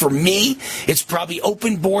 I know for me, it's probably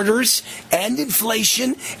open borders and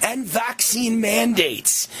inflation and vaccine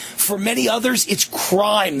mandates. For many others, it's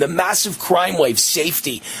crime, the massive crime wave,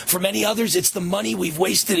 safety. For many others, it's the money we've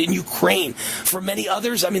wasted in Ukraine. For many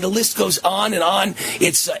others, I mean, the list goes on and on.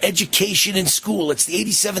 It's education in school. It's the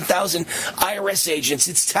 87,000 IRS agents.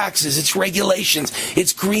 It's taxes. It's regulations.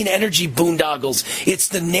 It's green energy boondoggles. It's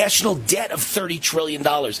the national debt of $30 trillion.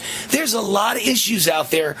 There's a lot of issues out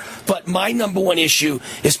there, but my number one issue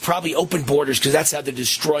is probably open borders because that's how they're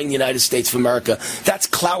destroying the United States of America. That's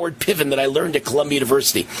Cloward Piven that I learned at Columbia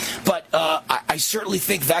University. But I certainly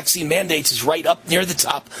think vaccine mandates is right up near the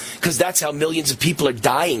top because that's how millions of people are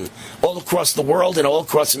dying all across the world and all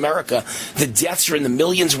across America. The deaths are in the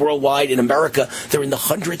millions worldwide. In America, they're in the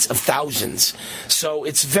hundreds of thousands. So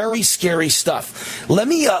it's very scary stuff. Let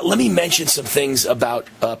me mention some things about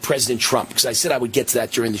President Trump, because I said I would get to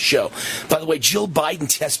that during the show. By the way, Jill Biden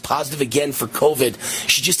tests positive again for COVID.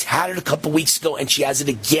 She just had it a couple weeks ago, and she has it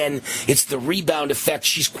again. It's the rebound effect.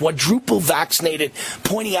 She's quadruple vaccinated,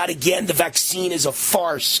 pointing out again the vaccine is a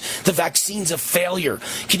farce. The vaccine's a failure.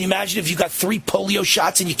 Can you imagine if you got 3 polio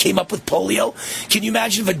shots and you came up with polio? Can you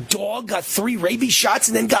imagine if a dog got 3 rabies shots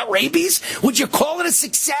and then got rabies? Would you call it a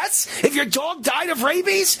success if your dog died of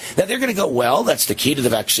rabies? Now they're going to go, well, that's the key to the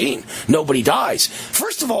vaccine. Nobody dies.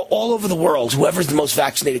 First of all over the world, whoever's the most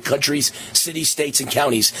vaccinated countries, cities, states, and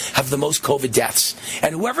counties have the most COVID deaths.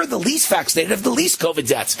 And whoever the least vaccinated have the least COVID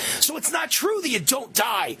deaths. So it's not true that you don't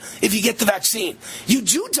die if you get the vaccine. You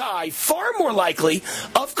do die far more likely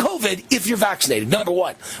of COVID if you're vaccinated. Number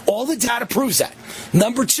one, all the data proves that.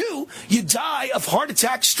 Number two, you die of heart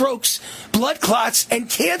attacks, strokes, blood clots, and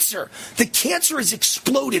cancer. The cancer has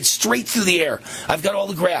exploded straight through the air. I've got all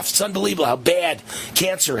the graphs. It's unbelievable how bad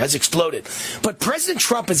cancer has exploded. But President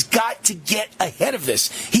Trump has got to get ahead of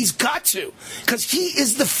this. He's got to, because he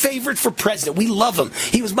is the favorite for president. We love him.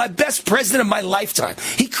 He was my best president of my lifetime.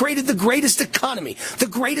 He created the greatest economy, the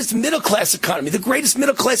greatest middle-class economy, the greatest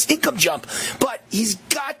middle-class income jump. But he's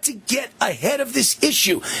got to get ahead of this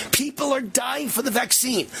issue. People are dying for the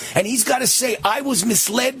vaccine. And he's got to say, I was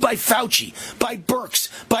misled by Fauci, by Birx,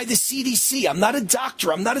 by the CDC. I'm not a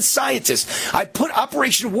doctor. I'm not a scientist. I put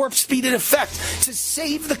Operation Warp Speed in effect to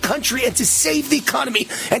save the country and to save the economy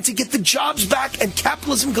and to get the jobs back and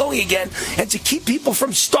capitalism going again and to keep people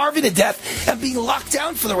from starving to death and being locked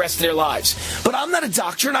down for the rest of their lives. But I'm not a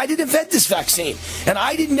doctor and I didn't invent this vaccine. And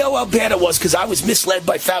I didn't know how bad it was because I was misled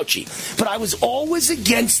by Fauci. But I was always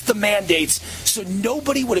against the mandates so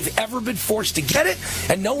nobody would have ever been forced to get it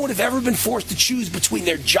and no one would have ever been forced to choose between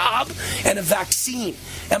their job and a vaccine.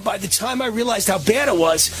 And by the time I realized how bad it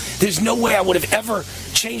was, there's no way I would have ever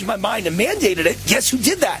changed my mind and mandated it. Guess who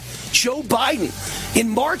did that? Joe Biden. In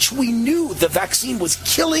March, we knew the vaccine was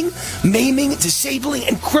killing, maiming, disabling,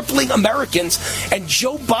 and crippling Americans, and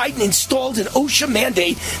Joe Biden installed an OSHA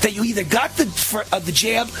mandate that you either got the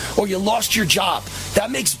jab or you lost your job.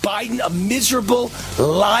 That makes Biden a miserable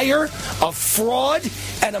liar, a fraud,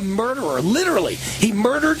 and a murderer. Literally, he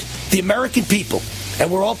murdered the American people.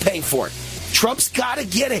 and we're all paying for it. Trump's got to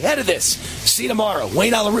get ahead of this. See you tomorrow.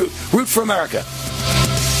 Wayne Allyn Root for America.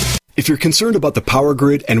 If you're concerned about the power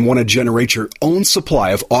grid and want to generate your own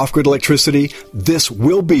supply of off-grid electricity, this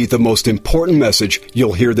will be the most important message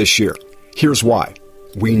you'll hear this year. Here's why.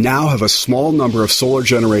 We now have a small number of solar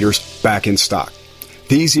generators back in stock.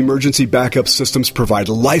 These emergency backup systems provide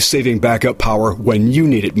life-saving backup power when you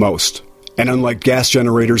need it most. And unlike gas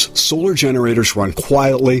generators, solar generators run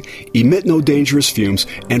quietly, emit no dangerous fumes,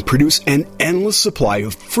 and produce an endless supply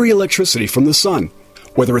of free electricity from the sun.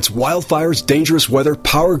 Whether it's wildfires, dangerous weather,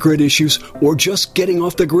 power grid issues, or just getting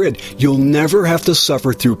off the grid, you'll never have to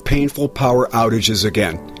suffer through painful power outages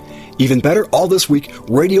again. Even better, all this week,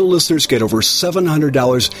 radio listeners get over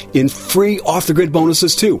 $700 in free off-the-grid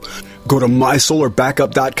bonuses, too. Go to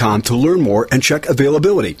mysolarbackup.com to learn more and check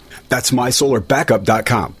availability. That's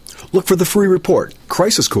mysolarbackup.com. Look for the free report,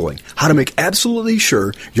 Crisis Cooling, how to make absolutely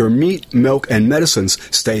sure your meat, milk, and medicines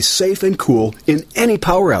stay safe and cool in any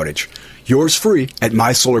power outage. Yours free at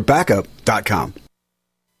mysolarbackup.com.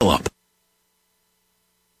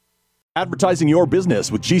 Advertising your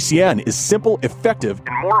business with GCN is simple, effective,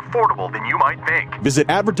 and more affordable than you might think. Visit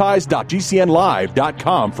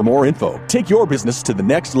advertise.gcnlive.com for more info. Take your business to the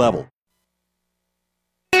next level.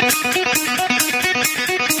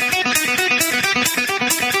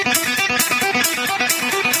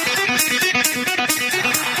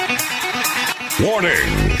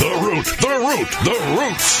 Warning! The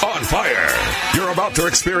root's on fire! You're about to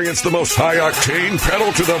experience the most high-octane,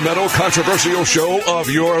 pedal-to-the-metal controversial show of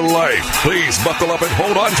your life. Please buckle up and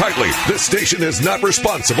hold on tightly. This station is not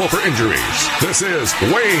responsible for injuries. This is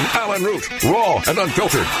Wayne Allyn Root, raw and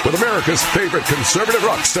unfiltered, with America's favorite conservative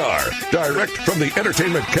rock star. Direct from the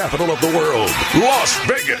entertainment capital of the world, Las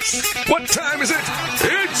Vegas. What time is it?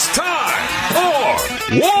 It's time for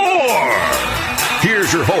war!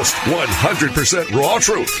 Here's your host, 100% raw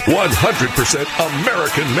truth, 100%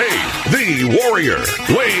 American made, the warrior,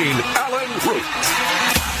 Wayne Allyn Root.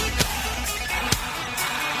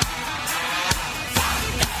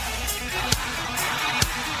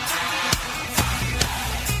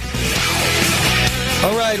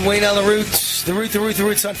 All right, Wayne Allyn Root, the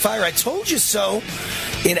root's on fire. I told you so.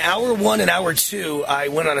 In hour 1 and hour 2, I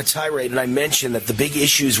went on a tirade and I mentioned that the big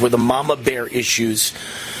issues were the mama bear issues.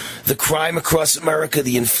 The crime across America,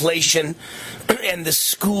 the inflation, and the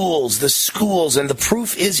schools, and the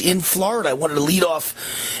proof is in Florida. I wanted to lead off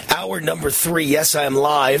hour number 3. Yes, I am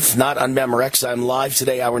live, not on Memorex. I am live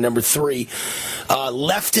today, hour number 3.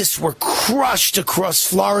 Leftists were crushed across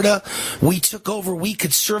Florida. We took over. We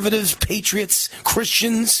conservatives, patriots,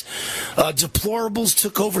 Christians, deplorables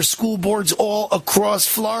took over school boards all across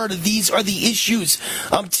Florida. These are the issues.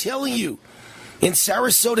 I'm telling you, in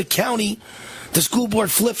Sarasota County, the school board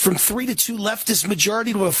flipped from 3-2 leftist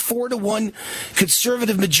majority to a 4-1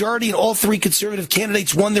 conservative majority, and all 3 conservative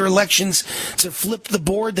candidates won their elections to flip the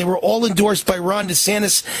board. They were all endorsed by Ron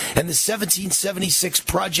DeSantis and the 1776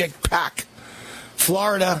 Project PAC.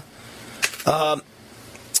 Florida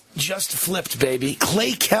just flipped, baby.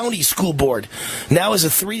 Clay County School Board now is a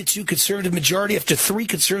 3-2 conservative majority after 3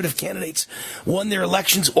 conservative candidates won their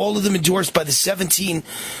elections, all of them endorsed by the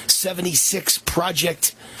 1776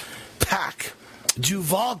 Project PAC.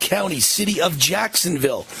 Duval County, city of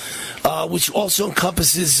Jacksonville, which also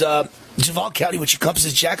encompasses Duval County, which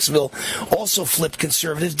encompasses Jacksonville, also flipped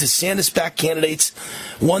conservative. DeSantis-backed candidates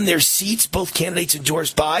won their seats, both candidates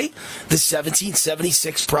endorsed by the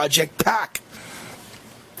 1776 Project PAC.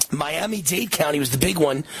 Miami-Dade County was the big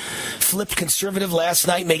one, flipped conservative last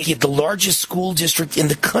night, making it the largest school district in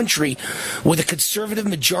the country with a conservative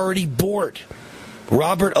majority board.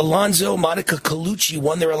 Robert Alonzo, Monica Colucci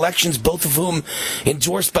won their elections, both of whom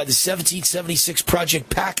endorsed by the 1776 Project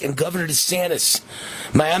PAC and Governor DeSantis.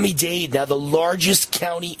 Miami-Dade, now the largest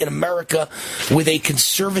county in America with a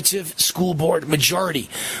conservative school board majority.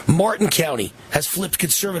 Martin County has flipped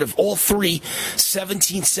conservative. All 3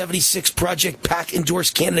 1776 Project PAC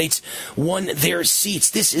endorsed candidates won their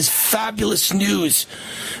seats. This is fabulous news.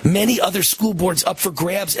 Many other school boards up for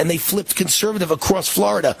grabs, and they flipped conservative across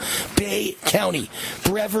Florida. Bay County,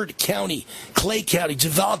 Brevard County, Clay County,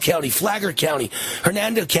 Duval County, Flagler County,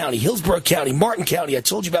 Hernando County, Hillsborough County, Martin County. I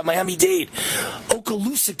told you about Miami-Dade.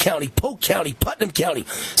 Okaloosa County, Polk County, Putnam County,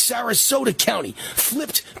 Sarasota County,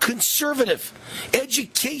 flipped conservative.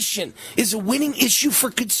 Education is a winning issue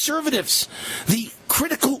for conservatives. The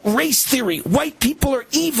critical race theory, white people are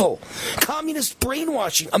evil. Communist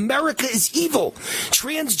brainwashing, America is evil.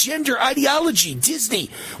 Transgender ideology,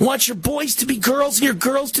 Disney wants your boys to be girls and your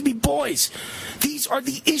girls to be boys. These are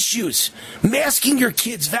the issues. Masking your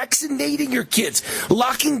kids, vaccinating your kids,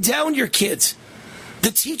 locking down your kids.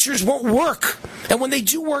 The teachers won't work. And when they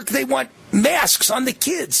do work, they want masks on the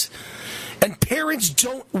kids. And parents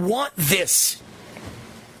don't want this.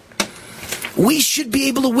 We should be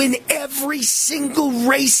able to win every single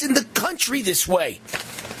race in the country this way.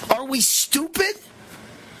 Are we stupid?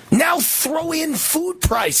 Now throw in food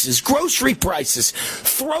prices, grocery prices,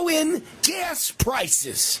 throw in gas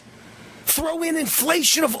prices, throw in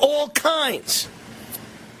inflation of all kinds,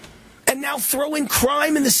 and now throw in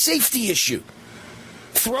crime and the safety issue.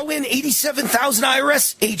 Throw in 87,000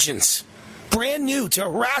 IRS agents, brand new, to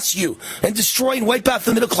harass you and destroy and wipe out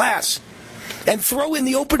the middle class. And throw in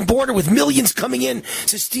the open border with millions coming in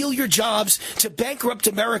to steal your jobs, to bankrupt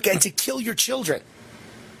America, and to kill your children.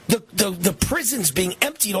 The prisons being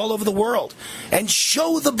emptied all over the world. And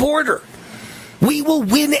show the border. We will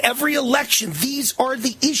win every election. These are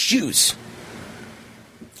the issues.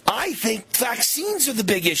 I think vaccines are the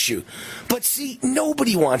big issue. But see,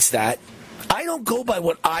 nobody wants that. I don't go by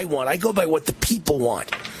what I want. I go by what the people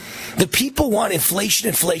want. The people want inflation,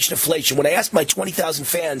 inflation, inflation. When I asked my 20,000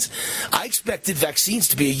 fans, I expected vaccines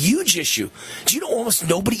to be a huge issue. Do you know almost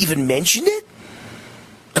nobody even mentioned it?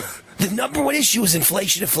 The number one issue is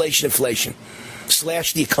inflation, inflation, inflation.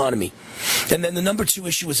 Slash the economy. And then the number two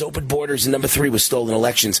issue was open borders, and number three was stolen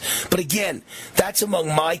elections. But again, that's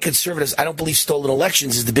among my conservatives. I don't believe stolen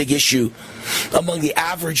elections is the big issue among the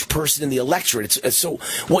average person in the electorate. So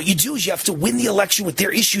what you do is you have to win the election with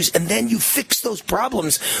their issues, and then you fix those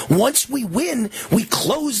problems. Once we win, we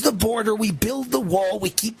close the border, we build the wall, we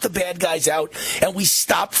keep the bad guys out, and we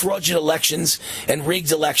stop fraudulent elections and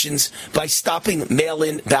rigged elections by stopping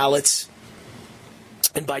mail-in ballots.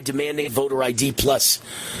 And by demanding voter ID plus,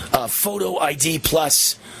 photo ID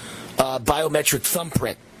plus, biometric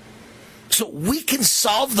thumbprint. So we can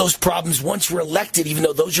solve those problems once we're elected, even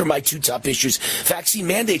though those are my two top issues. Vaccine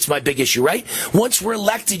mandate's my big issue, right? Once we're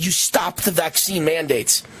elected, you stop the vaccine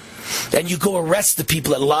mandates. And you go arrest the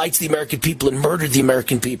people that lied to the American people and murdered the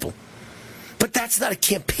American people. But that's not a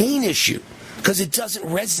campaign issue, because it doesn't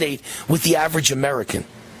resonate with the average American.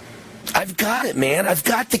 I've got it, man. I've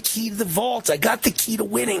got the key to the vault. I got the key to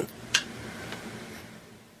winning.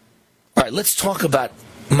 All right, let's talk about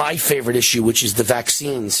my favorite issue, which is the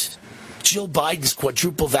vaccines. Jill Biden's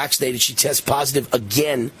quadruple vaccinated. She tests positive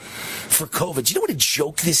again for COVID. Do you know what a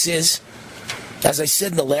joke this is? As I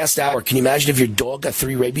said in the last hour, can you imagine if your dog got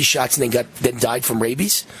 3 rabies shots and then died from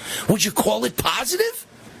rabies? Would you call it positive?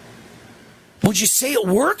 Would you say it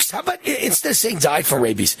works? How about instead of saying died from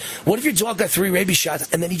rabies, what if your dog got 3 rabies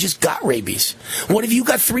shots and then he just got rabies? What if you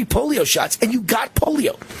got 3 polio shots and you got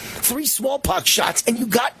polio? 3 smallpox shots and you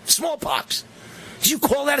got smallpox? Do you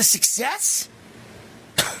call that a success?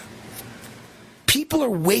 People are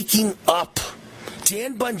waking up.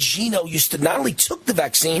 Dan Bongino used to not only took the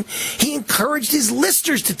vaccine, he encouraged his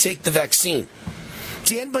listeners to take the vaccine.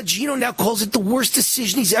 Dan Bongino now calls it the worst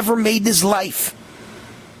decision he's ever made in his life.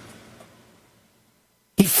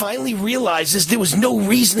 He finally realizes there was no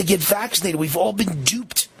reason to get vaccinated. We've all been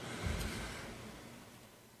duped.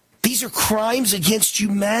 These are crimes against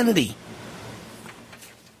humanity.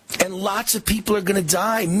 And lots of people are going to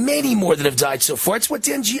die, many more than have died so far. It's what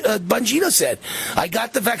Dan Bongino said. I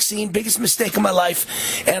got the vaccine, biggest mistake of my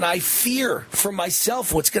life, and I fear for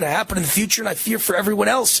myself what's going to happen in the future, and I fear for everyone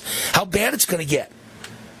else how bad it's going to get.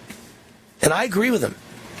 And I agree with him.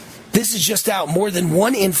 This is just out. More than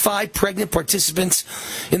 1 in 5 pregnant participants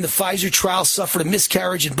in the Pfizer trial suffered a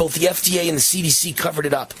miscarriage, and both the FDA and the CDC covered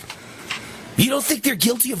it up. You don't think they're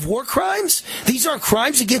guilty of war crimes? These aren't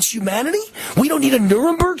crimes against humanity? We don't need a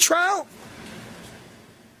Nuremberg trial?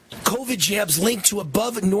 COVID jabs linked to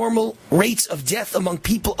above normal rates of death among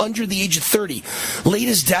people under the age of 30.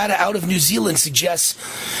 Latest data out of New Zealand suggests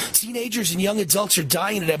teenagers and young adults are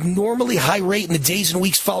dying at an abnormally high rate in the days and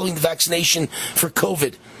weeks following the vaccination for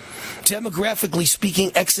COVID. Demographically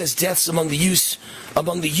speaking, excess deaths among the youth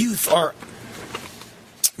are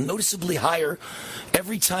noticeably higher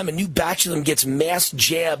every time a new batch of them gets mass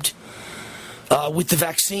jabbed with the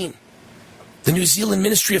vaccine. The New Zealand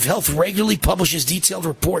Ministry of Health regularly publishes detailed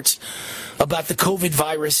reports about the COVID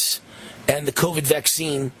virus and the COVID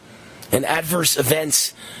vaccine and adverse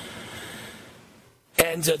events.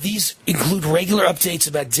 And these include regular updates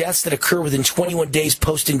about deaths that occur within 21 days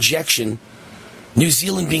post-injection. New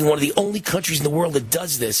Zealand being one of the only countries in the world that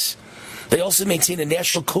does this. They also maintain a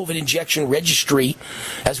national COVID injection registry,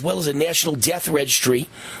 as well as a national death registry,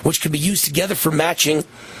 which can be used together for matching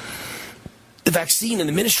the vaccine. And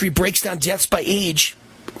the ministry breaks down deaths by age,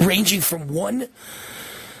 ranging from 0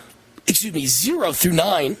 through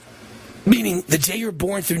 9, meaning the day you're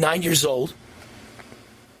born through 9 years old,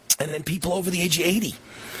 and then people over the age of 80.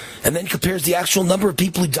 and then compares the actual number of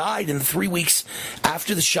people who died in the 3 weeks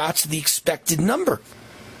after the shots to the expected number.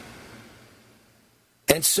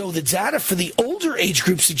 And so the data for the older age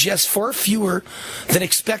group suggests far fewer than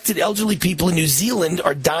expected elderly people in New Zealand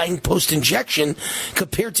are dying post-injection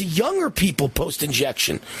compared to younger people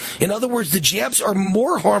post-injection. In other words, the jabs are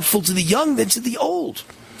more harmful to the young than to the old.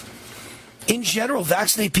 In general,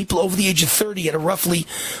 vaccinated people over the age of 30 at a roughly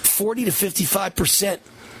 40 to 55%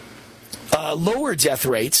 lower death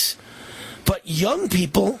rates, but young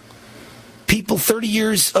people 30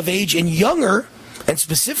 years of age and younger, and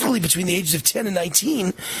specifically between the ages of 10 and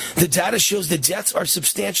 19, the data shows that deaths are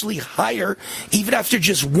substantially higher even after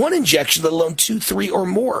just one injection, let alone 2, 3, or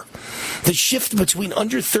more. The shift between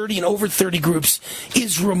under 30 and over 30 groups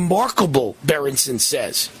is remarkable, Berenson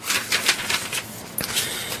says.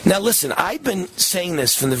 Now listen, I've been saying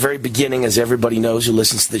this from the very beginning, as everybody knows who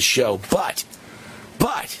listens to this show, but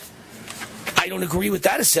I don't agree with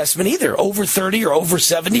that assessment either, over 30 or over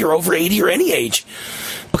 70 or over 80 or any age,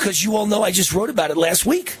 because you all know I just wrote about it last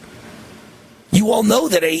week. You all know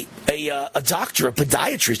that a doctor, a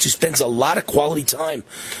podiatrist who spends a lot of quality time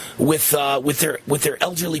with their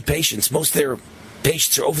elderly patients, most of their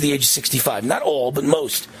patients are over the age of 65, not all, but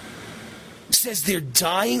most, says they're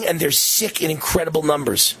dying and they're sick in incredible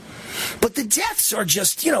numbers. But the deaths are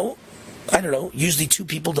just, I don't know, usually 2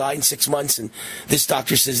 people die in 6 months, and this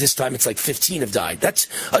doctor says this time it's like 15 have died. That's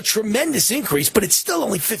a tremendous increase, but it's still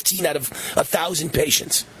only 15 out of 1,000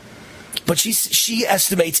 patients. But she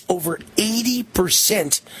estimates over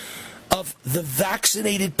 80% of the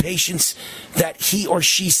vaccinated patients that he or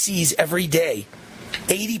she sees every day,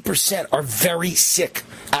 80% are very sick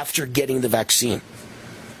after getting the vaccine.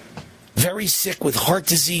 Very sick with heart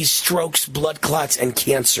disease, strokes, blood clots, and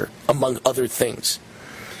cancer, among other things.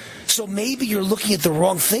 So maybe you're looking at the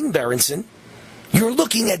wrong thing, Berenson. You're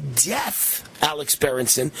looking at death, Alex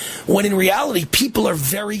Berenson, when in reality people are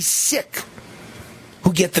very sick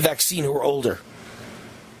who get the vaccine who are older.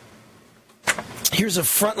 Here's a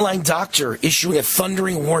frontline doctor issuing a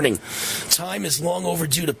thundering warning. Time is long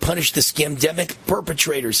overdue to punish the scamdemic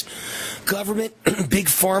perpetrators. Government, big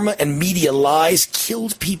pharma, and media lies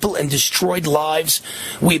killed people and destroyed lives.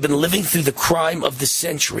 We've been living through the crime of the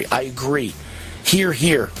century. I agree. Hear,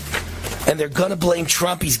 hear. And they're going to blame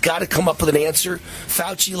Trump. He's got to come up with an answer.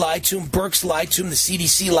 Fauci lied to him. Birx lied to him. The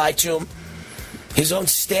CDC lied to him. His own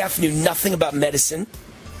staff knew nothing about medicine.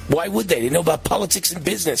 Why would they? They know about politics and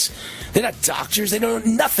business. They're not doctors. They know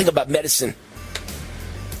nothing about medicine.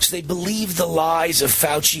 So they believe the lies of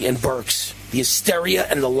Fauci and Birx, the hysteria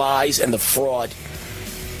and the lies and the fraud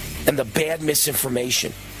and the bad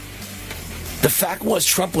misinformation. The fact was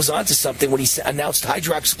Trump was onto something when he announced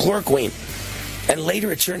hydroxychloroquine. And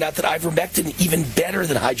later it turned out that ivermectin even better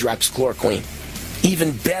than hydroxychloroquine.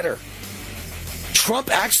 Even better. Trump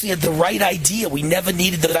actually had the right idea. We never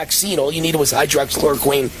needed the vaccine. All you needed was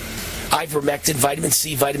hydroxychloroquine, ivermectin, vitamin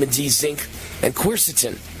C, vitamin D, zinc, and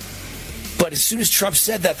quercetin. But as soon as Trump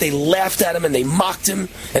said that, they laughed at him and they mocked him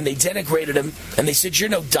and they denigrated him and they said, "You're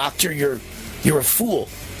no doctor. You're a fool."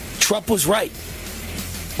 Trump was right.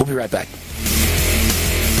 We'll be right back.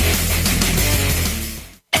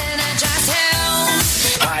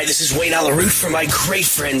 Hi, this is Wayne Alaroot from my great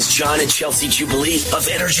friends John and Chelsea Jubilee of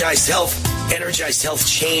Energized Health. Energized Health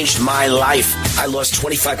changed my life. I lost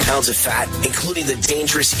 25 pounds of fat, including the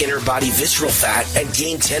dangerous inner body visceral fat, and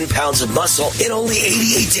gained 10 pounds of muscle in only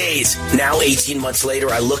 88 days. Now, 18 months later,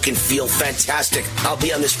 I look and feel fantastic. I'll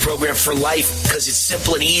be on this program for life because it's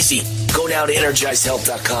simple and easy. Go now to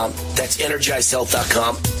EnergizedHealth.com. That's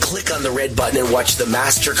EnergizedHealth.com. Click on the red button and watch the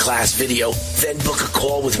masterclass video. Then book a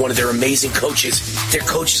call with one of their amazing coaches. Their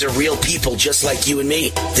coaches are real people just like you and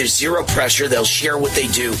me. There's zero pressure. They'll share what they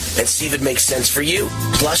do and see if it makes sense for you.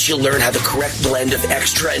 Plus, you'll learn how the correct blend of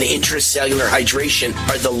extra and intracellular hydration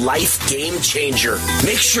are the life game changer.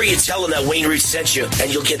 Make sure you tell them that Wayne Root sent you,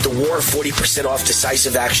 and you'll get the War 40% off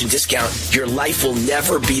decisive action discount. Your life will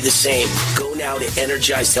never be the same. Go now to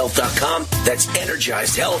EnergizedHealth.com. That's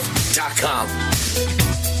EnergizedHealth.com.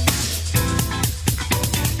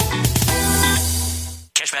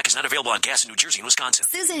 Cashback is not available on gas in New Jersey and Wisconsin.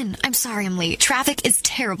 Susan, I'm sorry I'm late. Traffic is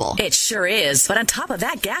terrible. It sure is. But on top of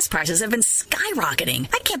that, gas prices have been skyrocketing.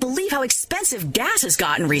 I can't believe how expensive gas has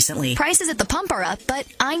gotten recently. Prices at the pump are up, but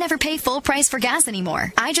I never pay full price for gas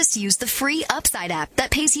anymore. I just use the free Upside app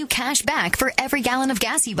that pays you cash back for every gallon of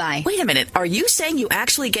gas you buy. Wait a minute. Are you saying you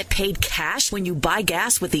actually get paid cash when you buy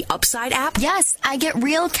gas with the Upside app? Yes, I get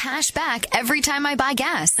real cash back every time I buy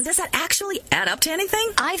gas. Does that actually add up to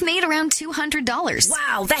anything? I've made around $200.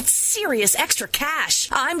 Wow, that That's serious extra cash.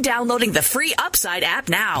 I'm downloading the free Upside app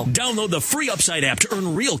now. Download the free Upside app to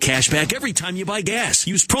earn real cash back every time you buy gas.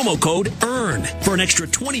 Use promo code EARN for an extra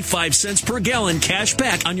 25 cents per gallon cash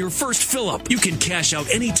back on your first fill-up. You can cash out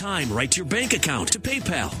anytime right to your bank account, to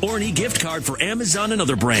PayPal, or an e-gift card for Amazon and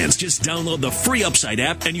other brands. Just download the free Upside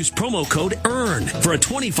app and use promo code EARN for a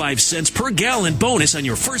 25 cents per gallon bonus on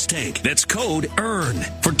your first tank. That's code EARN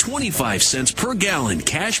for 25 cents per gallon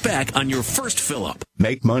cash back on your first fill-up.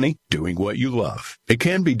 Make money doing what you love. It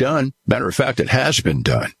can be done. Matter of fact, it has been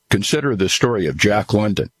done. Consider the story of Jack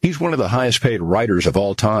London. He's one of the highest paid writers of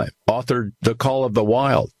all time. Authored The Call of the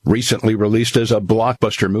Wild, recently released as a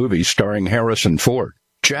blockbuster movie starring Harrison Ford.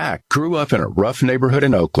 Jack grew up in a rough neighborhood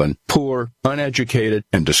in Oakland, poor, uneducated,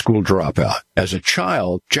 and a school dropout. As a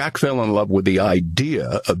child, Jack fell in love with the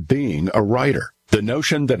idea of being a writer. The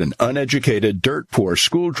notion that an uneducated, dirt-poor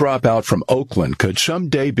school dropout from Oakland could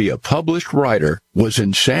someday be a published writer was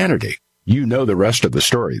insanity. You know the rest of the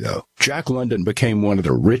story, though. Jack London became one of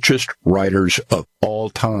the richest writers of all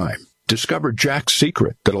time. Discover Jack's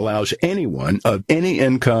secret that allows anyone of any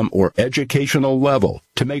income or educational level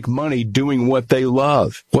to make money doing what they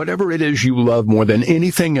love. Whatever it is you love more than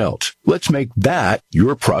anything else, let's make that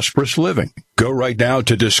your prosperous living. Go right now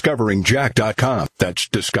to discoveringjack.com. That's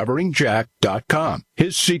discoveringjack.com.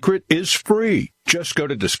 His secret is free. Just go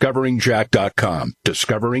to discoveringjack.com.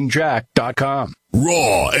 discoveringjack.com.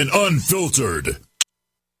 Raw and unfiltered.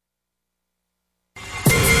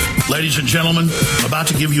 Ladies and gentlemen, I'm about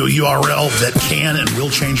to give you a URL that can and will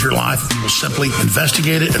change your life. We'll simply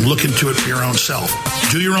investigate it and look into it for your own self.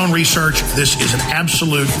 Do your own research. This is an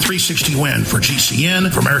absolute 360 win for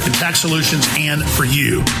GCN, for American Tax Solutions, and for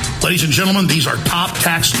you. Ladies and gentlemen, these are top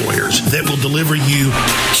tax lawyers that will deliver you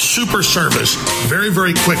super service very,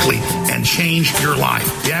 very quickly and change your life.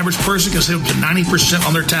 The average person can save up to 90%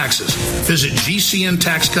 on their taxes. Visit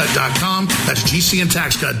GCNTaxCut.com. That's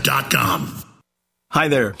GCNTaxCut.com. Hi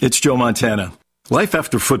there, it's Joe Montana. Life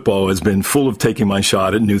after football has been full of taking my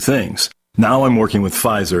shot at new things. Now I'm working with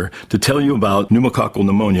Pfizer to tell you about pneumococcal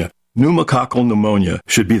pneumonia. Pneumococcal pneumonia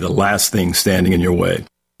should be the last thing standing in your way.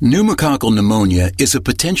 Pneumococcal pneumonia is a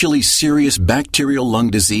potentially serious bacterial lung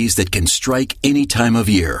disease that can strike any time of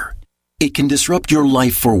year. It can disrupt your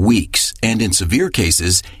life for weeks, and in severe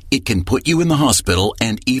cases, it can put you in the hospital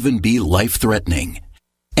and even be life-threatening.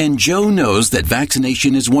 And Joe knows that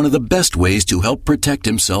vaccination is one of the best ways to help protect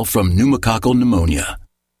himself from pneumococcal pneumonia.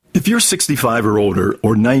 If you're 65 or older,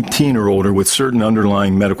 or 19 or older with certain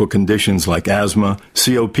underlying medical conditions like asthma,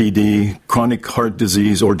 COPD, chronic heart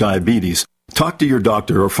disease, or diabetes, talk to your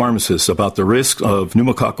doctor or pharmacist about the risks of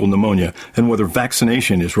pneumococcal pneumonia and whether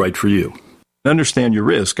vaccination is right for you. Understand your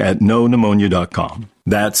risk at knowpneumonia.com.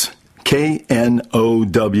 That's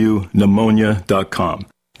KNOW pneumonia.com.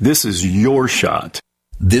 This is your shot.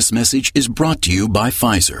 This message is brought to you by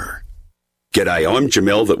Pfizer. G'day, I'm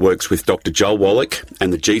Jamel that works with Dr. Joel Wallach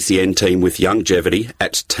and the GCN team with Longevity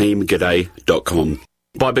at teamg'day.com.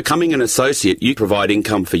 By becoming an associate, you provide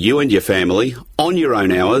income for you and your family on your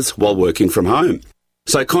own hours while working from home.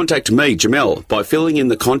 So contact me, Jamel, by filling in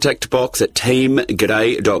the contact box at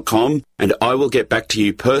teamg'day.com, and I will get back to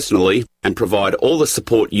you personally and provide all the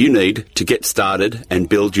support you need to get started and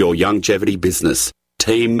build your longevity business.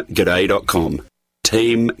 teamg'day.com.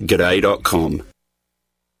 teamg'day.com.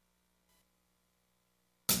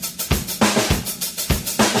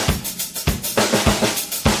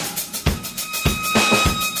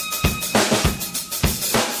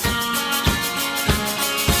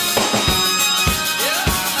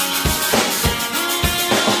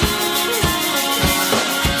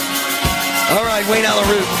 All right, Wayne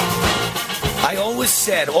Allyn. I always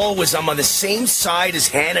said, I'm on the same side as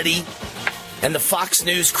Hannity and the Fox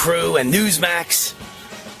News crew and Newsmax.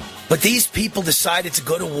 But these people decided to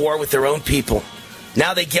go to war with their own people.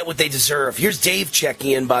 Now they get what they deserve. Here's Dave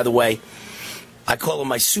checking in, by the way. I call him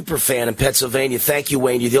my super fan in Pennsylvania. Thank you,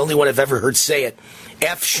 Wayne. You're the only one I've ever heard say it.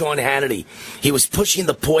 F. Sean Hannity. He was pushing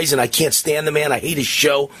the poison. I can't stand the man. I hate his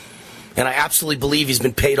show. And I absolutely believe he's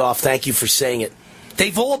been paid off. Thank you for saying it.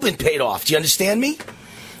 They've all been paid off. Do you understand me?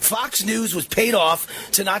 Fox News was paid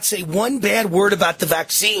off to not say one bad word about the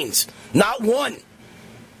vaccines. Not one.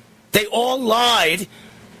 They all lied,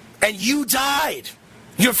 and you died.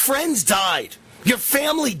 Your friends died. Your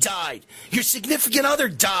family died. Your significant other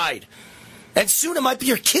died. And soon it might be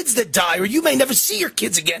your kids that die, or you may never see your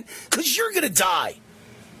kids again because you're going to die.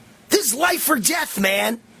 This is life or death,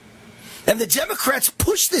 man. And the Democrats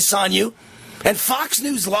pushed this on you, and Fox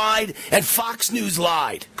News lied, and Fox News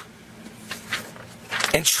lied.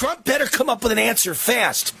 And Trump better come up with an answer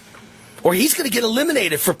fast, or he's going to get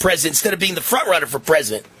eliminated for president instead of being the front runner for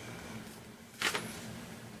president.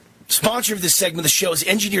 Sponsor of this segment of the show is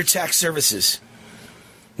Engineer Tax Services.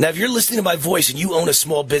 Now, if you're listening to my voice and you own a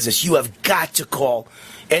small business, you have got to call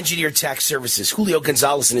Engineer Tax Services. Julio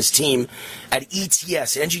Gonzalez and his team at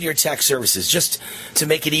ETS, Engineer Tax Services. Just to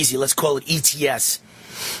make it easy, let's call it ETS.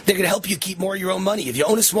 They're going to help you keep more of your own money. If you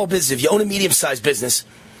own a small business, if you own a medium-sized business,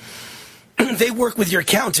 they work with your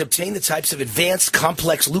accountant to obtain the types of advanced,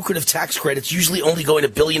 complex, lucrative tax credits usually only going to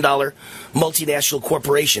billion-dollar multinational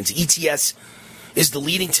corporations. ETS is the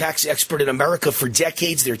leading tax expert in America for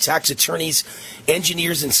decades. Their tax attorneys,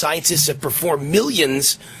 engineers, and scientists have performed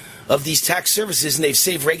millions of these tax services, and they've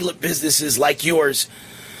saved regular businesses like yours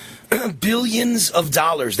billions of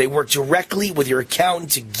dollars. They work directly with your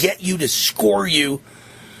accountant to get you to score you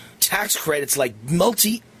tax credits like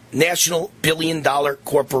multinational billion-dollar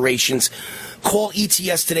corporations. Call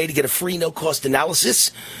ETS today to get a free no-cost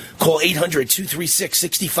analysis. Call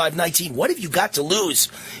 800-236-6519. What have you got to lose?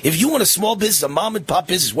 If you own a small business, a mom-and-pop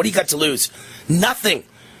business, what do you got to lose? Nothing.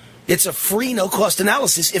 It's a free no-cost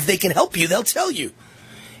analysis. If they can help you, they'll tell you.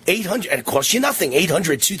 800, and it costs you nothing.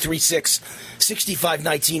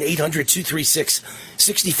 800-236-6519.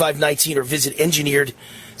 800-236-6519, or visit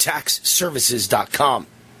engineeredtaxservices.com.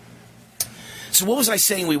 So what was I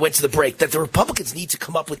saying? We went to the break that the Republicans need to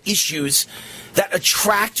come up with issues that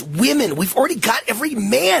attract women. We've already got every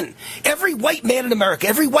man, every white man in America,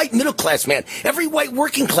 every white middle-class man, every white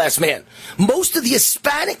working-class man, most of the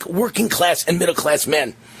Hispanic working-class and middle-class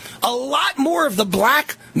men. A lot more of the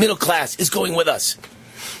black middle class is going with us.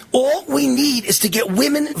 All we need is to get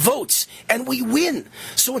women votes, and we win.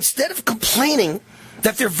 So instead of complaining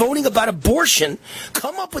that they're voting about abortion,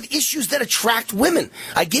 come up with issues that attract women.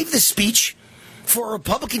 I gave this speech for a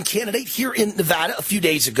Republican candidate here in Nevada a few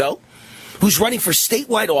days ago who's running for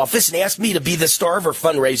statewide office and asked me to be the star of her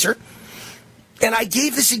fundraiser. And I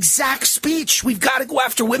gave this exact speech. We've got to go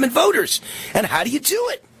after women voters. And how do you do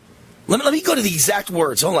it? Let me go to the exact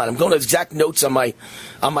words. Hold on. I'm going to exact notes on my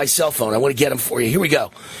cell phone. I want to get them for you. Here we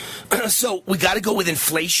go. So we got to go with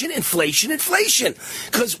inflation.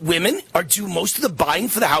 Because women are do most of the buying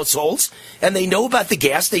for the households, and they know about the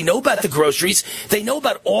gas, they know about the groceries, they know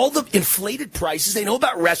about all the inflated prices, they know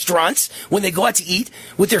about restaurants when they go out to eat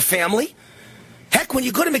with their family. Heck, when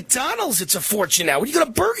you go to McDonald's, it's a fortune now. When you go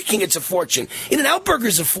to Burger King, it's a fortune. In-N-Out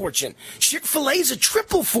Burger's a fortune. Chick-fil-A is a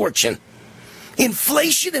triple fortune.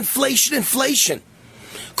 Inflation.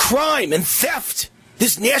 Crime and theft.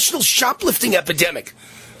 This national shoplifting epidemic.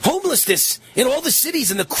 Homelessness in all the cities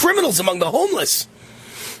and the criminals among the homeless.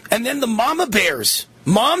 And then the mama bears.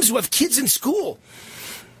 Moms who have kids in school.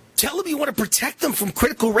 Tell them you want to protect them from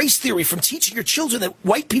critical race theory, from teaching your children that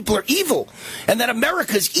white people are evil and that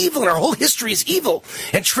America is evil and our whole history is evil,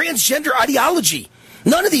 and transgender ideology.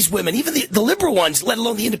 None of these women, even the liberal ones, let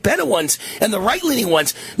alone the independent ones and the right-leaning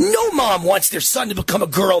ones, no mom wants their son to become a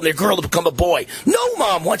girl and their girl to become a boy. No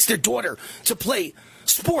mom wants their daughter to play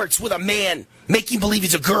sports with a man making believe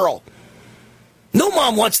he's a girl. No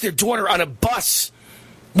mom wants their daughter on a bus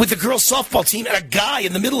with the girls' softball team and a guy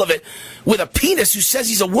in the middle of it with a penis who says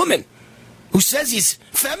he's a woman, who says he's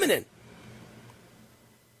feminine.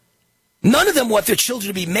 None of them want their children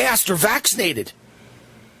to be masked or vaccinated.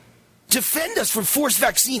 Defend us from forced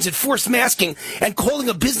vaccines and forced masking and calling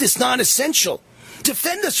a business non-essential.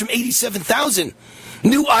 Defend us from 87,000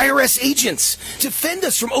 new IRS agents. Defend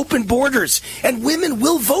us from open borders. And women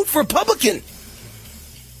will vote for Republican.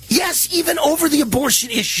 Yes, even over the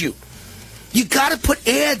abortion issue. You got to put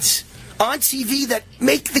ads on TV that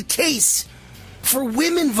make the case for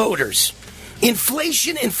women voters.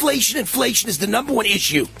 Inflation is the number one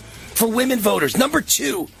issue for women voters. Number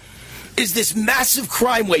two is this massive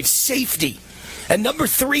crime wave, safety. And number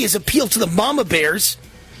three is appeal to the mama bears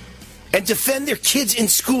and defend their kids in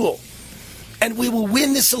school. And we will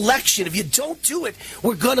win this election. If you don't do it,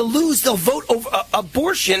 we're going to lose. They'll vote over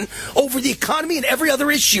abortion over the economy and every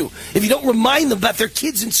other issue if you don't remind them about their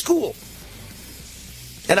kids in school.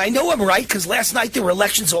 And I know I'm right because last night there were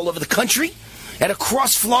elections all over the country. And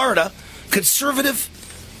across Florida, conservative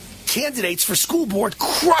candidates for school board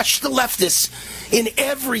crushed the leftists in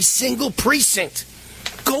every single precinct.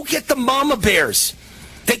 Go get the mama bears.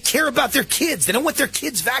 They care about their kids. They don't want their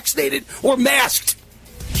kids vaccinated or masked.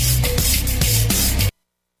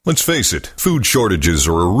 Let's face it, food shortages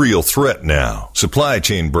are a real threat now. Supply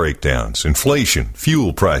chain breakdowns, inflation,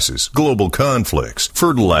 fuel prices, global conflicts,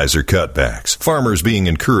 fertilizer cutbacks, farmers being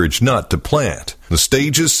encouraged not to plant. The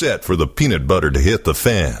stage is set for the peanut butter to hit the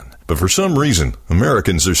fan. But for some reason,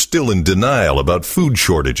 Americans are still in denial about food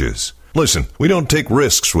shortages. Listen, we don't take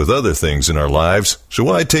risks with other things in our lives, so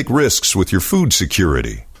why take risks with your food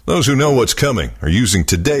security? Those who know what's coming are using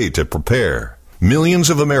today to prepare. Millions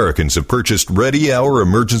of Americans have purchased ready-hour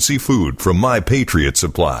emergency food from My Patriot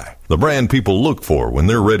Supply, the brand people look for when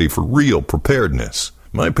they're ready for real preparedness.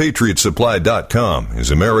 MyPatriotSupply.com is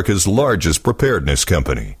America's largest preparedness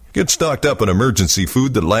company. Get stocked up on emergency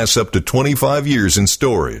food that lasts up to 25 years in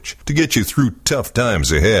storage to get you through tough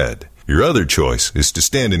times ahead. Your other choice is to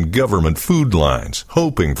stand in government food lines,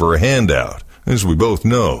 hoping for a handout. As we both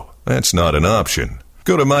know, that's not an option.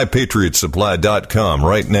 Go to MyPatriotSupply.com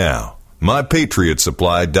right now.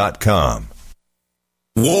 MyPatriotSupply.com.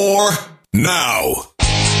 War now.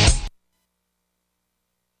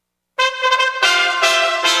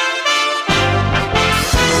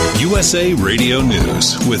 USA Radio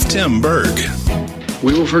News with Tim Berg.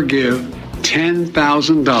 We will forgive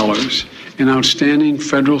 $10,000 in outstanding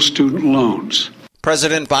federal student loans.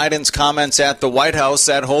 President Biden's comments at the White House,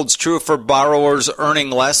 that holds true for borrowers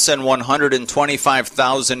earning less than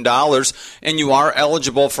 $125,000, and you are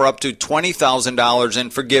eligible for up to $20,000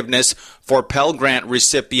 in forgiveness for Pell Grant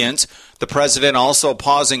recipients. The president also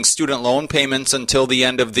pausing student loan payments until the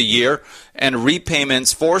end of the year, and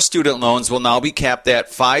repayments for student loans will now be capped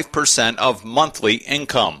at 5% of monthly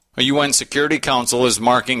income. A UN Security Council is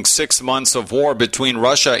marking 6 months of war between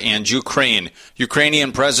Russia and Ukraine.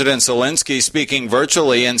 Ukrainian President Zelensky speaking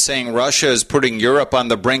virtually and saying Russia is putting Europe on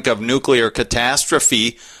the brink of nuclear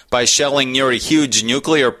catastrophe by shelling near a huge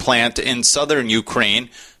nuclear plant in southern Ukraine.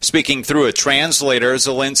 Speaking through a translator,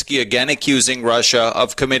 Zelensky again accusing Russia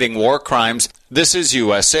of committing war crimes. This is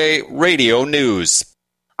USA Radio News.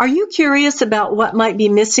 Are you curious about what might be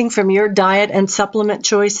missing from your diet and supplement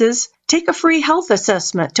choices? Take a free health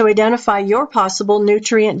assessment to identify your possible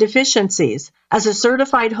nutrient deficiencies. As a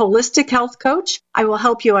certified holistic health coach, I will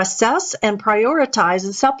help you assess and prioritize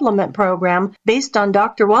a supplement program based on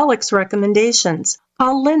Dr. Wallach's recommendations.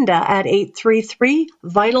 Call Linda at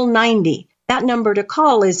 833-VITAL-90. That number to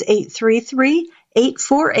call is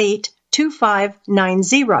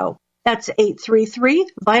 833-848-2590. That's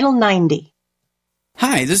 833-VITAL-90.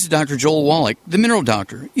 Hi, this is Dr. Joel Wallach, the Mineral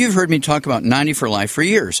Doctor. You've heard me talk about 90 for Life for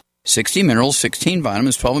years. 60 minerals, 16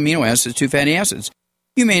 vitamins, 12 amino acids, 2 fatty acids.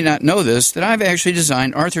 You may not know this, that I've actually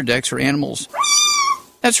designed Arthrodex for animals.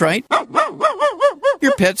 That's right.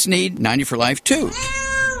 Your pets need 90 for Life too.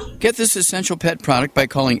 Get this essential pet product by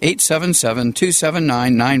calling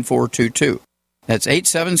 877-279-9422. That's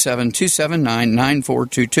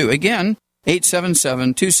 877-279-9422. Again,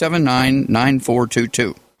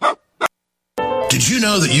 877-279-9422. Did you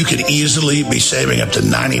know that you could easily be saving up to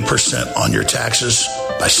 90% on your taxes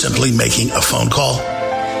by simply making a phone call?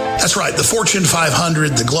 That's right. The Fortune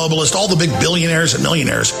 500, the globalists, all the big billionaires and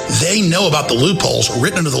millionaires, they know about the loopholes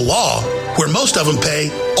written into the law where most of them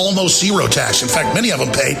pay almost zero tax. In fact, many of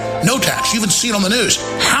them pay no tax. You even see it on the news.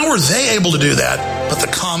 How are they able to do that, but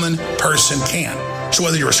the common person can? So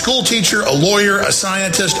whether you're a school teacher, a lawyer, a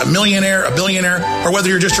scientist, a millionaire, a billionaire, or whether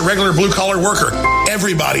you're just a regular blue-collar worker,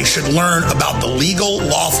 everybody should learn about the legal,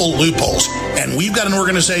 lawful loopholes. And we've got an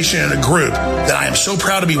organization and a group that I am so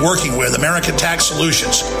proud to be working with, American Tax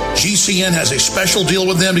Solutions. GCN has a special deal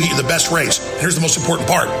with them to get you the best rates. And here's the most important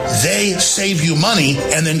part. They save you money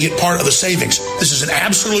and then get part of the savings. This is an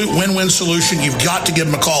absolute win-win solution. You've got to give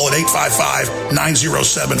them a call at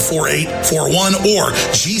 855-907-4841 or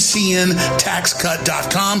GCNTaxCut.com.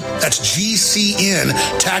 That's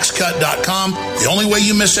GCNTaxCut.com. The only way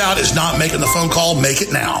you miss out is not making the phone call. Make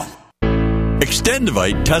it now.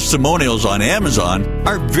 Extendivite testimonials on Amazon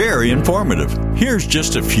are very informative. Here's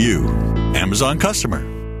just a few. Amazon customer.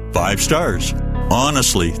 5 stars.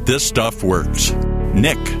 Honestly, this stuff works.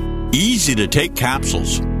 Nick. Easy to take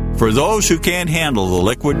capsules. For those who can't handle the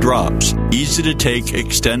liquid drops, easy to take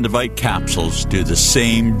Extendivite capsules do the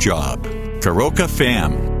same job. Karoka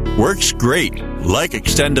Fam. Works great. Like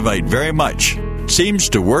Extendivite very much. Seems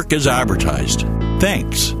to work as advertised.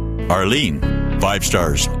 Thanks. Arlene. 5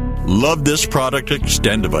 stars. Love this product,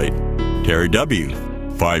 Extendivite. Terry W.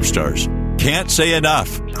 5 stars. Can't say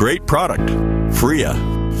enough. Great product. Freya.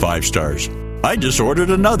 5 stars. I just ordered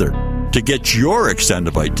another. To get your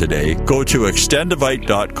Extendivite today, go to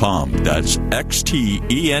Extendivite.com. That's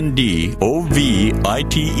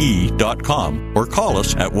XTENDOVITE.com or call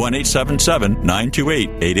us at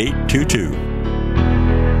 1-877-928-8822.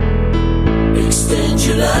 Extend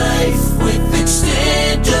your life with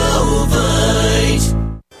Extendovite.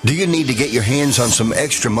 Do you need to get your hands on some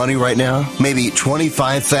extra money right now? Maybe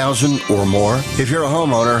 $25,000 or more? If you're a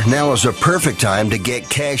homeowner, now is a perfect time to get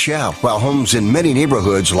cash out while homes in many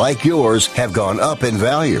neighborhoods like yours have gone up in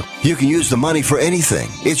value. You can use the money for anything.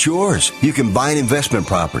 It's yours. You can buy an investment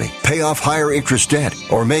property, pay off higher interest debt,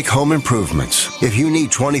 or make home improvements. If you need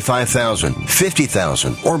 $25,000,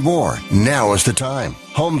 $50,000, or more, now is the time.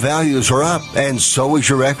 Home values are up, and so is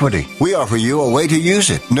your equity. We offer you a way to use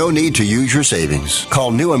it. No need to use your savings.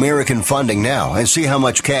 Call New American Funding now and see how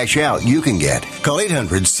much cash out you can get. Call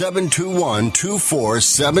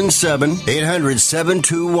 800-721-2477.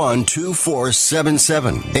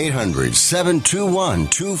 800-721-2477.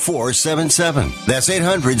 800-721-2477. That's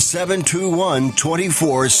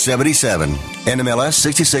 800-721-2477. NMLS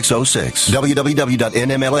 6606.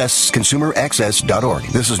 www.nmlsconsumeraccess.org.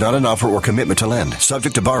 This is not an offer or commitment to lend.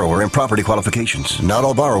 Subject to borrower and property qualifications. Not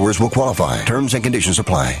all borrowers will qualify. Terms and conditions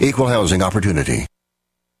apply. Equal housing opportunity.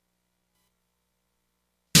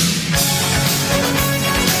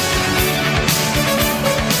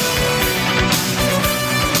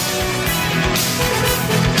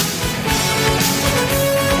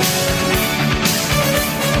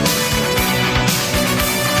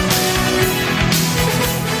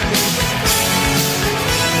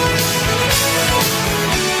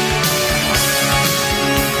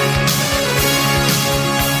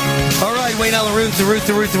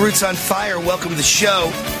 The Root's on fire. Welcome to the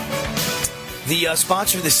show. The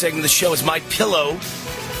sponsor of this segment of the show is MyPillow.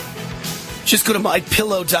 Just go to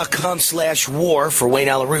mypillow.com/war for Wayne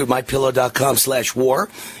Allen Root. mypillow.com/war.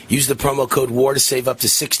 Use the promo code WAR to save up to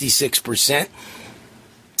 66%.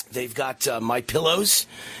 They've got MyPillows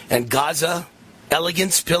and Gaza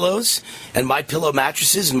Elegance pillows and MyPillow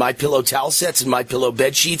mattresses and MyPillow towel sets and MyPillow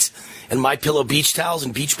bed sheets and MyPillow beach towels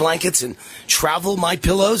and beach blankets and travel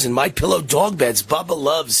MyPillows and MyPillow dog beds. Bubba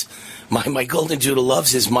loves, my golden doodle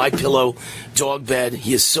loves his MyPillow dog bed.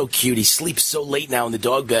 He is so cute. He sleeps so late now in the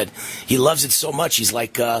dog bed. He loves it so much. He's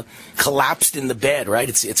like collapsed in the bed, right?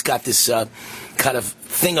 It's got this kind of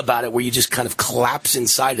thing about it where you just kind of collapse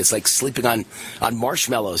inside. It's like sleeping on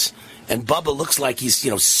marshmallows. And Bubba looks like he's,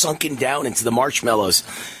 sunken down into the marshmallows.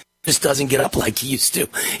 Just doesn't get up like he used to.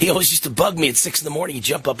 He always used to bug me at 6 a.m. He'd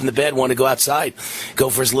jump up in the bed, want to go outside, go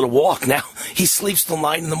for his little walk. Now he sleeps till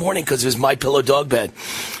 9 a.m. because of his MyPillow dog bed.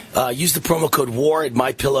 Use the promo code WAR at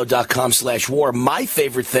mypillow.com/war. My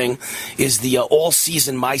favorite thing is the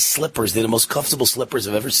all-season My Slippers. They're the most comfortable slippers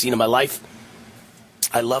I've ever seen in my life.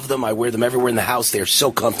 I love them. I wear them everywhere in the house. They're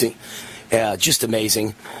so comfy. Just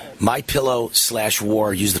amazing.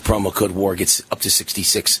 MyPillow/war. Use the promo code WAR. Gets up to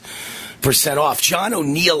 66% off. John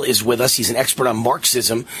O'Neill is with us. He's an expert on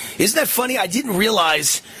Marxism. Isn't that funny? I didn't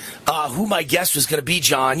realize who my guest was going to be,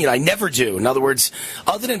 John. I never do. In other words,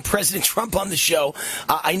 other than President Trump on the show,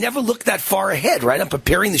 I never look that far ahead, right? I'm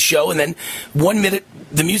preparing the show, and then 1 minute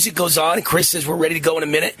the music goes on, and Chris says we're ready to go in a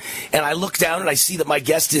minute, and I look down and I see that my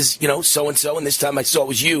guest is, so-and-so, and this time I saw it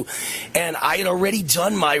was you. And I had already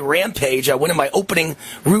done my rampage. I went in my opening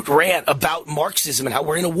root rant about Marxism and how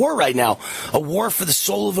we're in a war right now, a war for the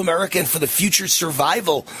soul of America and for the future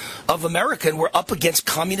survival of America, and we're up against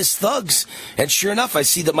communist thugs. And sure enough, I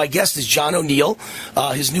see that my guest is John O'Neill.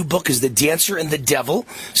 His new book is The Dancer and the Devil,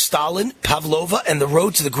 Stalin, Pavlova, and the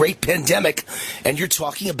Road to the Great Pandemic. And you're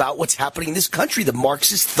talking about what's happening in this country, the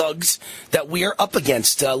Marxist thugs that we are up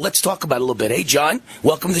against. Let's talk about it a little bit. Hey, John,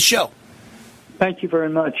 welcome to the show. Thank you very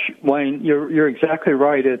much, Wayne. You're exactly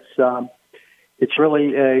right. It's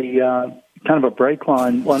really a kind of a break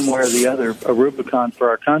line, one way or the other, a Rubicon for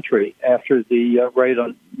our country after the raid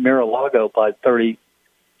on Mar-a-Lago by 30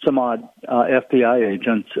 some odd FBI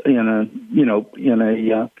agents in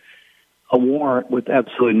a warrant with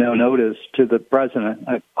absolutely no notice to the president,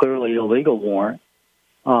 a clearly illegal warrant.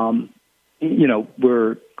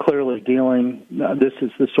 We're clearly dealing. This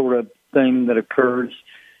is the sort of thing that occurs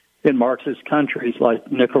in Marxist countries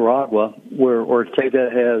like Nicaragua, where Ortega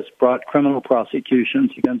has brought criminal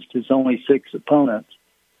prosecutions against his only 6 opponents,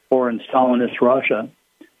 or in Stalinist Russia.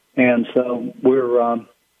 And so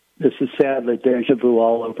this is sadly deja vu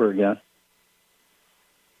all over again.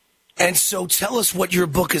 And so tell us what your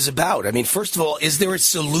book is about. I mean, first of all, is there a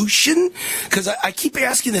solution? Because I keep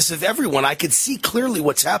asking this of everyone. I can see clearly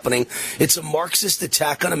what's happening. It's a Marxist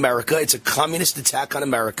attack on America. It's a communist attack on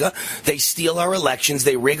America. They steal our elections.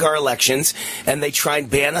 They rig our elections. And they try and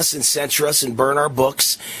ban us and censor us and burn our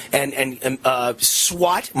books. And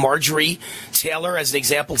SWAT, Marjorie Taylor, as an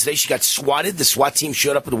example, today she got swatted. The SWAT team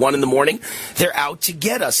showed up at 1 a.m. They're out to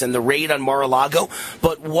get us. And the raid on Mar-a-Lago.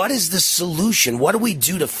 But what is the solution? What do we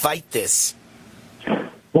do to fight this?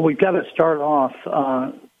 Well, we've got to start off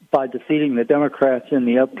by defeating the Democrats in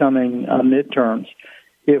the upcoming midterms.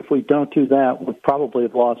 If we don't do that, we'll probably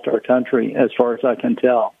have lost our country, as far as I can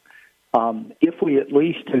tell. If we at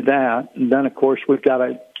least do that, then, of course, we've got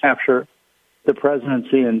to capture the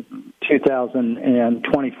presidency in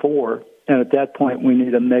 2024. And at that point, we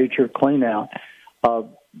need a major clean-out of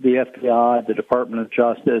the FBI, the Department of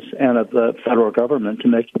Justice, and of the federal government to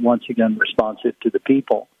make it once again responsive to the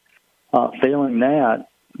people. Failing that,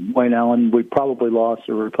 Wayne Allyn, we probably lost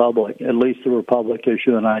the republic, at least the republic as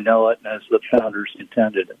you and I know it and as the founders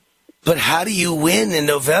intended it. But how do you win in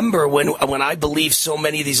November when I believe so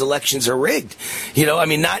many of these elections are rigged? You know, I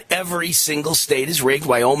mean, not every single state is rigged.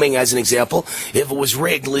 Wyoming, as an example, if it was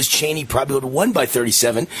rigged, Liz Cheney probably would have won by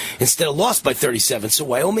 37 instead of lost by 37. So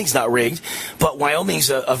Wyoming's not rigged, but Wyoming's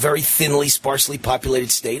a very thinly, sparsely populated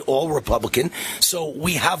state, all Republican. So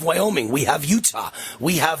we have Wyoming, we have Utah,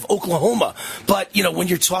 we have Oklahoma. But, you know, when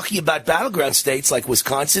you're talking about battleground states like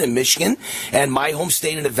Wisconsin and Michigan and my home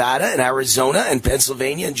state of Nevada and Arizona and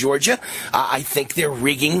Pennsylvania and Georgia, I think they're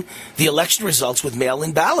rigging the election results with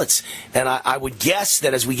mail-in ballots. And I would guess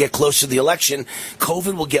that as we get closer to the election,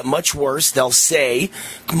 COVID will get much worse. They'll say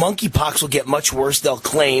monkeypox will get much worse. They'll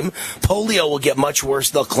claim polio will get much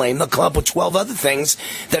worse. They'll claim they'll come up with 12 other things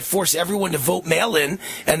that force everyone to vote mail-in.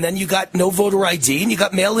 And then you got no voter ID and you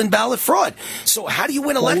got mail-in ballot fraud. So how do you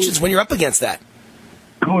win elections when you're up against that?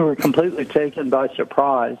 We were completely taken by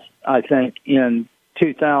surprise, I think, in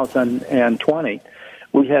 2020.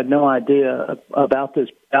 We had no idea about this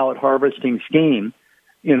ballot harvesting scheme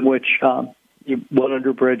in which you went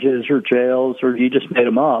under bridges or jails or you just made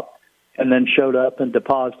them up and then showed up and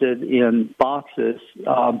deposited in boxes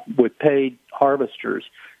with paid harvesters,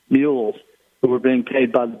 mules who were being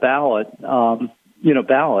paid by the ballot,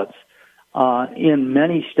 ballots. In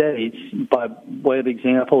many states, by way of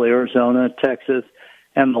example, Arizona, Texas,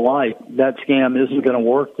 and the like, that scam isn't going to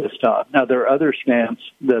work this time. Now, there are other scams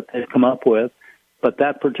that they've come up with, but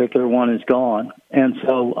that particular one is gone. And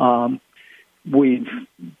so we've,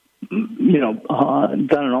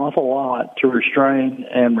 done an awful lot to restrain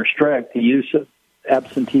and restrict the use of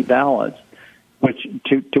absentee ballots, which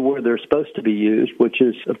to where they're supposed to be used, which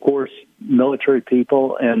is, of course, military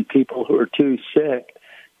people and people who are too sick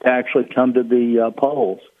to actually come to the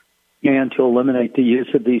polls, and to eliminate the use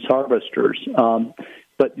of these harvesters.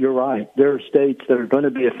 But you're right. There are states that are going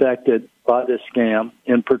to be affected by this scam,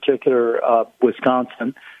 in particular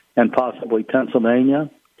Wisconsin and possibly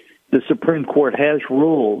Pennsylvania. The Supreme Court has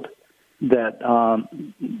ruled that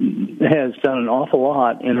has done an awful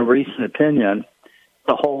lot in a recent opinion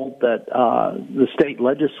to hold that the state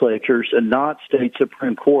legislatures and not state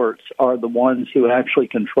Supreme Courts are the ones who actually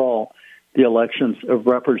control the elections of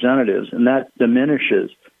representatives, and that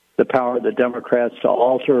diminishes the power of the Democrats to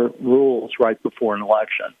alter rules right before an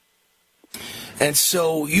election. And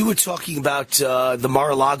so you were talking about the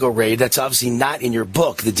Mar-a-Lago raid. That's obviously not in your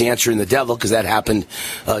book, The Dancer and the Devil, because that happened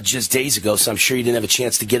just days ago, so I'm sure you didn't have a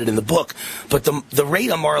chance to get it in the book. But the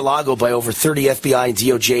raid on Mar-a-Lago by over 30 FBI and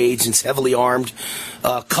DOJ agents, heavily armed,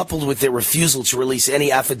 coupled with their refusal to release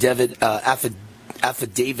any affidavit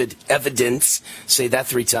evidence, say that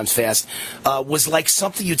 3 times fast, was like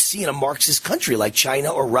something you'd see in a Marxist country like China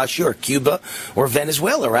or Russia or Cuba or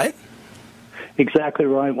Venezuela, right? Exactly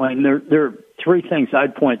right, Wayne. There are 3 things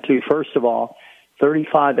I'd point to. First of all,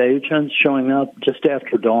 35 agents showing up just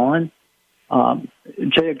after dawn.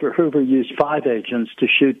 J. Edgar Hoover used 5 agents to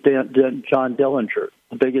shoot John Dillinger,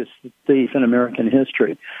 the biggest thief in American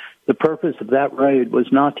history. The purpose of that raid was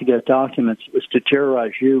not to get documents. It was to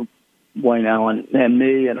terrorize you, Wayne Allyn, and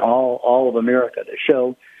me and all of America, to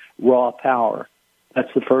show raw power.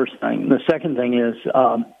 That's the first thing. The second thing is,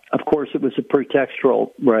 of course, it was a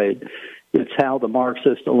pretextual raid. It's how the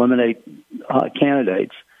Marxists eliminate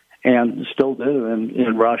candidates, and still do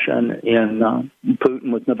in Russia and in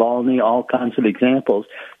Putin with Navalny, all kinds of examples.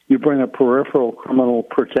 You bring a peripheral criminal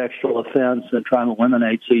pretextual offense and try to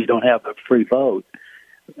eliminate so you don't have a free vote.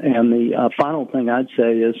 And the final thing I'd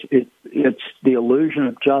say is it's the illusion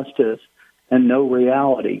of justice and no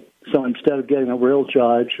reality. So instead of getting a real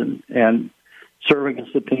judge and serving a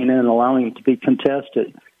subpoena and allowing it to be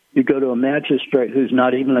contested, you go to a magistrate who's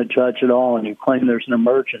not even a judge at all, and you claim there's an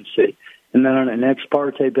emergency. And then on an ex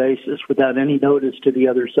parte basis, without any notice to the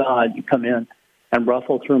other side, you come in and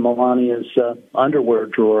ruffle through Melania's underwear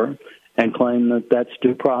drawer and claim that that's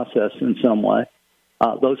due process in some way.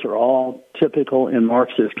 Those are all typical in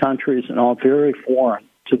Marxist countries and all very foreign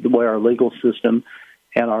to the way our legal system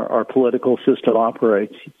and our political system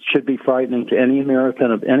operates. It should be frightening to any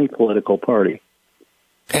American of any political party.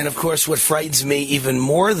 And, of course, what frightens me even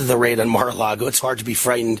more than the raid on Mar-a-Lago, it's hard to be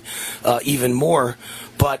frightened even more,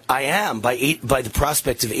 but I am by the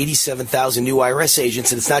prospect of 87,000 new IRS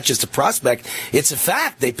agents, and it's not just a prospect, it's a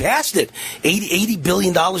fact. They passed it. $80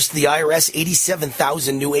 billion to the IRS,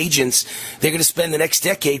 87,000 new agents. They're going to spend the next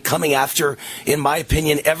decade coming after, in my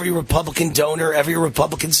opinion, every Republican donor, every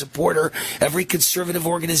Republican supporter, every conservative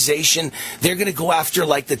organization. They're going to go after,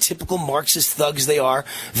 like the typical Marxist thugs they are,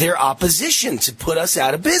 their opposition to put us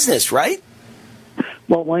out of business, right?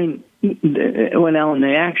 Well, Wayne, Allyn,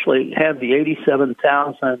 they actually have the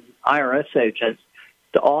 87,000 IRS agents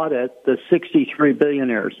to audit the 63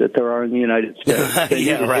 billionaires that there are in the United States. They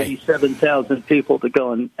Yeah, needed right. 87,000 people to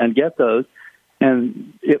go and get those,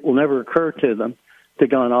 and it will never occur to them to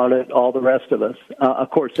go and audit all the rest of us. Of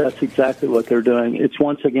course, that's exactly what they're doing. It's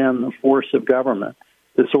once again the force of government,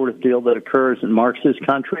 the sort of deal that occurs in Marxist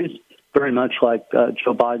countries, very much like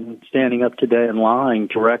Joe Biden standing up today and lying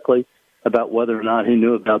directly about whether or not he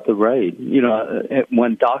knew about the raid. You know,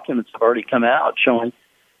 when documents have already come out showing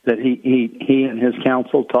that he and his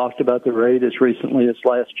counsel talked about the raid as recently as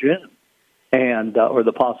last June, and or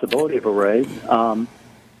the possibility of a raid.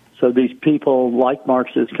 So these people, like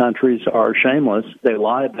Marxist countries, are shameless. They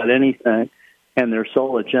lie about anything, and their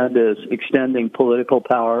sole agenda is extending political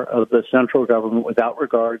power of the central government without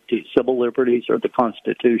regard to civil liberties or the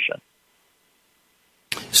Constitution.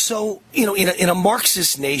 So, you know, in a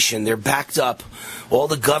Marxist nation, they're backed up. All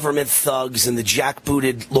the government thugs and the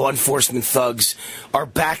jackbooted law enforcement thugs are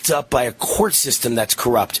backed up by a court system that's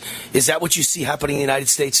corrupt. Is that what you see happening in the United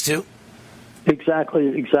States, too?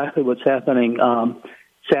 Exactly what's happening.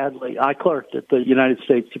 Sadly, I clerked at the United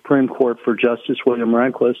States Supreme Court for Justice William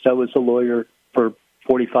Rehnquist. I was a lawyer for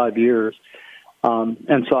 45 years.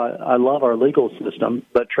 And so I love our legal system.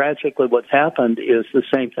 But tragically, what's happened is the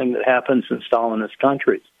same thing that happens in Stalinist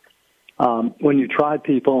countries. When you try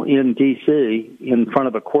people in D.C. in front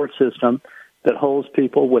of a court system that holds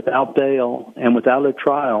people without bail and without a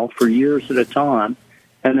trial for years at a time,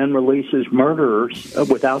 and then releases murderers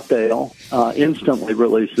without bail, instantly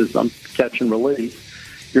releases them, catch and release,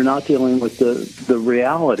 you're not dealing with the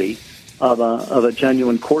reality of a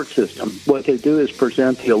genuine court system. What they do is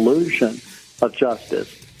present the illusion of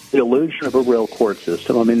justice, the illusion of a real court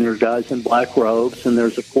system. I mean, there are guys in black robes and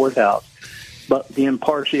there's a courthouse. But the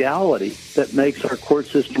impartiality that makes our court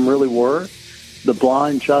system really work, the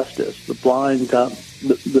blind justice, the blind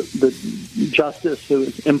the justice who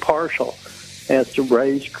is impartial as to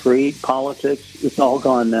race, creed, politics, it's all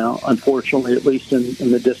gone now, unfortunately, at least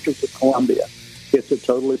in the District of Columbia. It's a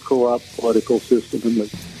totally corrupt political system.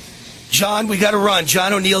 John, we got to run.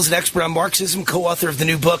 John O'Neill's an expert on Marxism, co-author of the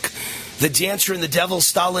new book, The Dancer and the Devil,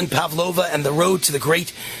 Stalin, Pavlova, and the Road to the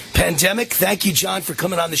Great Pandemic. Thank you, John, for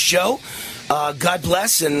coming on the show. God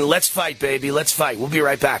bless, and let's fight, baby. Let's fight. We'll be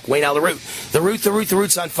right back. Wayne Al, The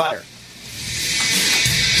Root's on fire.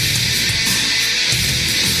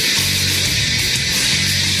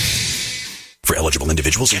 For eligible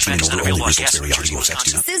individuals,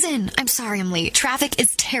 results Susan, I'm sorry I'm late. Traffic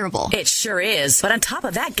is terrible. It sure is. But on top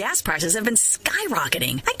of that, gas prices have been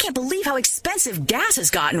skyrocketing. I can't believe how expensive gas has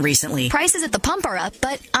gotten recently. Prices at the pump are up,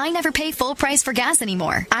 but I never pay full price for gas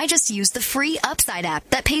anymore. I just use the free Upside app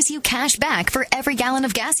that pays you cash back for every gallon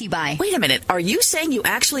of gas you buy. Wait a minute. Are you saying you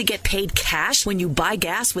actually get paid cash when you buy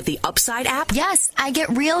gas with the Upside app? Yes, I get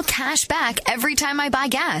real cash back every time I buy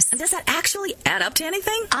gas. Does that actually add up to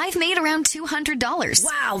anything? I've made around $200.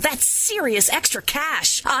 Wow, that's serious extra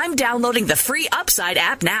cash. I'm downloading the free Upside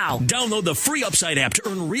app now. Download the free Upside app to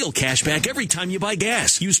earn real cash back every time you buy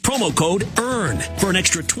gas. Use promo code EARN for an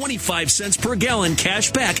extra 25 cents per gallon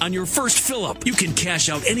cash back on your first fill-up. You can cash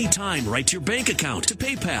out anytime right to your bank account, to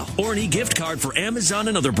PayPal, or any gift card for Amazon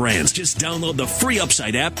and other brands. Just download the free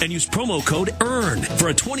Upside app and use promo code EARN for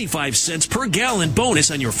a 25 cents per gallon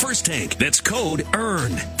bonus on your first tank. That's code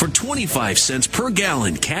EARN for 25 cents per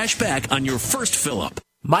gallon cash back on your first fill-up.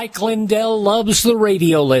 Mike Lindell loves the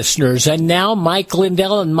radio listeners, and now Mike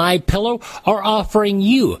Lindell and MyPillow are offering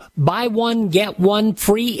you buy one, get one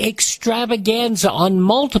free extravaganza on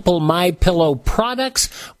multiple MyPillow products.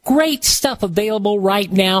 Great stuff available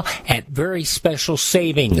right now at very special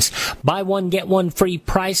savings. Buy one, get one free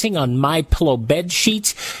pricing on MyPillow bed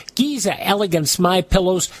sheets, Giza Elegance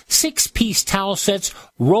MyPillows, 6-piece towel sets,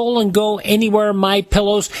 roll and go anywhere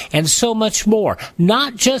MyPillows, and so much more.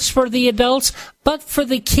 Not just for the adults, but for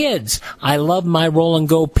the kids. I love my roll and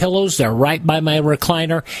go pillows. They're right by my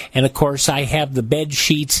recliner. And of course, I have the bed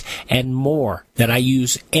sheets and more that I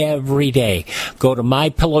use every day. Go to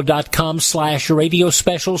mypillow.com/radio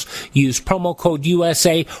specials. Use promo code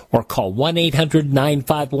USA or call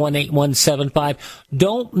 1-800-951-8175.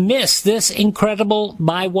 Don't miss this incredible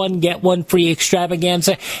buy one, get one free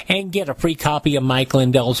extravaganza and get a free copy of Mike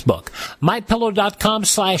Lindell's book.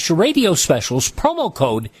 mypillow.com/radio specials, promo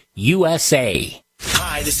code USA. Hi.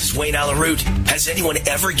 Hi, this is Wayne Allyn. Has anyone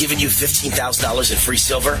ever given you $15,000 in free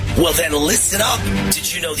silver? Well, then listen up.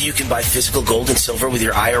 Did you know that you can buy physical gold and silver with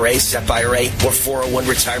your IRA, SEP IRA, or 401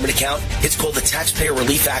 retirement account? It's called the Taxpayer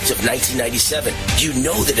Relief Act of 1997. You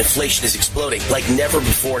know that inflation is exploding like never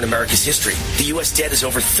before in America's history. The U.S. debt is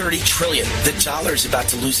over $30 trillion. The dollar is about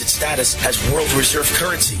to lose its status as world reserve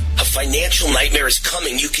currency. A financial nightmare is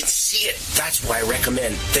coming. You can see it. That's why I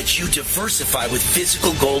recommend that you diversify with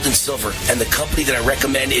physical gold and silver. And the company that I recommend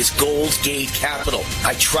is Gold Gate Capital.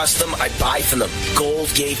 I trust them. I buy from them.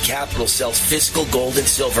 Gold Gate Capital sells physical gold and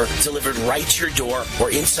silver delivered right to your door or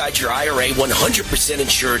inside your IRA, 100%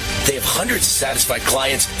 insured. They have hundreds of satisfied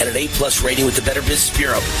clients and an A+ rating with the Better Business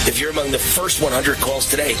Bureau. If you're among the first 100 calls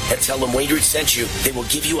today and tell them Wayne Root sent you, they will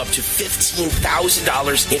give you up to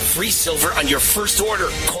 $15,000 in free silver on your first order.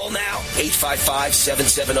 Call now.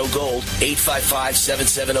 855-770-GOLD.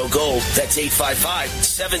 855-770-GOLD. That's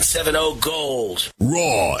 855-770-GOLD.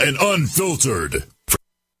 Raw and unfiltered.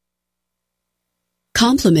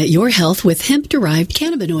 Complement your health with hemp-derived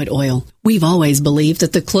cannabinoid oil. We've always believed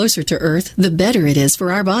that the closer to Earth, the better it is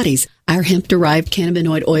for our bodies. Our hemp-derived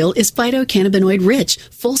cannabinoid oil is phytocannabinoid-rich,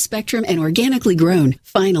 full-spectrum, and organically grown.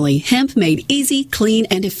 Finally, hemp made easy, clean,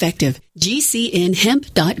 and effective.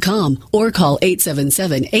 GCNhemp.com or call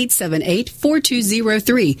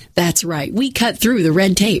 877-878-4203. That's right, we cut through the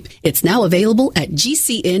red tape. It's now available at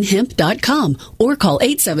GCNhemp.com or call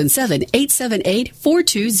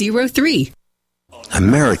 877-878-4203.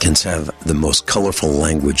 Americans have the most colorful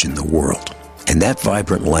language in the world, and that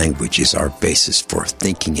vibrant language is our basis for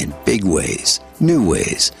thinking in big ways, new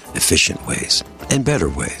ways, efficient ways, and better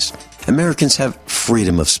ways. Americans have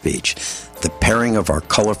freedom of speech. The pairing of our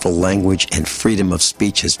colorful language and freedom of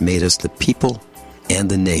speech has made us the people and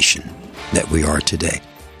the nation that we are today.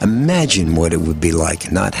 Imagine what it would be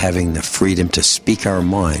like not having the freedom to speak our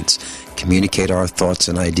minds, communicate our thoughts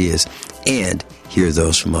and ideas, and hear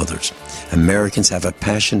those from others. Americans have a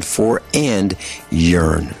passion for and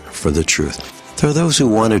yearn for the truth. There are those who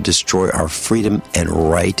want to destroy our freedom and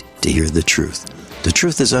right to hear the truth. The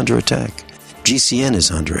truth is under attack. GCN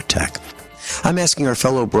is under attack. I'm asking our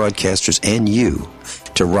fellow broadcasters and you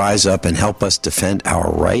to rise up and help us defend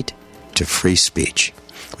our right to free speech.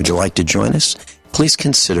 Would you like to join us? Please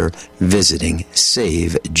consider visiting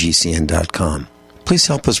SaveGCN.com. Please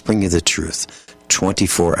help us bring you the truth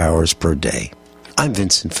 24 hours per day. I'm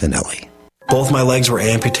Vincent Finelli. Both my legs were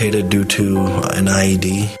amputated due to an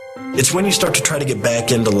IED. It's when you start to try to get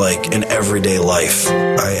back into like an everyday life.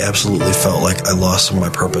 I absolutely felt like I lost some of my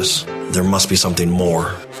purpose. There must be something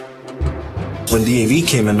more. When DAV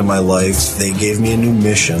came into my life, they gave me a new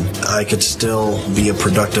mission. I could still be a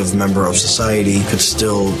productive member of society, could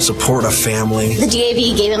still support a family. The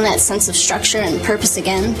DAV gave him that sense of structure and purpose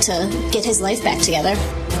again to get his life back together.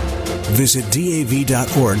 Visit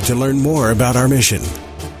DAV.org to learn more about our mission.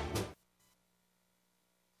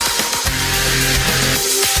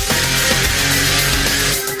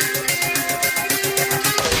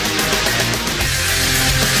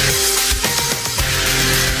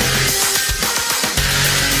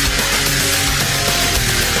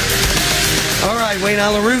 Wayne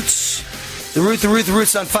Allyn Roots. The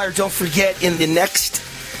Roots on fire. Don't forget, in the next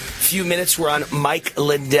few minutes, we're on Mike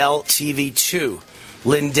Lindell TV 2.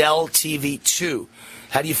 Lindell TV 2.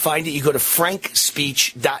 How do you find it? You go to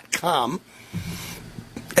frankspeech.com.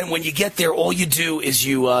 And when you get there, all you do is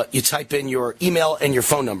you type in your email and your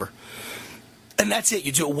phone number. And that's it.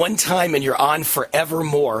 You do it one time and you're on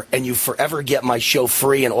forevermore, and you forever get my show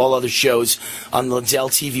free and all other shows on Lindell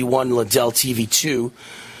TV 1, Lindell TV 2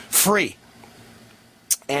 free.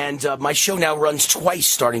 And my show now runs twice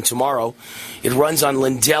starting tomorrow. It runs on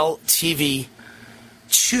Lindell TV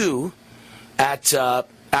 2 at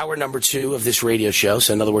hour number 2 of this radio show.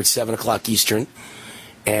 So in other words, 7 o'clock Eastern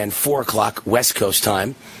and 4 o'clock West Coast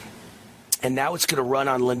time. And now it's going to run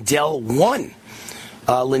on Lindell 1.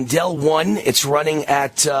 Lindell 1, it's running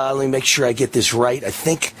at, let me make sure I get this right. I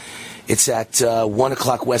think it's at 1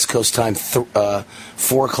 o'clock West Coast time, 4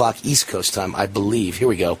 o'clock East Coast time, I believe. Here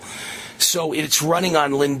we go. So it's running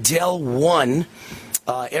on Lindell 1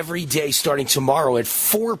 every day starting tomorrow at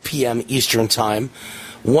 4 p.m. Eastern Time,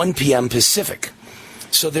 1 p.m. Pacific.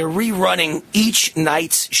 So they're rerunning each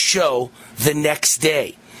night's show the next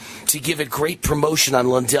day to give it great promotion on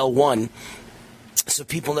Lindell 1 so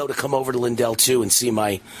people know to come over to Lindell 2 and see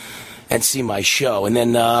my and see my show. And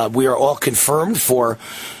then we are all confirmed for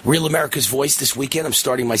Real America's Voice this weekend. I'm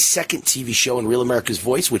starting my second TV show in Real America's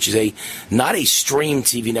Voice, which is not a stream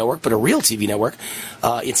TV network, but a real TV network.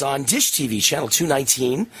 It's on Dish TV, channel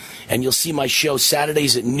 219, and you'll see my show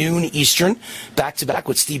Saturdays at noon Eastern, back-to-back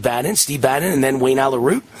with Steve Bannon, and then Wayne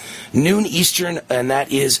Allyn, noon Eastern, and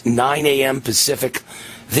that is 9 a.m. Pacific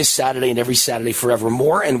this Saturday and every Saturday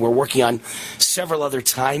forevermore. And we're working on several other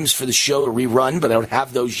times for the show to rerun, but I don't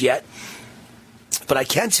have those yet. But I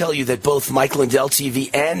can tell you that both Mike Lindell TV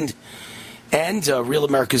and Real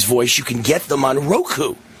America's Voice, you can get them on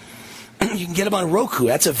Roku. You can get them on Roku.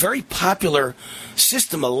 That's a very popular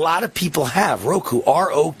system. A lot of people have Roku,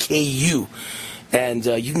 R-O-K-U. And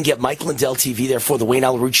you can get Mike Lindell TV, therefore the Wayne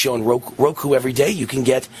Allyn Show on Roku every day. You can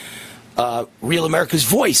get Real America's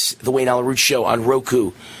Voice, the Wayne Allyn Show on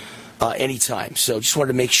Roku anytime. So just wanted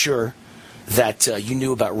to make sure that you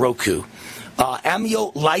knew about Roku.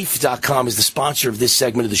 AmioLife.com is the sponsor of this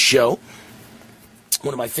segment of the show.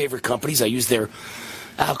 One of my favorite companies. I use their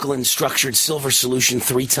alkaline structured silver solution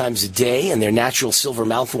 3 times a day, and their natural silver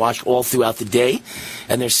mouthwash all throughout the day,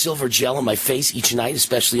 and their silver gel on my face each night,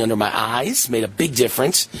 especially under my eyes, made a big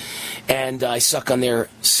difference. And I suck on their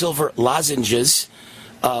silver lozenges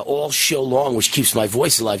all show long, which keeps my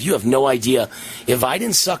voice alive. You have no idea. If I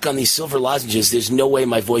didn't suck on these silver lozenges, there's no way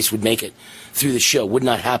my voice would make it through the show. Would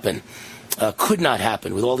not happen. Could not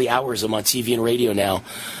happen with all the hours I'm on TV and radio now.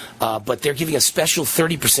 But they're giving a special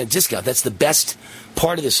 30% discount. That's the best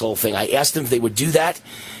part of this whole thing. I asked them if they would do that,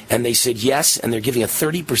 and they said yes, and they're giving a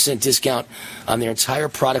 30% discount on their entire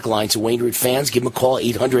product line to Wayne Root fans. Give them a call,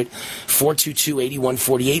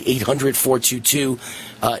 800-422-8148,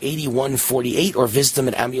 800-422-8148, or visit them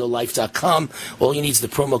at AmioLife.com. All you need is the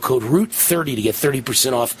promo code ROOT30 to get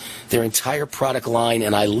 30% off their entire product line,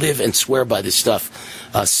 and I live and swear by this stuff.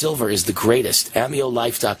 Silver is the greatest.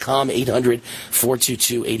 AmioLife.com,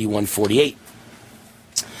 800-422-8148.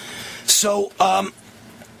 So,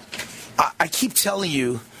 I keep telling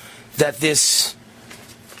you that this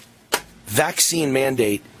vaccine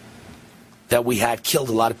mandate that we had killed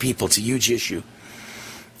a lot of people. It's a huge issue.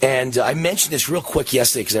 And I mentioned this real quick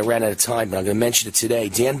yesterday because I ran out of time, but I'm going to mention it today.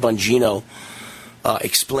 Dan Bongino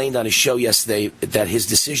explained on his show yesterday that his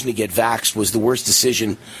decision to get vaxxed was the worst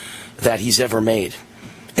decision that he's ever made.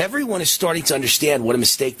 Everyone is starting to understand what a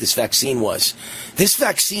mistake this vaccine was. This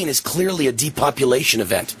vaccine is clearly a depopulation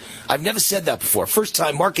event. I've never said that before. First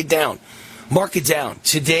time, mark it down. Mark it down.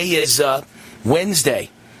 Today is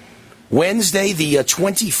Wednesday. Wednesday, the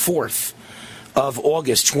 24th of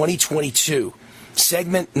August, 2022.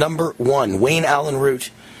 Segment number 1, Wayne Allyn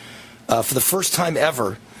Root, for the first time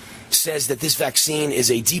ever, says that this vaccine is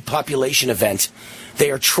a depopulation event. They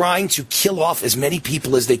are trying to kill off as many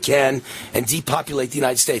people as they can and depopulate the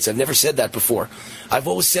United States. I've never said that before. I've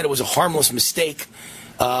always said it was a harmless mistake,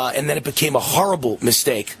 and then it became a horrible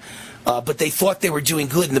mistake. But they thought they were doing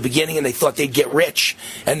good in the beginning, and they thought they'd get rich,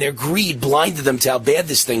 and their greed blinded them to how bad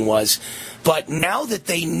this thing was. But now that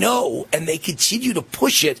they know and they continue to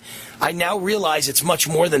push it, I now realize it's much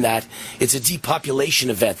more than that. It's a depopulation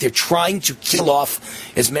event. They're trying to kill off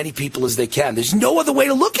as many people as they can. There's no other way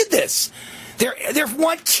to look at this. They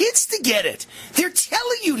want kids to get it. They're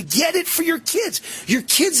telling you to get it for your kids. Your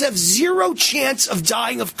kids have 0 chance of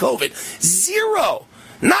dying of COVID. 0.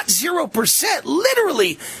 Not 0%.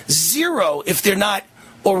 Literally 0 if they're not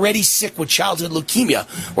already sick with childhood leukemia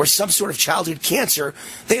or some sort of childhood cancer.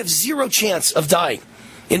 They have 0 chance of dying.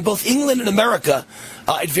 In both England and America,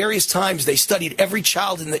 at various times, they studied every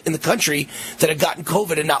child in the country that had gotten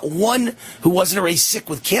COVID, and not one who wasn't already sick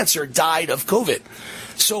with cancer died of COVID.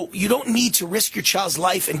 So you don't need to risk your child's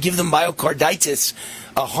life and give them myocarditis,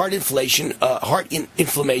 heart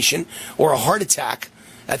inflammation, or a heart attack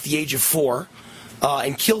at the age of 4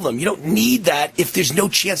 and kill them. You don't need that if there's no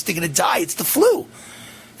chance they're going to die. It's the flu.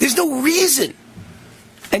 There's no reason.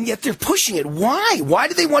 And yet they're pushing it. Why? Why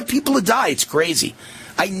do they want people to die? It's crazy.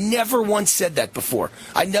 I never once said that before.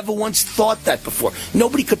 I never once thought that before.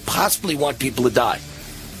 Nobody could possibly want people to die.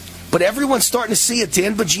 But everyone's starting to see it.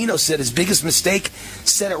 Dan Bongino said his biggest mistake,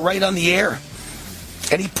 said it right on the air.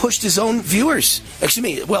 And he pushed his own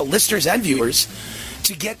listeners and viewers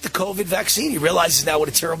to get the COVID vaccine. He realizes now what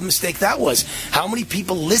a terrible mistake that was. How many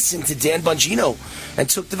people listened to Dan Bongino and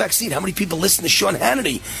took the vaccine? How many people listened to Sean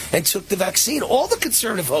Hannity and took the vaccine? All the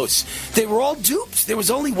conservative hosts, they were all dupes. There was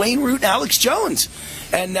only Wayne Root and Alex Jones.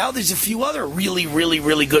 And now there's a few other really, really,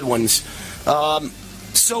 really good ones. Ben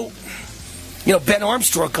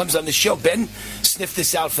Armstrong comes on the show. Ben sniffed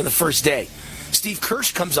this out from the first day. Steve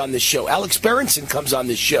Kirsch comes on this show. Alex Berenson comes on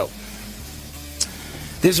this show.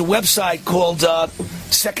 There's a website called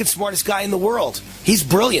Second smartest guy in the world. He's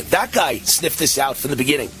brilliant. That guy sniffed this out from the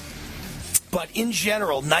beginning. But in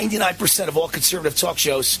general, 99% of all conservative talk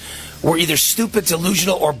shows were either stupid,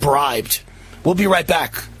 delusional, or bribed. We'll be right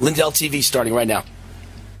back. Lindell TV starting right now.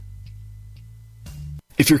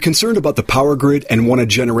 If you're concerned about the power grid and want to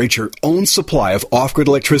generate your own supply of off-grid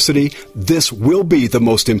electricity, this will be the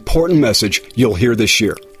most important message you'll hear this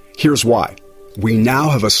year. Here's why. We now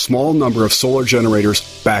have a small number of solar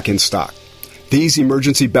generators back in stock. These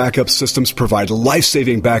emergency backup systems provide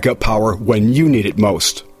life-saving backup power when you need it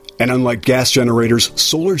most. And unlike gas generators,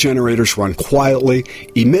 solar generators run quietly,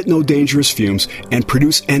 emit no dangerous fumes, and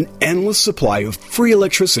produce an endless supply of free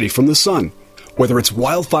electricity from the sun. Whether it's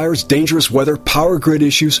wildfires, dangerous weather, power grid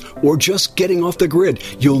issues, or just getting off the grid,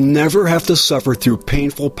 you'll never have to suffer through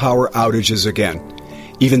painful power outages again.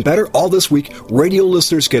 Even better, all this week, radio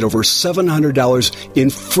listeners get over $700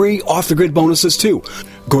 in free off-the-grid bonuses, too.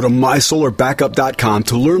 Go to mysolarbackup.com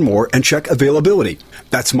to learn more and check availability.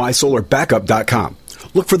 That's mysolarbackup.com.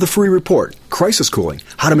 Look for the free report, Crisis Cooling,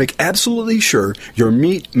 how to make absolutely sure your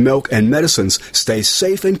meat, milk, and medicines stay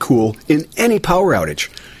safe and cool in any power outage.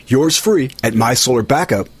 Yours free at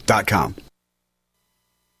mysolarbackup.com.